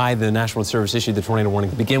of why the National Weather Service issued the tornado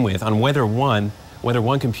warning to begin with. On Weather One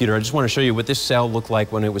computer, I just want to show you what this cell looked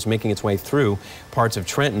like when it was making its way through parts of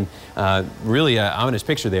Trenton. Really an ominous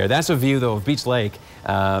picture there. That's a view, though, of Beach Lake.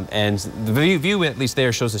 And the view, at least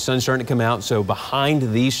there, shows the sun starting to come out. So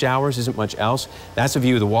behind these showers isn't much else. That's a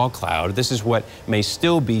view of the wall cloud. This is what may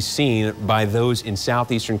still be seen by those in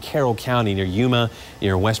southeastern Carroll County, near Yuma,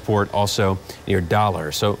 near Westport, also near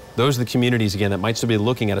Dollar. So those are the communities, again, that might still be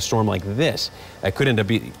looking at a storm like this that could end up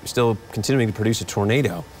still continuing to produce a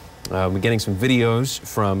tornado. We're getting some videos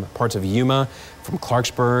from parts of Yuma, from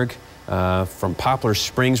Clarksburg, from Poplar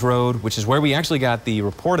Springs Road, which is where we actually got the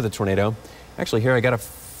report of the tornado. Actually, here I got a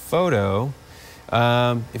photo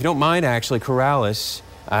If you don't mind, actually, Corrales,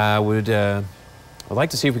 I'd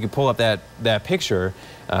like to see if we could pull up that picture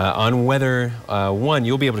on weather 1.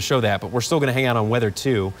 You'll be able to show that, but we're still going to hang out on weather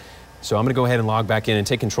 2. So I'm going to go ahead and log back in and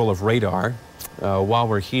take control of radar while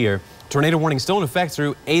we're here. Tornado warning still in effect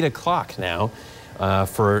through 8 o'clock now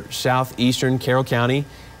for southeastern Carroll County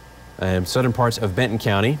and southern parts of Benton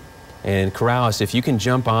County. And Corrales, if you can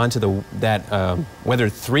jump on to that weather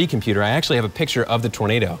 3 computer, I actually have a picture of the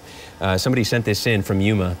tornado. Somebody sent this in from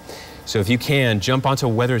Yuma. So if you can, jump onto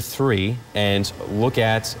weather 3 and look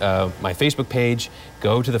at my Facebook page.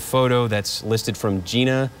 Go to the photo that's listed from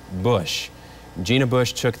Gina Bush. Gina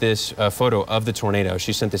Bush took this photo of the tornado.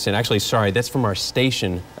 She sent this in. Actually, sorry, that's from our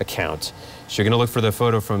station account. So you're going to look for the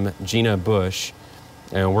photo from Gina Bush,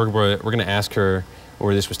 and we're going to ask her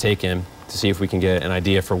where this was taken to see if we can get an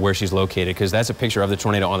idea for where she's located, because that's a picture of the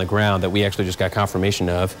tornado on the ground that we actually just got confirmation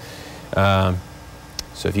of.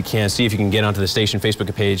 So if you can, see if you can get onto the station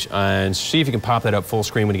Facebook page and see if you can pop that up full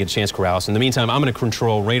screen when you get a chance, Corrales. In the meantime, I'm going to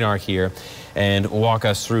control radar here and walk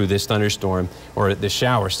us through this thunderstorm, or this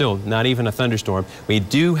shower. Still not even a thunderstorm. We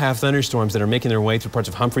do have thunderstorms that are making their way through parts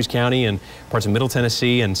of Humphreys County and parts of Middle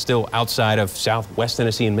Tennessee and still outside of southwest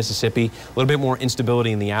Tennessee and Mississippi. A little bit more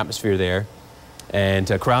instability in the atmosphere there. And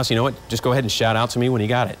Corrales, you know what? Just go ahead and shout out to me when you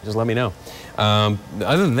got it. Just let me know.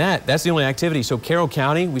 Other than that, that's the only activity. So Carroll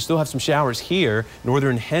County, we still have some showers here.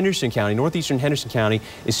 Northern Henderson County, northeastern Henderson County,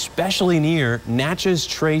 especially near Natchez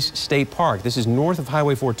Trace State Park. This is north of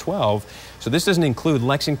Highway 412. So this doesn't include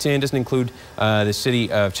Lexington, doesn't include the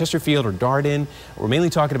city of Chesterfield or Darden. We're mainly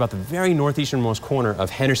talking about the very northeasternmost corner of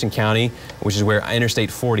Henderson County, which is where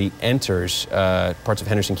Interstate 40 enters parts of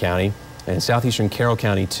Henderson County, and southeastern Carroll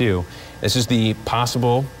County too. This is the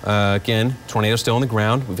possible, again, tornado still on the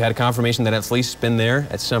ground. We've had a confirmation that at least been there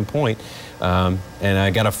at some point. And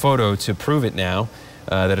I got a photo to prove it now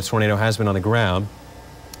that a tornado has been on the ground.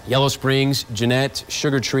 Yellow Springs, Jeanette,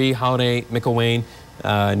 Sugar Tree, Holiday, McElwain,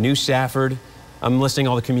 New Safford. I'm listing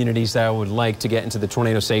all the communities that I would like to get into the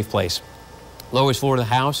tornado safe place. Lowest floor of the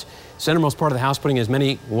house, centermost part of the house, putting as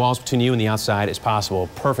many walls between you and the outside as possible.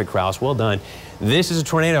 Perfect, Krause. Well done. This is a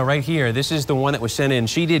tornado right here. This is the one that was sent in.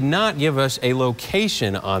 She did not give us a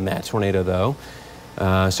location on that tornado, though.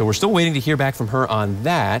 So we're still waiting to hear back from her on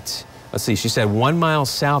that. Let's see. She said 1 mile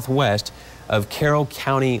southwest of Carroll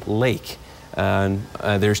County Lake.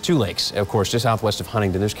 There's 2 lakes, of course, just southwest of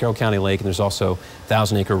Huntington. There's Carroll County Lake, and there's also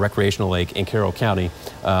 1,000-acre recreational lake in Carroll County.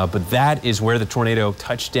 But that is where the tornado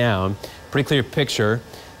touched down. Pretty clear picture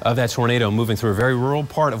of that tornado moving through a very rural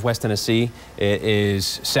part of West Tennessee. It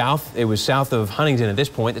is south. It was south of Huntington at this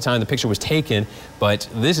point, the time the picture was taken. But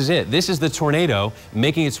this is it. This is the tornado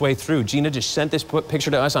making its way through. Gina just sent this picture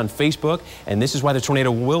to us on Facebook, and this is why the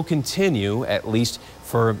tornado will continue at least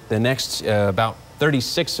for the next about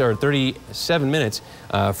 36 or 37 minutes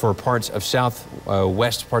for parts of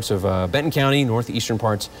southwest parts of Benton County, northeastern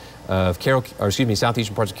parts of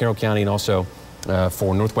southeastern parts of Carroll County, and also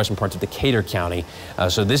for northwestern parts of Decatur County.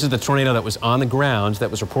 So this is the tornado that was on the ground that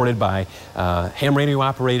was reported by ham radio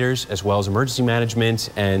operators as well as emergency management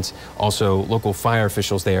and also local fire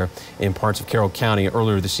officials there in parts of Carroll County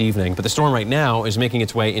earlier this evening. But the storm right now is making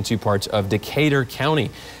its way into parts of Decatur County.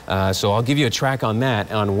 So I'll give you a track on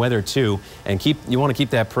that on weather too, and you want to keep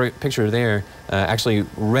that picture there actually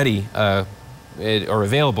ready or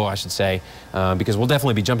available, I should say, because we'll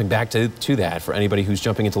definitely be jumping back to that for anybody who's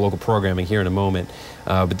jumping into local programming here in a moment.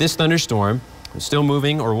 But this thunderstorm is still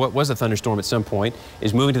moving, or what was a thunderstorm at some point,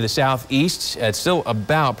 is moving to the southeast at still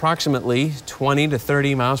about approximately 20 to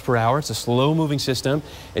 30 miles per hour. It's a slow-moving system.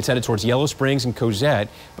 It's headed towards Yellow Springs and Cozette,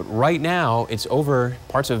 but right now it's over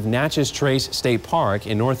parts of Natchez Trace State Park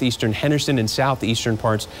in northeastern Henderson and southeastern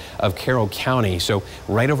parts of Carroll County. So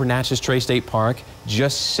right over Natchez Trace State Park,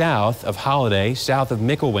 just south of Holiday, south of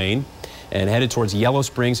McElwain, and headed towards Yellow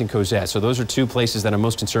Springs and Cozette. So those are 2 places that I'm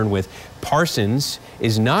most concerned with. Parsons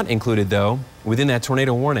is not included, though, within that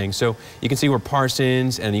tornado warning. So you can see where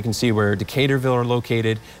Parsons and you can see where Decaturville are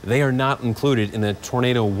located. They are not included in the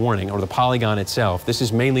tornado warning or the polygon itself. This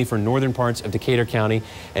is mainly for northern parts of Decatur County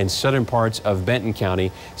and southern parts of Benton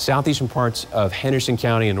County, southeastern parts of Henderson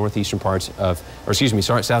County and northeastern parts of,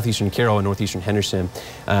 southeastern Carroll and northeastern Henderson.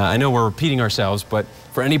 I know we're repeating ourselves, but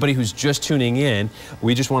for anybody who's just tuning in,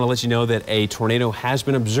 we just want to let you know that a tornado has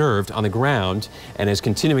been observed on the ground and is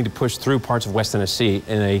continuing to push through parts of West Tennessee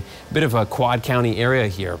in a bit of a quad county area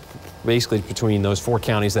here, basically between those 4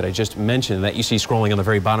 counties that I just mentioned that you see scrolling on the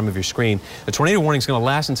very bottom of your screen. The tornado warning is going to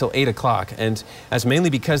last until 8 o'clock, and that's mainly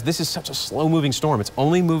because this is such a slow-moving storm. It's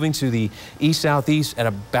only moving to the east-southeast at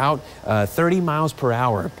about 30 miles per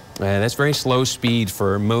hour. That's very slow speed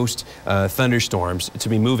for most thunderstorms to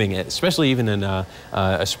be moving at, especially even in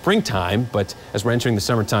a springtime. But as we're entering the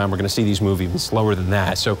summertime, we're going to see these move even slower than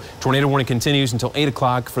that. So tornado warning continues until 8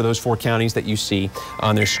 o'clock for those 4 counties that you see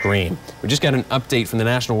on their screen. We just got an update from the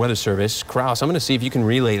National Weather Service. Kraus, I'm going to see if you can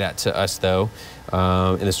relay that to us, though,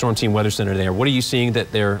 in the Storm Team Weather Center there. What are you seeing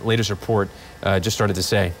that their latest report just started to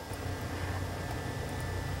say?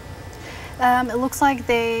 It looks like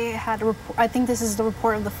they had a report. I think this is the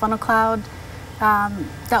report of the funnel cloud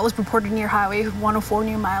that was reported near Highway 104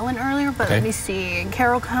 near Milan earlier. But let me see. In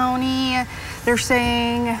Carroll County, they're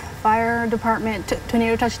saying fire department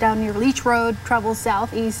tornado touchdown near Leach Road, travels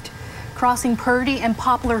southeast, crossing Purdy and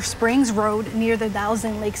Poplar Springs Road near the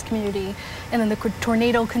Thousand Lakes community. And then the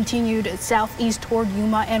tornado continued southeast toward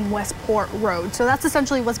Yuma and Westport Road. So that's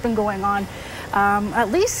essentially what's been going on at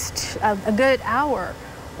least a good hour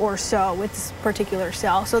or so with this particular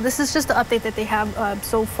cell. So this is just the update that they have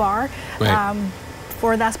so far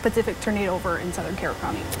for that specific tornado over in southern Carroll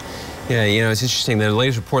County. Yeah, you know, it's interesting. The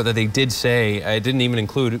latest report that they did say, it didn't even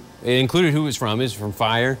include, it included who it was from. It was from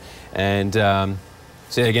fire and,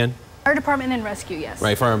 say it again? Fire Department and Rescue, yes.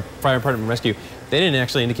 Right, Fire Department and Rescue. They didn't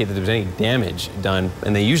actually indicate that there was any damage done,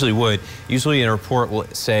 and they usually would. Usually, a report will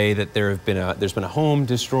say that there's been a home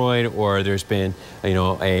destroyed, or there's been, you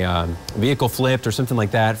know, a vehicle flipped or something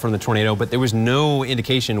like that from the tornado. But there was no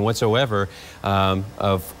indication whatsoever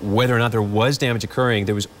of whether or not there was damage occurring.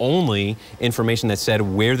 There was only information that said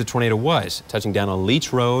where the tornado was, touching down on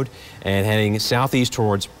Leach Road and heading southeast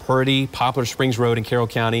towards Purdy, Poplar Springs Road in Carroll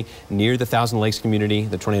County, near the Thousand Lakes community.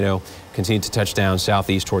 The tornado continued to touch down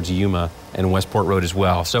southeast towards Yuma and Westport Road as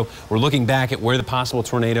well. So we're looking back at where the possible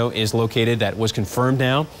tornado is located. That was confirmed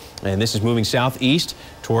now, and this is moving southeast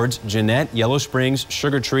towards Jeanette, Yellow Springs,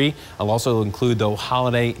 Sugar Tree. I'll also include, though,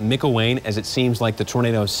 Holiday, McElwain, as it seems like the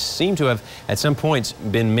tornadoes seem to have at some points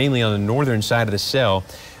been mainly on the northern side of the cell.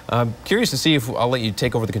 I'm curious to see if, I'll let you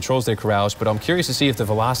take over the controls there, Corrales, but I'm curious to see if the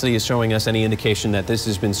velocity is showing us any indication that this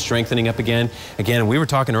has been strengthening up again. Again, we were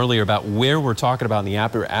talking earlier about where we're talking about in the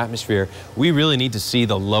upper atmosphere. We really need to see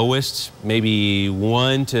the lowest, maybe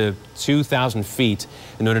 1,000 to 2,000 feet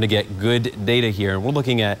in order to get good data here. And we're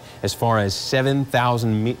looking at as far as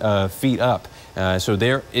 7,000 feet up. So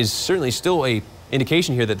there is certainly still a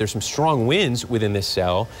indication here that there's some strong winds within this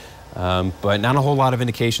cell. But not a whole lot of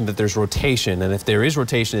indication that there's rotation, and if there is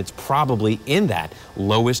rotation, it's probably in that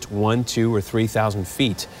lowest 1, 2, or 3,000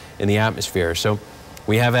 feet in the atmosphere. So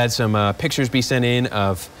we have had some pictures be sent in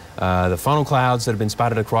of the funnel clouds that have been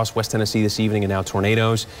spotted across West Tennessee this evening, and now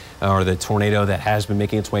tornadoes, or the tornado that has been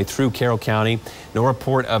making its way through Carroll County. No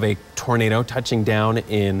report of a tornado touching down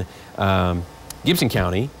in Gibson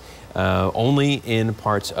County. Only in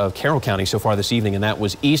parts of Carroll County so far this evening, and that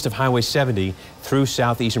was east of Highway 70 through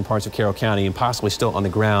southeastern parts of Carroll County and possibly still on the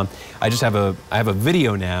ground. I have a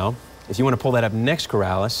video now, if you want to pull that up next,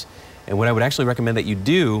 Corrales. And what I would actually recommend that you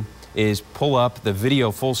do is pull up the video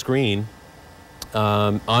full screen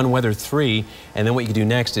on Weather 3, and then what you could do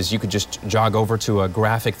next is you could just jog over to a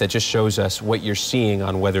graphic that just shows us what you're seeing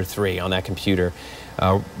on Weather 3 on that computer.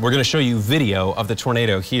 We're going to show you video of the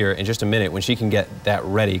tornado here in just a minute when she can get that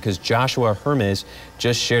ready, because Joshua Hermes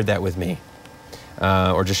just shared that with me,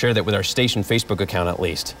 or just shared that with our station Facebook account at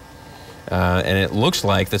least. And it looks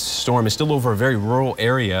like the storm is still over a very rural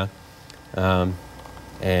area, and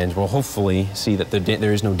we'll hopefully see that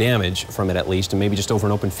there is no damage from it at least, and maybe just over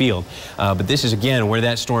an open field. But this is again where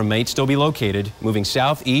that storm might still be located, moving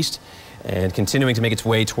southeast and continuing to make its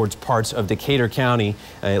way towards parts of Decatur County.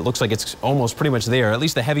 It looks like it's almost pretty much there. At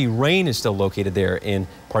least the heavy rain is still located there in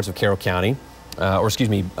parts of Carroll County,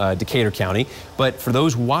 Decatur County. But for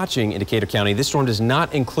those watching in Decatur County, this storm does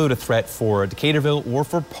not include a threat for Decaturville or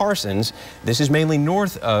for Parsons. This is mainly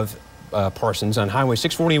north of Parsons on Highway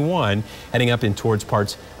 641, heading up in towards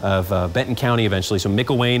parts of Benton County eventually. So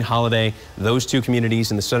McElwain, Holiday, those two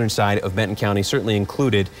communities in the southern side of Benton County certainly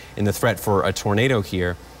included in the threat for a tornado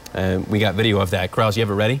here. We got video of that. Krause, you have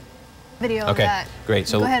it ready? Video of that. Great.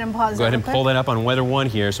 So go ahead and pause. Go ahead and pull that up on Weather 1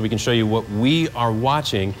 here so we can show you what we are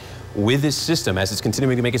watching with this system as it's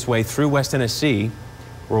continuing to make its way through West Tennessee.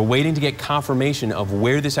 We're waiting to get confirmation of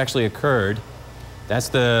where this actually occurred. That's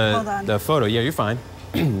the photo. Yeah, you're fine.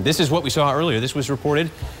 This is what we saw earlier. This was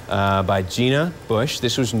reported by Gina Bush.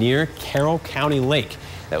 This was near Carroll County Lake.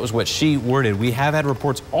 That was what she worded. We have had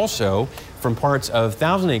reports also from parts of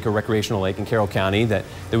Thousand Acre Recreational Lake in Carroll County that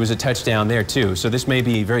there was a touchdown there too. So this may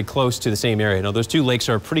be very close to the same area. Now those two lakes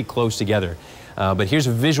are pretty close together. But here's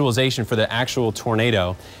a visualization for the actual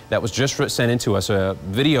tornado that was just sent in to us. A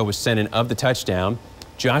video was sent in of the touchdown.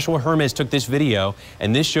 Joshua Hermes took this video,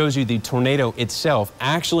 and this shows you the tornado itself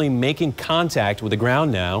actually making contact with the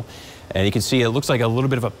ground now. And you can see it looks like a little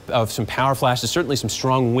bit of some power flashes, certainly some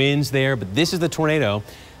strong winds there, but this is the tornado.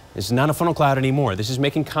 This is not a funnel cloud anymore. This is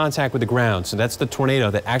making contact with the ground. So that's the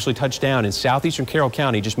tornado that actually touched down in southeastern Carroll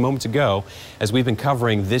County just moments ago, as we've been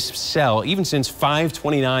covering this cell. Even since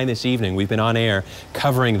 5:29 this evening, we've been on air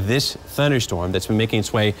covering this thunderstorm that's been making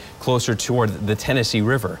its way closer toward the Tennessee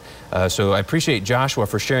River. So I appreciate Joshua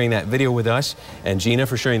for sharing that video with us, and Gina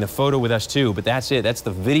for sharing the photo with us too. But that's it. That's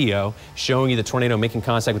the video showing you the tornado making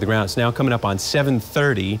contact with the ground. It's now coming up on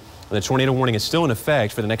 7:30. The tornado warning is still in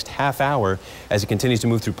effect for the next half hour as it continues to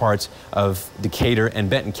move through parts of Decatur and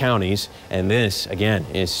Benton counties. And this, again,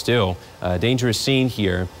 is still a dangerous scene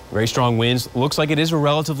here. Very strong winds. Looks like it is a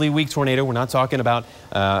relatively weak tornado. We're not talking about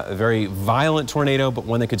a very violent tornado, but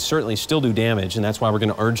one that could certainly still do damage. And that's why we're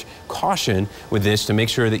going to urge caution with this to make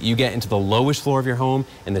sure that you get into the lowest floor of your home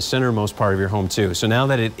and the centermost part of your home, too. So now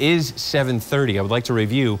that it is 7:30, I would like to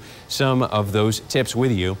review some of those tips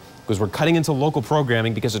with you, because we're cutting into local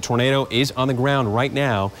programming because the tornado is on the ground right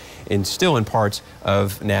now and still in parts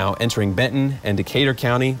of now entering Benton and Decatur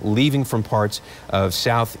County, leaving from parts of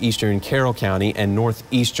southeastern Carroll County and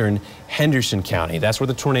northeastern Henderson County. That's where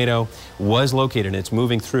the tornado was located, and it's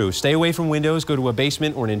moving through. Stay away from windows, go to a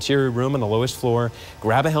basement or an interior room on the lowest floor,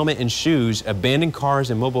 grab a helmet and shoes, abandon cars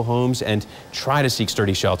and mobile homes, and try to seek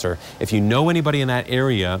sturdy shelter. If you know anybody in that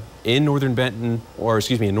area in northern Benton, or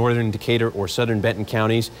excuse me, in northern Decatur or southern Benton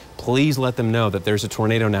counties, please let them know that there's a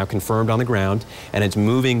tornado now confirmed on the ground, and it's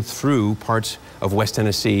moving through parts of West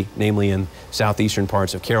Tennessee, namely in southeastern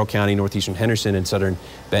parts of Carroll County, northeastern Henderson, and southern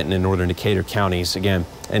Benton and northern Decatur counties. Again,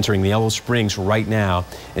 entering the Yellow Springs right now.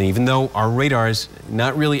 And even though our radar is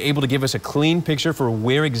not really able to give us a clean picture for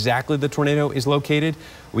where exactly the tornado is located,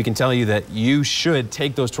 we can tell you that you should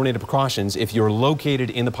take those tornado precautions if you're located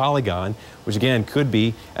in the polygon, which again could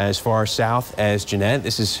be as far south as Jeanette.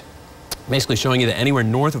 This is basically showing you that anywhere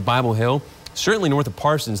north of Bible Hill, certainly north of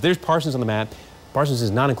Parsons. There's Parsons on the map. Parsons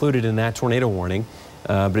is not included in that tornado warning.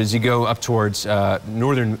 But as you go up towards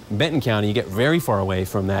northern Benton County, you get very far away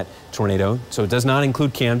from that tornado. So it does not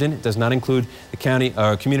include Camden. It does not include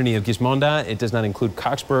the community of Gismonda. It does not include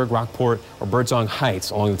Coxburg, Rockport, or Birdsong Heights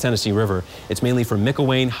along the Tennessee River. It's mainly from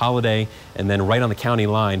McElwain, Holiday, and then right on the county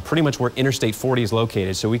line, pretty much where Interstate 40 is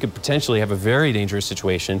located. So we could potentially have a very dangerous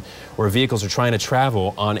situation where vehicles are trying to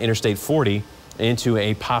travel on Interstate 40 into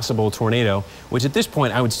a possible tornado, which at this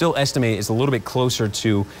point I would still estimate is a little bit closer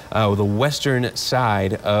to the western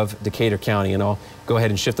side of Decatur County. And I'll go ahead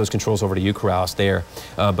and shift those controls over to you, Corrales, there.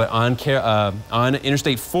 But on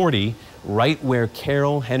Interstate 40, right where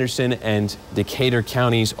Carroll, Henderson, and Decatur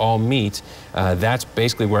counties all meet, that's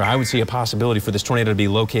basically where I would see a possibility for this tornado to be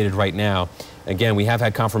located right now. Again, we have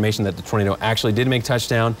had confirmation that the tornado actually did make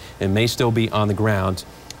touchdown and may still be on the ground.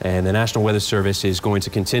 And the National Weather Service is going to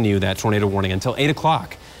continue that tornado warning until 8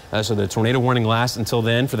 o'clock. So the tornado warning lasts until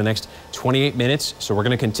then for the next 28 minutes. So we're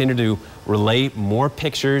going to continue to relay more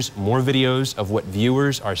pictures, more videos of what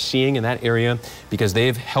viewers are seeing in that area, because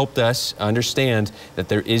they've helped us understand that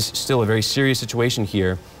there is still a very serious situation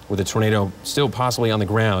here with a tornado still possibly on the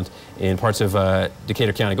ground in parts of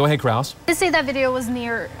Decatur County. Go ahead, Krause. Did you say that video was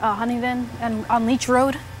near Huntingdon and on Leach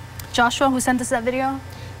Road? Joshua, who sent us that video?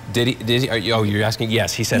 Did he, oh, you're asking?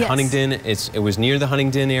 Yes, he said yes. Huntingdon. It was near the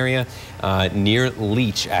Huntingdon area, near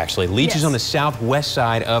Leach, actually. Leach yes. is on the southwest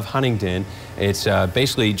side of Huntingdon. It's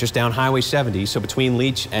basically just down Highway 70. So between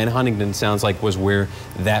Leach and Huntingdon, sounds like was where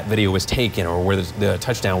that video was taken, or where the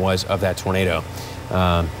touchdown was of that tornado.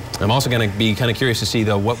 I'm also going to be kind of curious to see,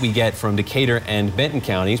 though, what we get from Decatur and Benton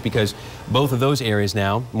counties, because both of those areas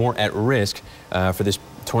now more at risk for this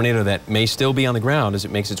tornado that may still be on the ground as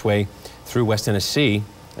it makes its way through West Tennessee.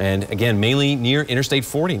 And again, mainly near Interstate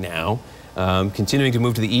 40 now, continuing to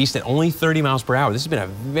move to the east at only 30 miles per hour. This has been a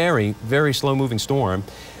very, very slow moving storm.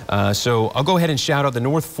 So I'll go ahead and shout out the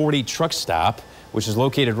North 40 truck stop, which is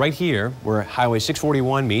located right here where Highway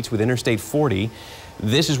 641 meets with Interstate 40.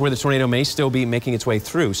 This is where the tornado may still be making its way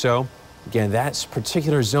through. So again, that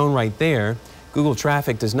particular zone right there, Google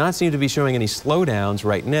traffic does not seem to be showing any slowdowns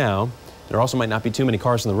right now. There also might not be too many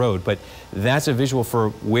cars on the road, but that's a visual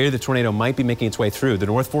for where the tornado might be making its way through. The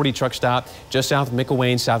North 40 truck stop, just south of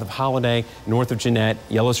McElwain, south of Holiday, north of Jeanette,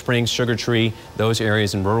 Yellow Springs, Sugar Tree, those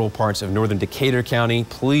areas in rural parts of northern Decatur County.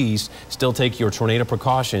 Please still take your tornado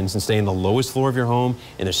precautions and stay in the lowest floor of your home,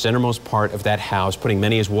 in the centermost part of that house, putting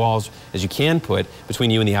many as walls as you can put between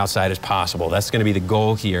you and the outside as possible. That's going to be the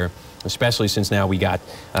goal here, especially since now we got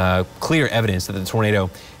clear evidence that the tornado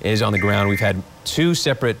is on the ground. We've had two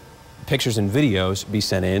separate pictures and videos be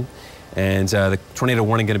sent in. And the tornado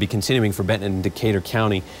warning going to be continuing for Benton and Decatur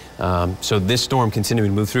County. So this storm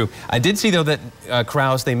continuing to move through. I did see, though, that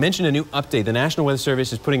Krause, they mentioned a new update. The National Weather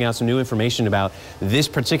Service is putting out some new information about this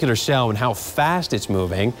particular cell and how fast it's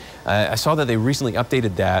moving. I saw that they recently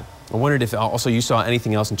updated that. I wondered if also you saw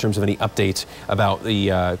anything else in terms of any updates about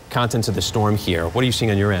the contents of the storm here. What are you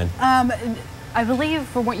seeing on your end? I believe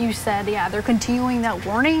from what you said, yeah, they're continuing that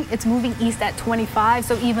warning. It's moving east at 25,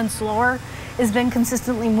 so even slower. It's been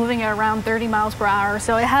consistently moving at around 30 miles per hour,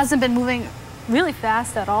 so it hasn't been moving really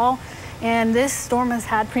fast at all. And this storm has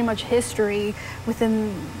had pretty much history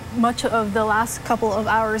within much of the last couple of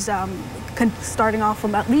hours, starting off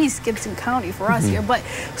from at least Gibson County for us here. But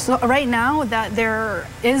so right now that there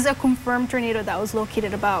is a confirmed tornado that was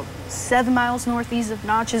located about 7 miles northeast of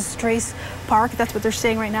Notches Trace Park. That's what they're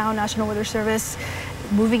saying right now, National Weather Service.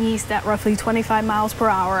 Moving east at roughly 25 miles per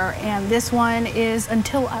hour. And this one is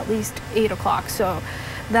until at least 8 o'clock. So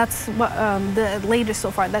that's what the latest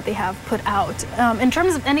so far that they have put out. In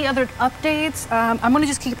terms of any other updates, I'm going to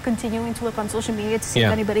just keep continuing to look on social media to see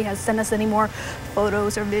if anybody has sent us any more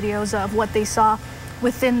photos or videos of what they saw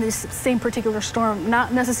within this same particular storm.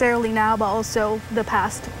 Not necessarily now, but also the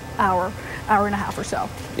past hour and a half or so.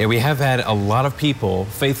 Yeah, we have had a lot of people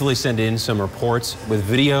faithfully send in some reports with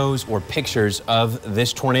videos or pictures of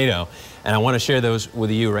this tornado. And I want to share those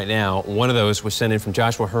with you right now. One of those was sent in from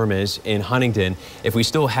Joshua Hermes in Huntington. If we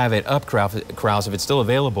still have it up, Krause, if it's still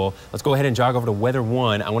available, let's go ahead and jog over to Weather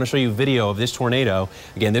 1. I want to show you a video of this tornado.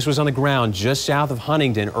 Again, this was on the ground just south of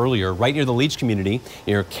Huntington earlier, right near the Leech community,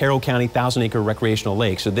 near Carroll County 1,000-acre recreational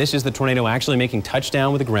lake. So this is the tornado actually making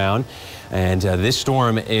touchdown with the ground. And this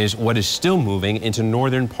storm is what is still moving into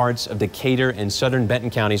northern parts of Decatur and southern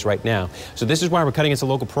Benton counties right now. So this is why we're cutting into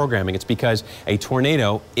local programming. It's because a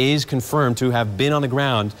tornado is confirmed to have been on the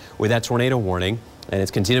ground with that tornado warning. And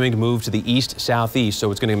it's continuing to move to the east-southeast,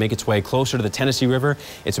 so it's going to make its way closer to the Tennessee River.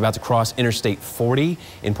 It's about to cross Interstate 40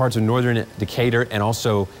 in parts of northern Decatur and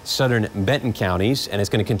also southern Benton counties, and it's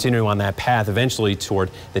going to continue on that path eventually toward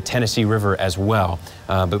the Tennessee River as well.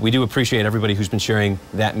 But we do appreciate everybody who's been sharing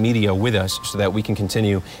that media with us so that we can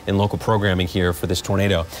continue in local programming here for this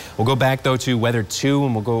tornado. We'll go back, though, to Weather 2,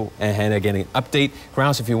 and we'll go ahead and get an update.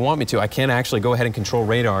 Krause, if you want me to, I can actually go ahead and control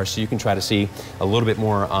radar so you can try to see a little bit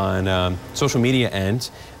more on social media end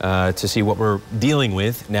to see what we're dealing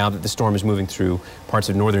with now that the storm is moving through parts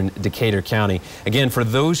of northern Decatur County. Again, for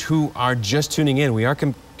those who are just tuning in, we are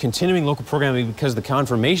continuing local programming because of the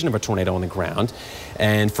confirmation of a tornado on the ground.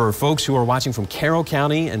 And for folks who are watching from Carroll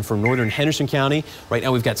County and from northern Henderson County, right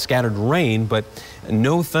now we've got scattered rain, but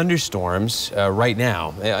no thunderstorms right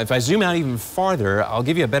now. If I zoom out even farther, I'll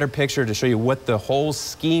give you a better picture to show you what the whole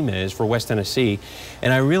scheme is for West Tennessee.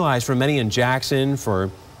 And I realize for many in Jackson, for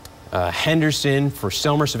Henderson, for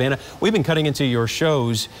Selmer, Savannah, we've been cutting into your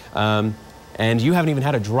shows and you haven't even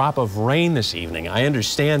had a drop of rain this evening. I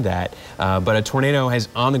understand that, but a tornado is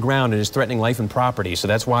on the ground and is threatening life and property, so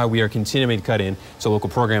that's why we are continuing to cut in to local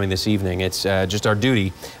programming this evening. It's just our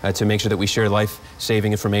duty to make sure that we share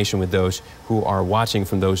life-saving information with those who are watching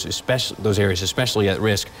from those areas, especially at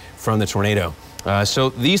risk from the tornado. So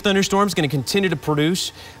these thunderstorms are going to continue to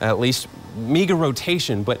produce at least meager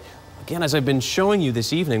rotation, but again, as I've been showing you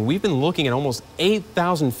this evening, we've been looking at almost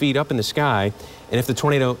 8,000 feet up in the sky, and if the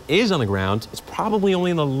tornado is on the ground, it's probably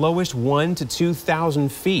only in the lowest 1,000 to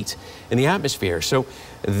 2,000 feet in the atmosphere. So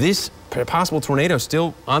this possible tornado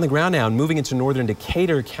still on the ground now and moving into northern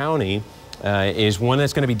Decatur County is one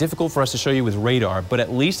that's going to be difficult for us to show you with radar, but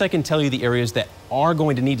at least I can tell you the areas that are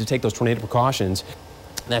going to need to take those tornado precautions.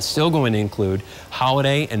 That's still going to include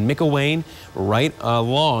Holiday and McElwain right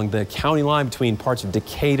along the county line between parts of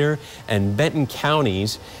Decatur and Benton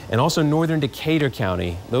counties, and also northern Decatur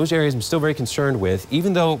County. Those areas I'm still very concerned with,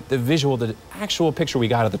 even though the actual picture we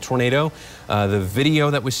got of the tornado, the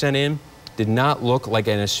video that was sent in, did not look like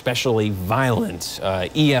an especially violent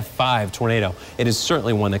EF5 tornado. It is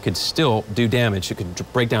certainly one that could still do damage. It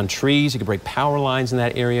could break down trees, it could break power lines in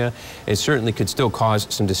that area. It certainly could still cause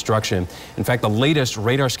some destruction. In fact, the latest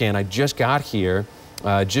radar scan I just got here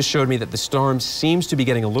just showed me that the storm seems to be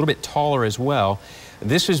getting a little bit taller as well.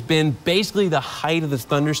 This has been basically the height of the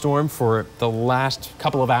thunderstorm for the last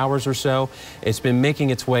couple of hours or so. It's been making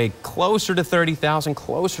its way closer to 30,000,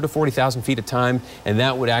 closer to 40,000 feet at a time, and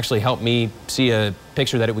that would actually help me see a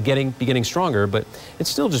picture that it would be getting stronger, but it's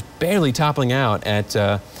still just barely toppling out at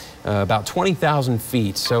about 20,000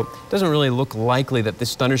 feet. So it doesn't really look likely that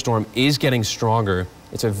this thunderstorm is getting stronger.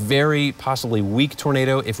 It's a very possibly weak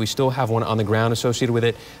tornado if we still have one on the ground associated with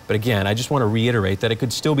it. But again, I just want to reiterate that it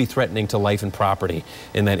could still be threatening to life and property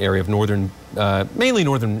in that area of mainly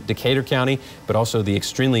northern Decatur County, but also the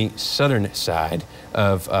extremely southern side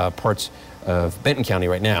of parts of Benton County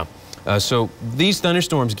right now. So these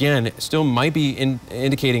thunderstorms, again, still might be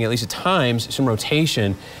indicating, at least at times, some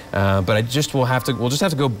rotation. But we'll just have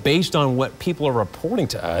to go based on what people are reporting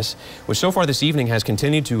to us, which so far this evening has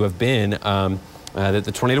continued to have been that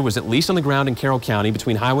the tornado was at least on the ground in Carroll County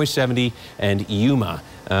between Highway 70 and Yuma.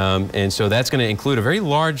 And so that's going to include a very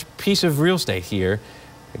large piece of real estate here.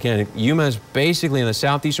 Again, Yuma is basically in the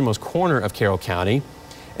southeasternmost corner of Carroll County.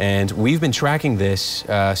 And we've been tracking this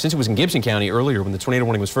since it was in Gibson County earlier when the tornado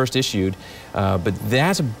warning was first issued. But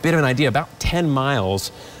that's a bit of an idea, about 10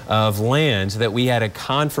 miles of land that we had a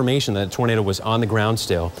confirmation that a tornado was on the ground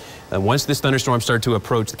still. Once this thunderstorm started to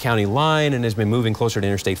approach the county line and has been moving closer to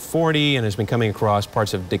Interstate 40 and has been coming across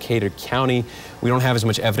parts of Decatur County, we don't have as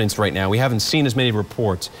much evidence right now. We haven't seen as many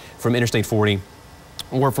reports from Interstate 40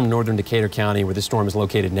 or from northern Decatur County, where this storm is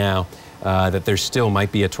located now, that there still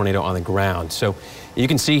might be a tornado on the ground. So you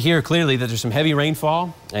can see here clearly that there's some heavy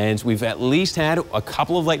rainfall, and we've at least had a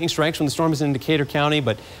couple of lightning strikes when the storm is in Decatur County,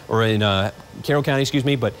 or in Carroll County, excuse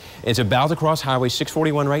me, but it's about to cross Highway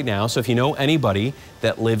 641 right now. So if you know anybody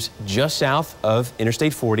that lives just south of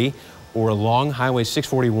Interstate 40 or along Highway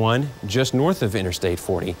 641 just north of Interstate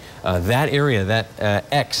 40, that area, that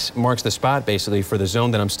X marks the spot basically for the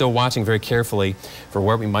zone that I'm still watching very carefully for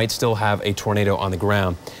where we might still have a tornado on the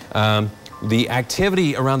ground. The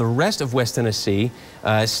activity around the rest of West Tennessee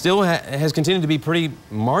still has continued to be pretty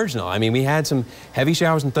marginal. I mean, we had some heavy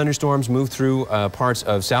showers and thunderstorms move through parts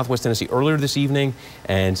of southwest Tennessee earlier this evening.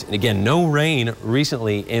 And again, no rain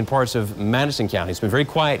recently in parts of Madison County. It's been very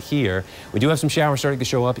quiet here. We do have some showers starting to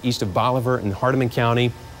show up east of Bolivar and Hardeman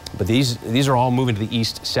County. But these are all moving to the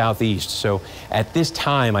east-southeast. So at this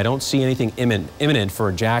time, I don't see anything imminent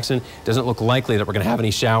for Jackson. It doesn't look likely that we're going to have any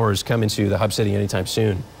showers come into the hub city anytime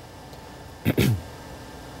soon.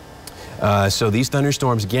 So these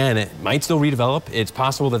thunderstorms, again, it might still redevelop. It's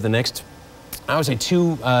possible that the next, I would say,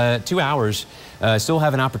 2 hours still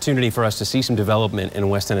have an opportunity for us to see some development in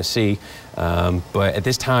West Tennessee. But at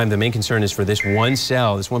this time, the main concern is for this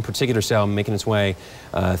one particular cell making its way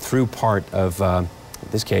through part of, in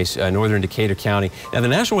this case, northern Decatur County. Now, the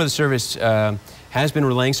National Weather Service has been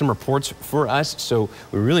relaying some reports for us, so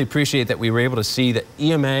we really appreciate that we were able to see that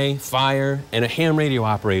EMA, fire, and ham radio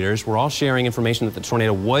operators were all sharing information that the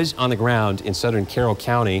tornado was on the ground in southern Carroll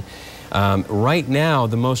County. Right now,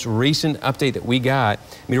 the most recent update that we got,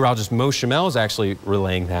 meteorologist Mo Shamel is actually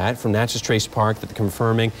relaying that from Natchez Trace Park, that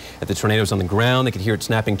confirming that the tornado is on the ground. They could hear it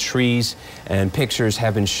snapping trees, and pictures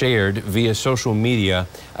have been shared via social media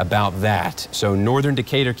about that. So northern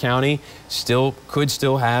Decatur County could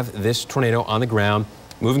still have this tornado on the ground,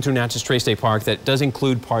 moving through Natchez Trace State Park. That does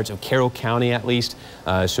include parts of Carroll County at least.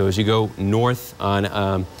 So as you go north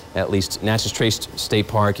on at least Natchez Trace State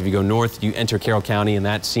Park, if you go north, you enter Carroll County, and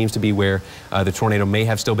that seems to be where the tornado may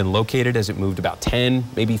have still been located as it moved about 10,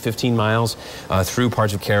 maybe 15 miles through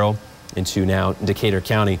parts of Carroll into now Decatur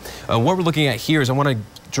County. What we're looking at here is I want to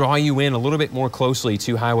draw you in a little bit more closely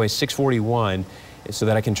to Highway 641 so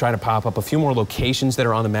that I can try to pop up a few more locations that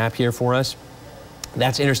are on the map here for us.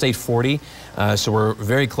 That's Interstate 40, so we're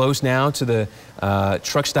very close now to the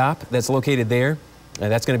truck stop that's located there.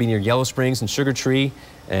 That's going to be near Yellow Springs and Sugar Tree,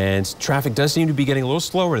 and traffic does seem to be getting a little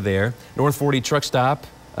slower there. North 40 truck stop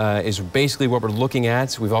is basically what we're looking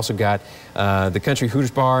at. We've also got the Country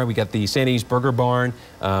Hooters Bar, we got the Sandy's Burger Barn,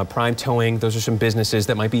 Prime Towing. Those are some businesses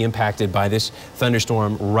that might be impacted by this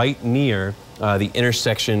thunderstorm right near the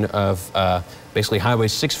intersection of basically Highway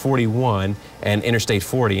 641 and Interstate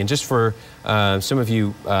 40. And just for some of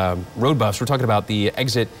you road buffs, we're talking about the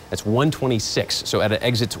exit, that's 126. So at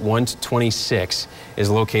exit 126 is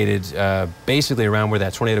located basically around where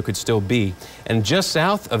that tornado could still be. And just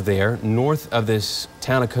south of there, north of this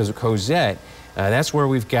town of Cozette, that's where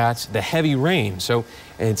we've got the heavy rain. So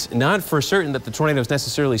it's not for certain that the tornado is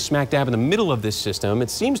necessarily smack dab in the middle of this system. It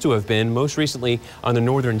seems to have been most recently on the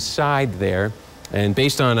northern side there. And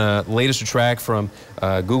based on a latest track from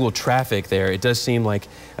Google Traffic there, it does seem like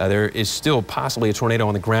there is still possibly a tornado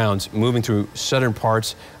on the ground moving through southern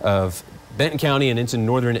parts of Benton County and into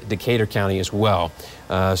northern Decatur County as well.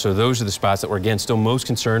 So those are the spots that we're, again, still most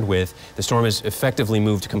concerned with. The storm has effectively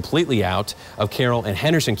moved completely out of Carroll and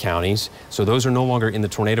Henderson counties, so those are no longer in the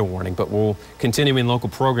tornado warning, but we'll continue in local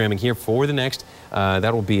programming here for the next,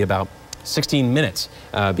 that will be about 16 minutes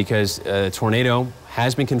because tornado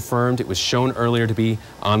has been confirmed. It was shown earlier to be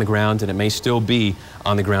on the ground, and it may still be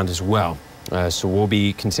on the ground as well. So we'll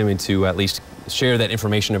be continuing to at least share that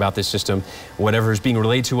information about this system, whatever is being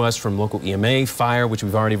relayed to us from local EMA, fire, which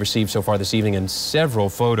we've already received so far this evening, and several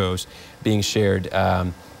photos being shared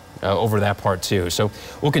over that part too. So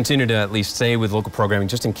we'll continue to at least stay with local programming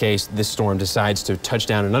just in case this storm decides to touch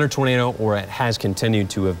down another tornado, or it has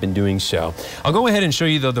continued to have been doing so. I'll go ahead and show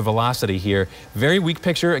you though the velocity here. Very weak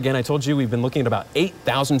picture. Again, I told you we've been looking at about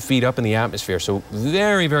 8,000 feet up in the atmosphere, so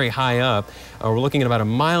very, very high up. We're looking at about 1.5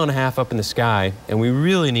 miles up in the sky, and we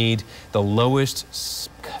really need the lowest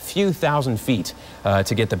few thousand feet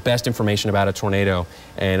to get the best information about a tornado.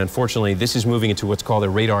 And unfortunately, this is moving into what's called a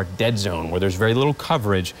radar dead zone, where there's very little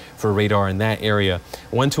coverage for radar in that area.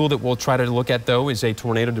 One tool that we'll try to look at, though, is a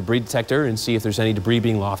tornado debris detector and see if there's any debris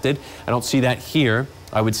being lofted. I don't see that here.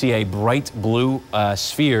 I would see a bright blue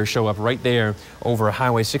sphere show up right there over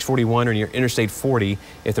Highway 641 or near Interstate 40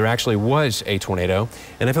 if there actually was a tornado.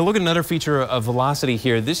 And if I look at another feature of velocity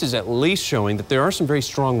here, this is at least showing that there are some very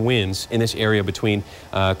strong winds in this area between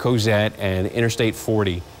Cozette and Interstate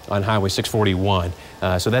 40 on Highway 641.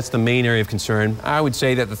 So that's the main area of concern. I would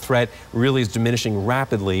say that the threat really is diminishing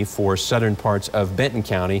rapidly for southern parts of Benton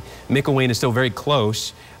County. McElwain is still very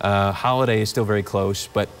close. Holiday is still very close,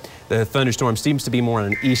 but the thunderstorm seems to be more on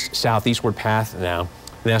an east-southeastward path now.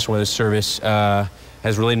 The National Weather Service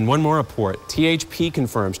has relayed one more report. THP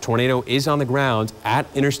confirms tornado is on the ground at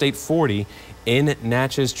Interstate 40 in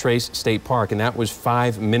Natchez Trace State Park, and that was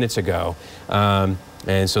 5 minutes ago.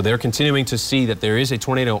 And so they're continuing to see that there is a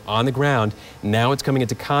tornado on the ground. Now it's coming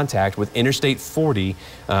into contact with Interstate 40,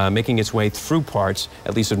 making its way through parts,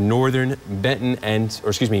 at least of northern Benton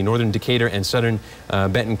northern Decatur and southern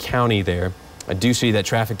Benton County there. I do see that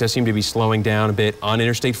traffic does seem to be slowing down a bit on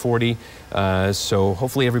Interstate 40, so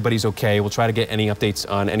hopefully everybody's okay. We'll try to get any updates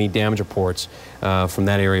on any damage reports from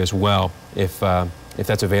that area as well, if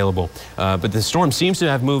that's available. But the storm seems to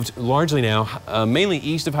have moved largely now, mainly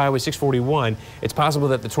east of Highway 641. It's possible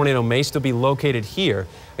that the tornado may still be located here.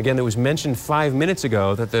 Again, it was mentioned 5 minutes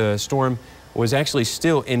ago that the storm was actually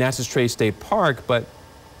still in Natchez Trace State Park, but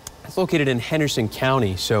it's located in Henderson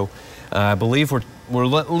County. So I believe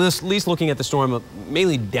we're at least looking at the storm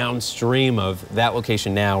mainly downstream of that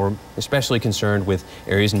location now. We're especially concerned with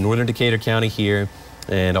areas in northern Decatur County here,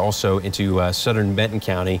 and also into southern Benton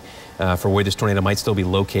County for where this tornado might still be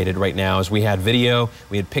located right now. As we had video,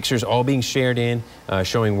 we had pictures all being shared in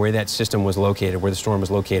showing where that system was located, where the storm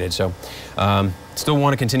was located. So still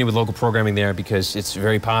want to continue with local programming there, because it's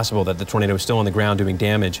very possible that the tornado is still on the ground doing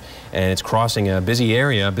damage, and it's crossing a busy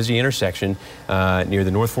area, a busy intersection near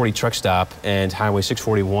the North 40 truck stop and Highway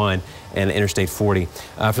 641 and Interstate 40.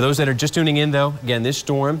 For those that are just tuning in, though, again, this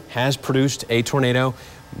storm has produced a tornado.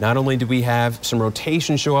 Not only did we have some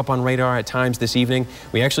rotation show up on radar at times this evening,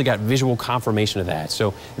 we actually got visual confirmation of that.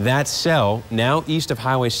 So that cell, now east of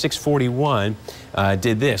Highway 641,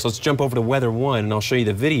 did this. Let's jump over to Weather 1, and I'll show you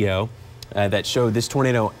the video that showed this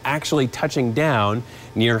tornado actually touching down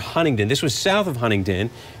near Huntington. This was south of Huntington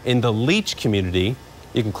in the Leach community.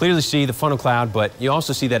 You can clearly see the funnel cloud, but you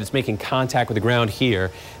also see that it's making contact with the ground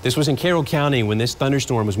here. This was in Carroll County when this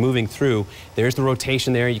thunderstorm was moving through. There's the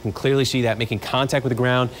rotation there. You can clearly see that making contact with the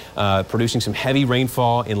ground, producing some heavy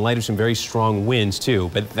rainfall in light of some very strong winds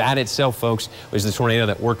too. But that itself, folks, was the tornado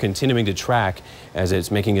that we're continuing to track as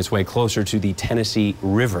it's making its way closer to the Tennessee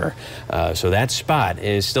River. So that spot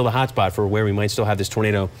is still the hot spot for where we might still have this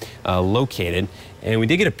tornado located. And we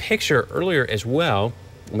did get a picture earlier as well.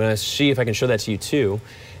 I'm going to see if I can show that to you too.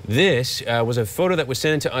 This was a photo that was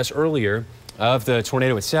sent to us earlier of the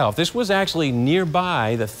tornado itself. This was actually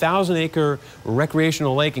nearby the 1,000-acre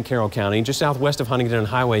recreational lake in Carroll County, just southwest of Huntington on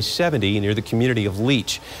Highway 70 near the community of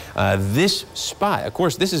Leach. This spot, of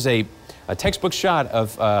course, this is a textbook shot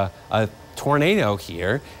of a tornado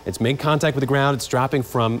here. It's made contact with the ground. It's dropping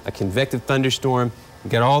from a convective thunderstorm.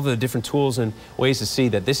 We've got all the different tools and ways to see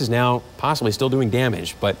that this is now possibly still doing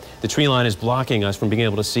damage, but the tree line is blocking us from being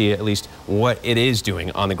able to see at least what it is doing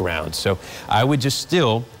on the ground. So I would just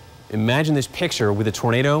still imagine this picture with a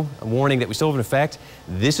tornado warning that we still have in effect.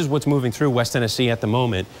 This is what's moving through West Tennessee at the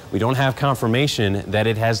moment. We don't have confirmation that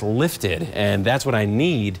it has lifted, and that's what I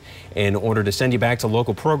need in order to send you back to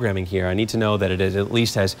local programming here. I need to know that it at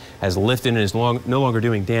least has lifted and is no longer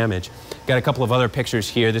doing damage. Got a couple of other pictures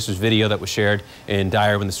here. This was video that was shared in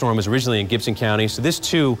Dyer when the storm was originally in Gibson County. So this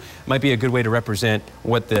too might be a good way to represent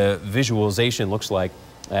what the visualization looks like.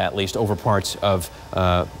 at least over parts of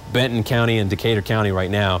Benton County and Decatur County right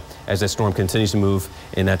now as that storm continues to move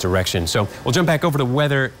in that direction. So we'll jump back over to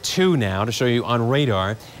Weather 2 now to show you on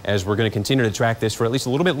radar as we're going to continue to track this for at least a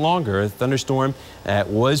little bit longer. The thunderstorm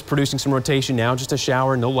was producing some rotation, now just a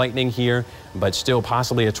shower, no lightning here, but still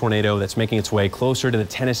possibly a tornado that's making its way closer to the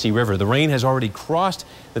Tennessee River. The rain has already crossed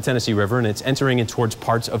the Tennessee River and it's entering in towards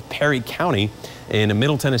parts of Perry County in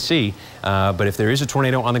Middle Tennessee. But if there is a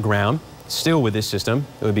tornado on the ground, still with this system,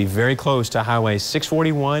 it would be very close to Highway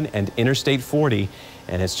 641 and Interstate 40,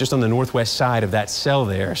 and it's just on the northwest side of that cell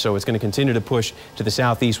there. So it's going to continue to push to the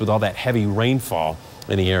southeast with all that heavy rainfall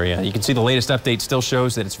in the area. You can see the latest update still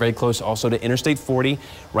shows that it's very close also to Interstate 40,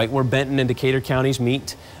 right where Benton and Decatur counties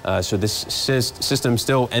meet. So this system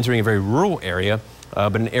still entering a very rural area,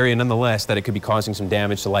 but an area nonetheless that it could be causing some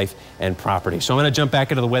damage to life and property. So I'm going to jump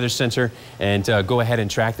back into the Weather Center and go ahead and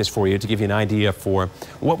track this for you to give you an idea for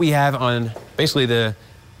what we have on basically the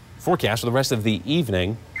forecast for the rest of the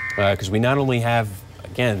evening, because we not only have,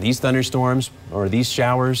 again, these thunderstorms or these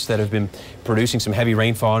showers that have been producing some heavy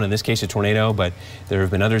rainfall, and in this case a tornado, but there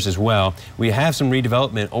have been others as well. We have some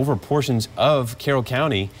redevelopment over portions of Carroll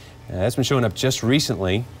County. That's been showing up just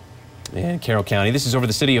recently in Carroll County. This is over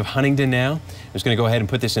the city of Huntingdon now. I'm just going to go ahead and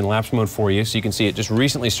put this in lapse mode for you so you can see it just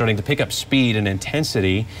recently starting to pick up speed and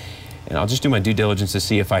intensity. And I'll just do my due diligence to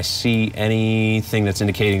see if I see anything that's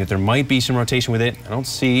indicating that there might be some rotation with it. I don't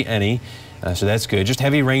see any, so that's good. Just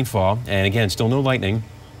heavy rainfall, and again, still no lightning.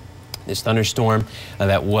 This thunderstorm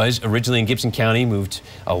that was originally in Gibson County moved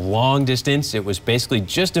a long distance. It was basically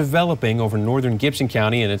just developing over northern Gibson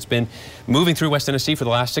County, and it's been moving through West Tennessee for the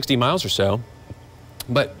last 60 miles or so.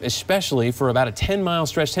 But especially for about a 10-mile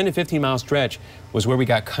stretch, 10 to 15-mile stretch, was where we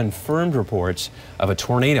got confirmed reports of a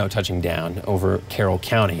tornado touching down over Carroll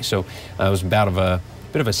County. So it was about a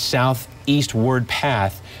bit of a southeastward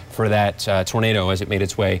path for that tornado as it made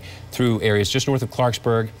its way through areas just north of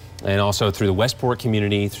Clarksburg and also through the Westport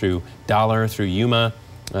community, through Dollar, through Yuma,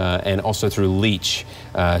 and also through Leach.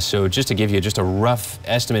 So just to give you just a rough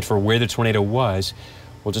estimate for where the tornado was,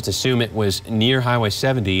 we'll just assume it was near Highway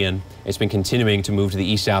 70, and it's been continuing to move to the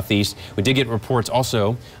east-southeast. We did get reports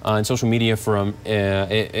also on social media from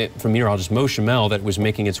meteorologist Mo Shamel that was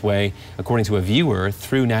making its way, according to a viewer,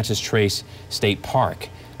 through Natchez Trace State Park.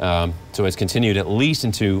 So it's continued at least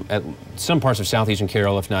into some parts of southeastern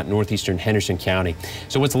Carroll, if not northeastern Henderson County.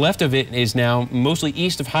 So what's left of it is now mostly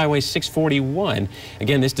east of Highway 641.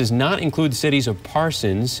 Again, this does not include the cities of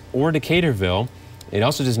Parsons or Decaturville. It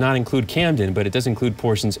also does not include Camden, but it does include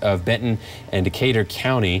portions of Benton and Decatur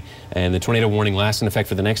County, and the tornado warning lasts in effect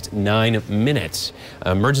for the next 9 minutes.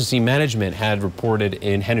 Emergency management had reported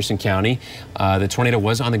in Henderson County the tornado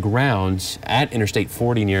was on the ground at Interstate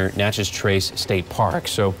 40 near Natchez Trace State Park.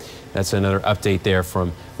 So that's another update there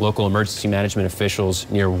from local emergency management officials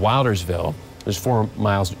near Wildersville. There's 4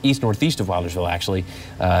 miles east-northeast of Wildersville, actually,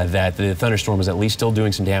 that the thunderstorm is at least still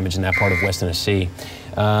doing some damage in that part of West Tennessee.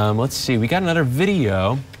 Let's see, we got another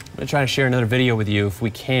video. I'm going to try to share another video with you if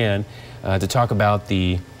we can to talk about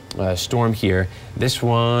the storm here. This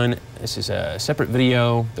is a separate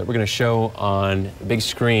video that we're going to show on the big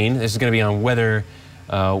screen. This is going to be on Weather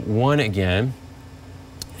 1 again.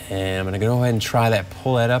 And I'm going to go ahead and try that,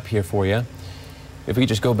 pull that up here for you. If we could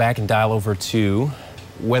just go back and dial over to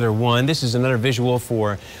Weather 1. This is another visual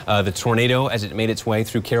for the tornado as it made its way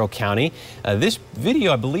through Carroll County. This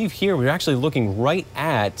video, I believe here, we're actually looking right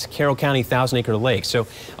at Carroll County Thousand Acre Lake. So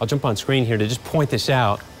I'll jump on screen here to just point this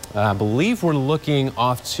out. I believe we're looking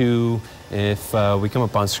off to, if we come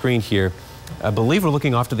up on screen here, I believe we're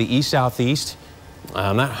looking off to the east-southeast.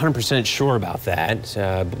 I'm not 100% sure about that.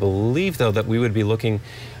 I believe, though, that we would be looking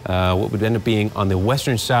what would end up being on the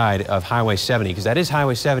western side of Highway 70, because that is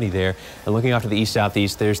Highway 70 there. And looking off to the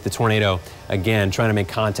east-southeast, there's the tornado, again, trying to make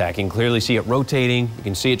contact. You can clearly see it rotating. You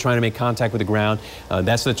can see it trying to make contact with the ground.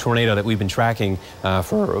 That's the tornado that we've been tracking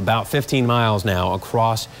for about 15 miles now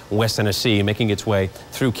across West Tennessee, making its way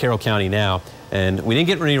through Carroll County now. And we didn't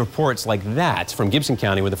get any reports like that from Gibson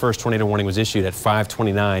County, where the first tornado warning was issued at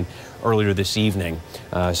 5:29 earlier this evening.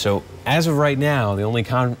 So as of right now, the only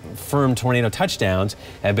confirmed tornado touchdowns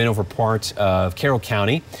have been over parts of Carroll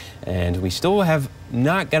County, and we still have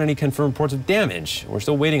not got any confirmed reports of damage. We're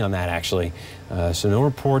still waiting on that, actually. So no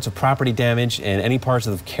reports of property damage in any parts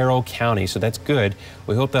of Carroll County, so that's good.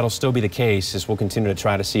 We hope that'll still be the case as we'll continue to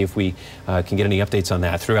try to see if we can get any updates on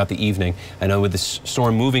that throughout the evening. I know with this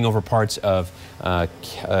storm moving over parts of,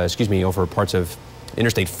 over parts of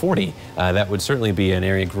Interstate 40. That would certainly be an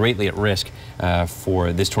area greatly at risk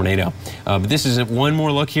for this tornado. But this is one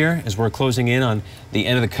more look here as we're closing in on the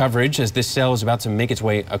end of the coverage as this cell is about to make its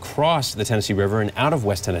way across the Tennessee River and out of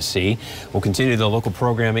West Tennessee. We'll continue the local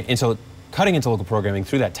programming, cutting into local programming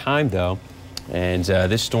through that time, though. And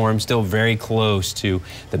this storm still very close to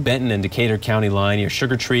the Benton and Decatur County line near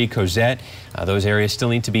Sugar Tree, Cozette. Those areas still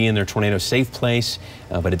need to be in their tornado safe place,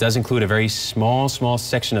 but it does include a very small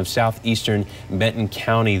section of southeastern Benton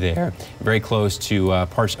County there, very close to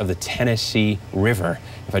parts of the Tennessee River.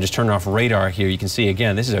 If I just turn off radar here, you can see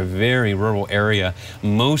again, this is a very rural area,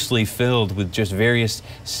 mostly filled with just various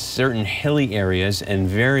certain hilly areas and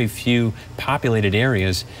very few populated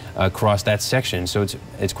areas across that section. So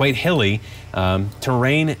it's quite hilly.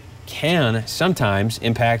 Terrain can sometimes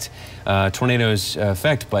impact tornadoes'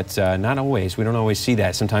 effect, but not always. We don't always see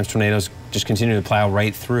that. Sometimes tornadoes just continue to plow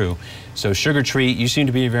right through. So Sugar Tree, you seem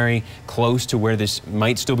to be very close to where this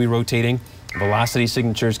might still be rotating. Velocity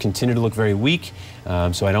signatures continue to look very weak,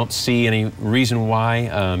 so I don't see any reason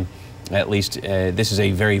why. At least this is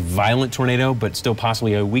a very violent tornado, but still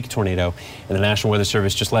possibly a weak tornado. And the National Weather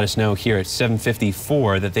Service just let us know here at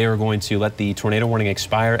 7:54 that they are going to let the tornado warning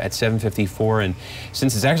expire at 7:54. And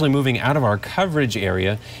since it's actually moving out of our coverage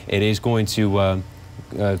area, it is going to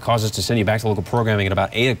cause us to send you back to local programming at about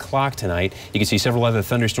 8 o'clock tonight. You can see several other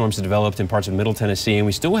thunderstorms have developed in parts of Middle Tennessee, and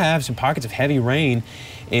we still have some pockets of heavy rain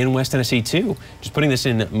in West Tennessee too. Just putting this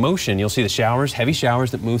in motion, you'll see the showers, heavy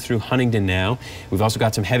showers that move through Huntingdon now. We've also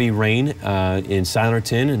got some heavy rain in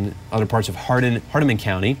Silerton and other parts of Hardeman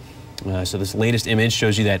County. So this latest image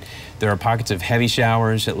shows you that there are pockets of heavy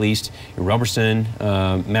showers, at least in Robertson,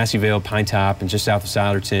 Massey Vale, Pine Top, and just south of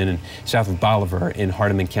Silerton and south of Bolivar in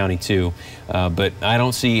Hardeman County too. But I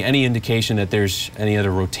don't see any indication that there's any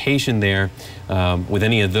other rotation there with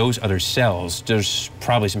any of those other cells. There's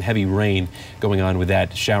probably some heavy rain going on with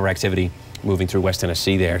that shower activity moving through West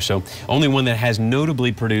Tennessee there. So only one that has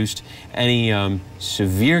notably produced any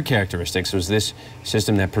severe characteristics was this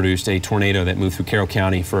system that produced a tornado that moved through Carroll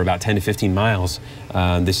County for about 10 to 15 miles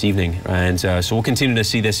this evening. And so we'll continue to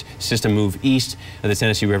see this system move east of the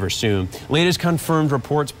Tennessee River soon. Latest confirmed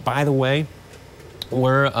reports, by the way,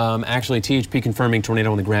 we're actually THP confirming tornado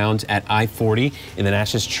on the ground at I-40 in the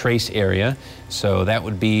Natchez Trace area. So that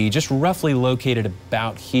would be just roughly located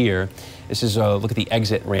about here. This is a look at the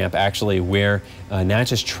exit ramp actually where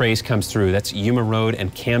Natchez Trace comes through. That's Yuma Road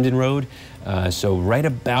and Camden Road. So right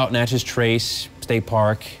about Natchez Trace State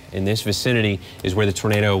Park in this vicinity is where the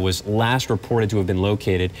tornado was last reported to have been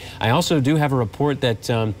located. I also do have a report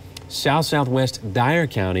that southwest Dyer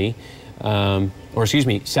County,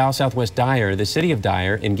 southwest Dyer, the city of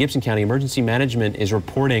Dyer in Gibson County, emergency management is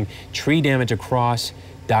reporting tree damage across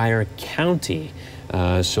Dyer County.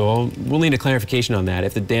 So we'll need a clarification on that,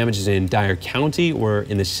 if the damage is in Dyer County or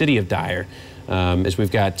in the city of Dyer, as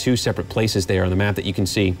we've got two separate places there on the map that you can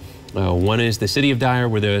see. One is the city of Dyer,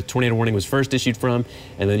 where the tornado warning was first issued from,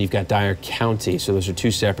 and then you've got Dyer County. So those are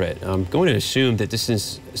two separate. I'm going to assume that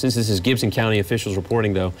since this is Gibson County officials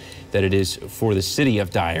reporting, though, that it is for the city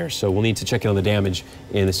of Dyer. So we'll need to check in on the damage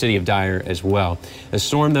in the city of Dyer as well. The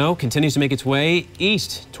storm, though, continues to make its way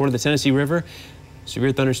east toward the Tennessee River.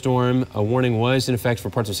 Severe thunderstorm warning was in effect for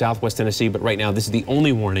parts of southwest Tennessee, but right now this is the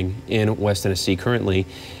only warning in West Tennessee currently,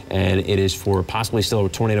 and it is for possibly still a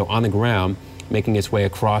tornado on the ground making its way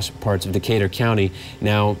across parts of Decatur County.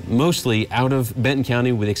 Now, mostly out of Benton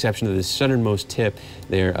County, with the exception of the southernmost tip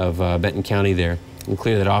there of Benton County there. We'll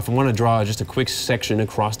clear that off. I want to draw just a quick section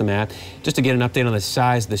across the map just to get an update on the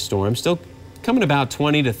size of this storm. Still coming about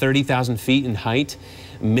 20 to 30,000 feet in height,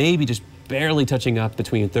 maybe just barely touching up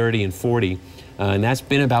between 30 and 40. And that's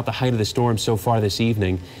been about the height of the storm so far this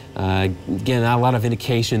evening. Again, not a lot of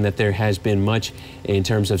indication that there has been much in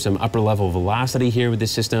terms of some upper level velocity here with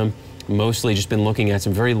this system. Mostly just been looking at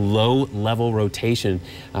some very low level rotation.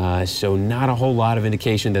 So not a whole lot of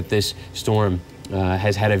indication that this storm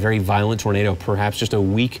has had a very violent tornado, perhaps just a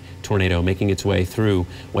weak tornado making its way through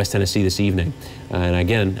West Tennessee this evening. And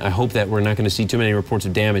again, I hope that we're not going to see too many reports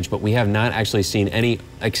of damage, but we have not actually seen any,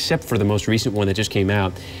 except for the most recent one that just came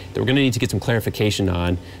out, that we're going to need to get some clarification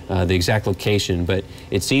on the exact location. But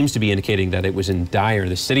it seems to be indicating that it was in Dyer,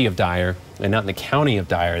 the city of Dyer, and not in the county of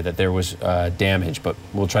Dyer, that there was damage. But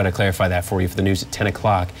we'll try to clarify that for you for the news at 10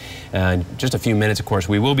 o'clock. In just a few minutes, of course,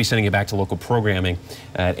 we will be sending it back to local programming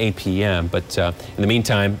at 8 p.m. But in the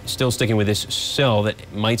meantime, still sticking with this cell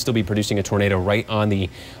that might still be producing a tornado right on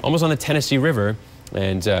almost on the Tennessee River.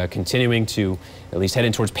 and continuing to at least head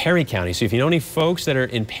in towards Perry County. So if you know any folks that are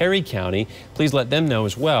in Perry County, please let them know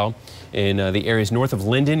as well. In the areas north of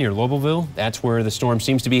Linden near Lobelville, that's where the storm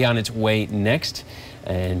seems to be on its way next.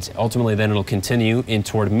 And ultimately then it'll continue in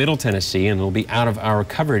toward Middle Tennessee, and it'll be out of our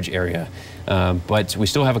coverage area. But we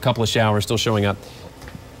still have a couple of showers still showing up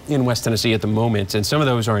in West Tennessee at the moment. And some of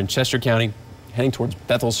those are in Chester County, heading towards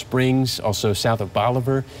Bethel Springs, also south of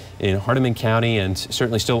Bolivar in Hardeman County, and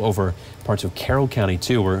certainly still over parts of Carroll County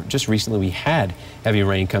too, where just recently we had heavy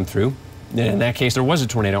rain come through. In that case, there was a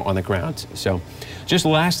tornado on the ground. So just the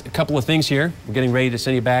last couple of things here. We're getting ready to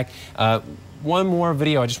send you back. One more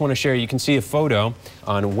video I just want to share. You can see a photo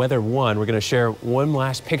on Weather 1. We're going to share one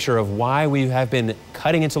last picture of why we have been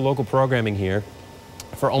cutting into local programming here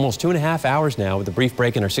for almost 2.5 hours now with a brief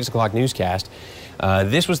break in our 6 o'clock newscast.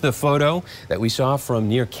 This was the photo that we saw from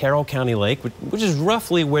near Carroll County Lake, which is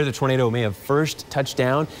roughly where the tornado may have first touched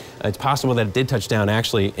down. It's possible that it did touch down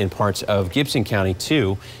actually in parts of Gibson County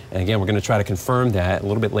too. And again, we're going to try to confirm that a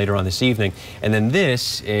little bit later on this evening. And then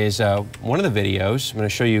this is one of the videos. I'm going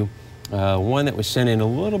to show you one that was sent in a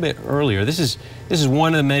little bit earlier. This is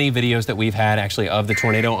one of the many videos that we've had actually of the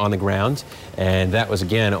tornado on the ground, and that was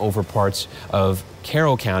again over parts of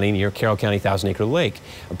Carroll County, near Carroll County Thousand Acre Lake.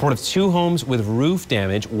 A report of 2 homes with roof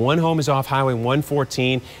damage. 1 home is off Highway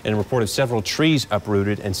 114, and a report of several trees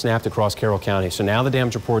uprooted and snapped across Carroll County. So now the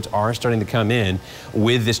damage reports are starting to come in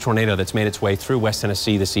with this tornado that's made its way through West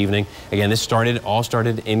Tennessee this evening. Again, this all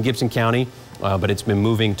started in Gibson County. But it's been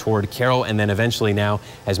moving toward Carroll, and then eventually now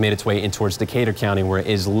has made its way in towards Decatur County, where it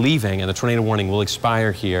is leaving, and the tornado warning will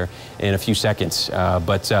expire here in a few seconds.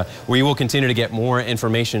 But we will continue to get more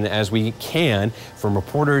information as we can from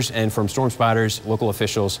reporters and from storm spotters, local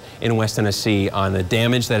officials in West Tennessee on the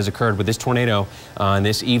damage that has occurred with this tornado on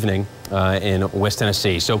this evening in West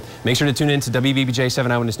Tennessee. So make sure to tune in to WBBJ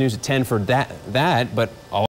 7 Eyewitness News at 10 for that but all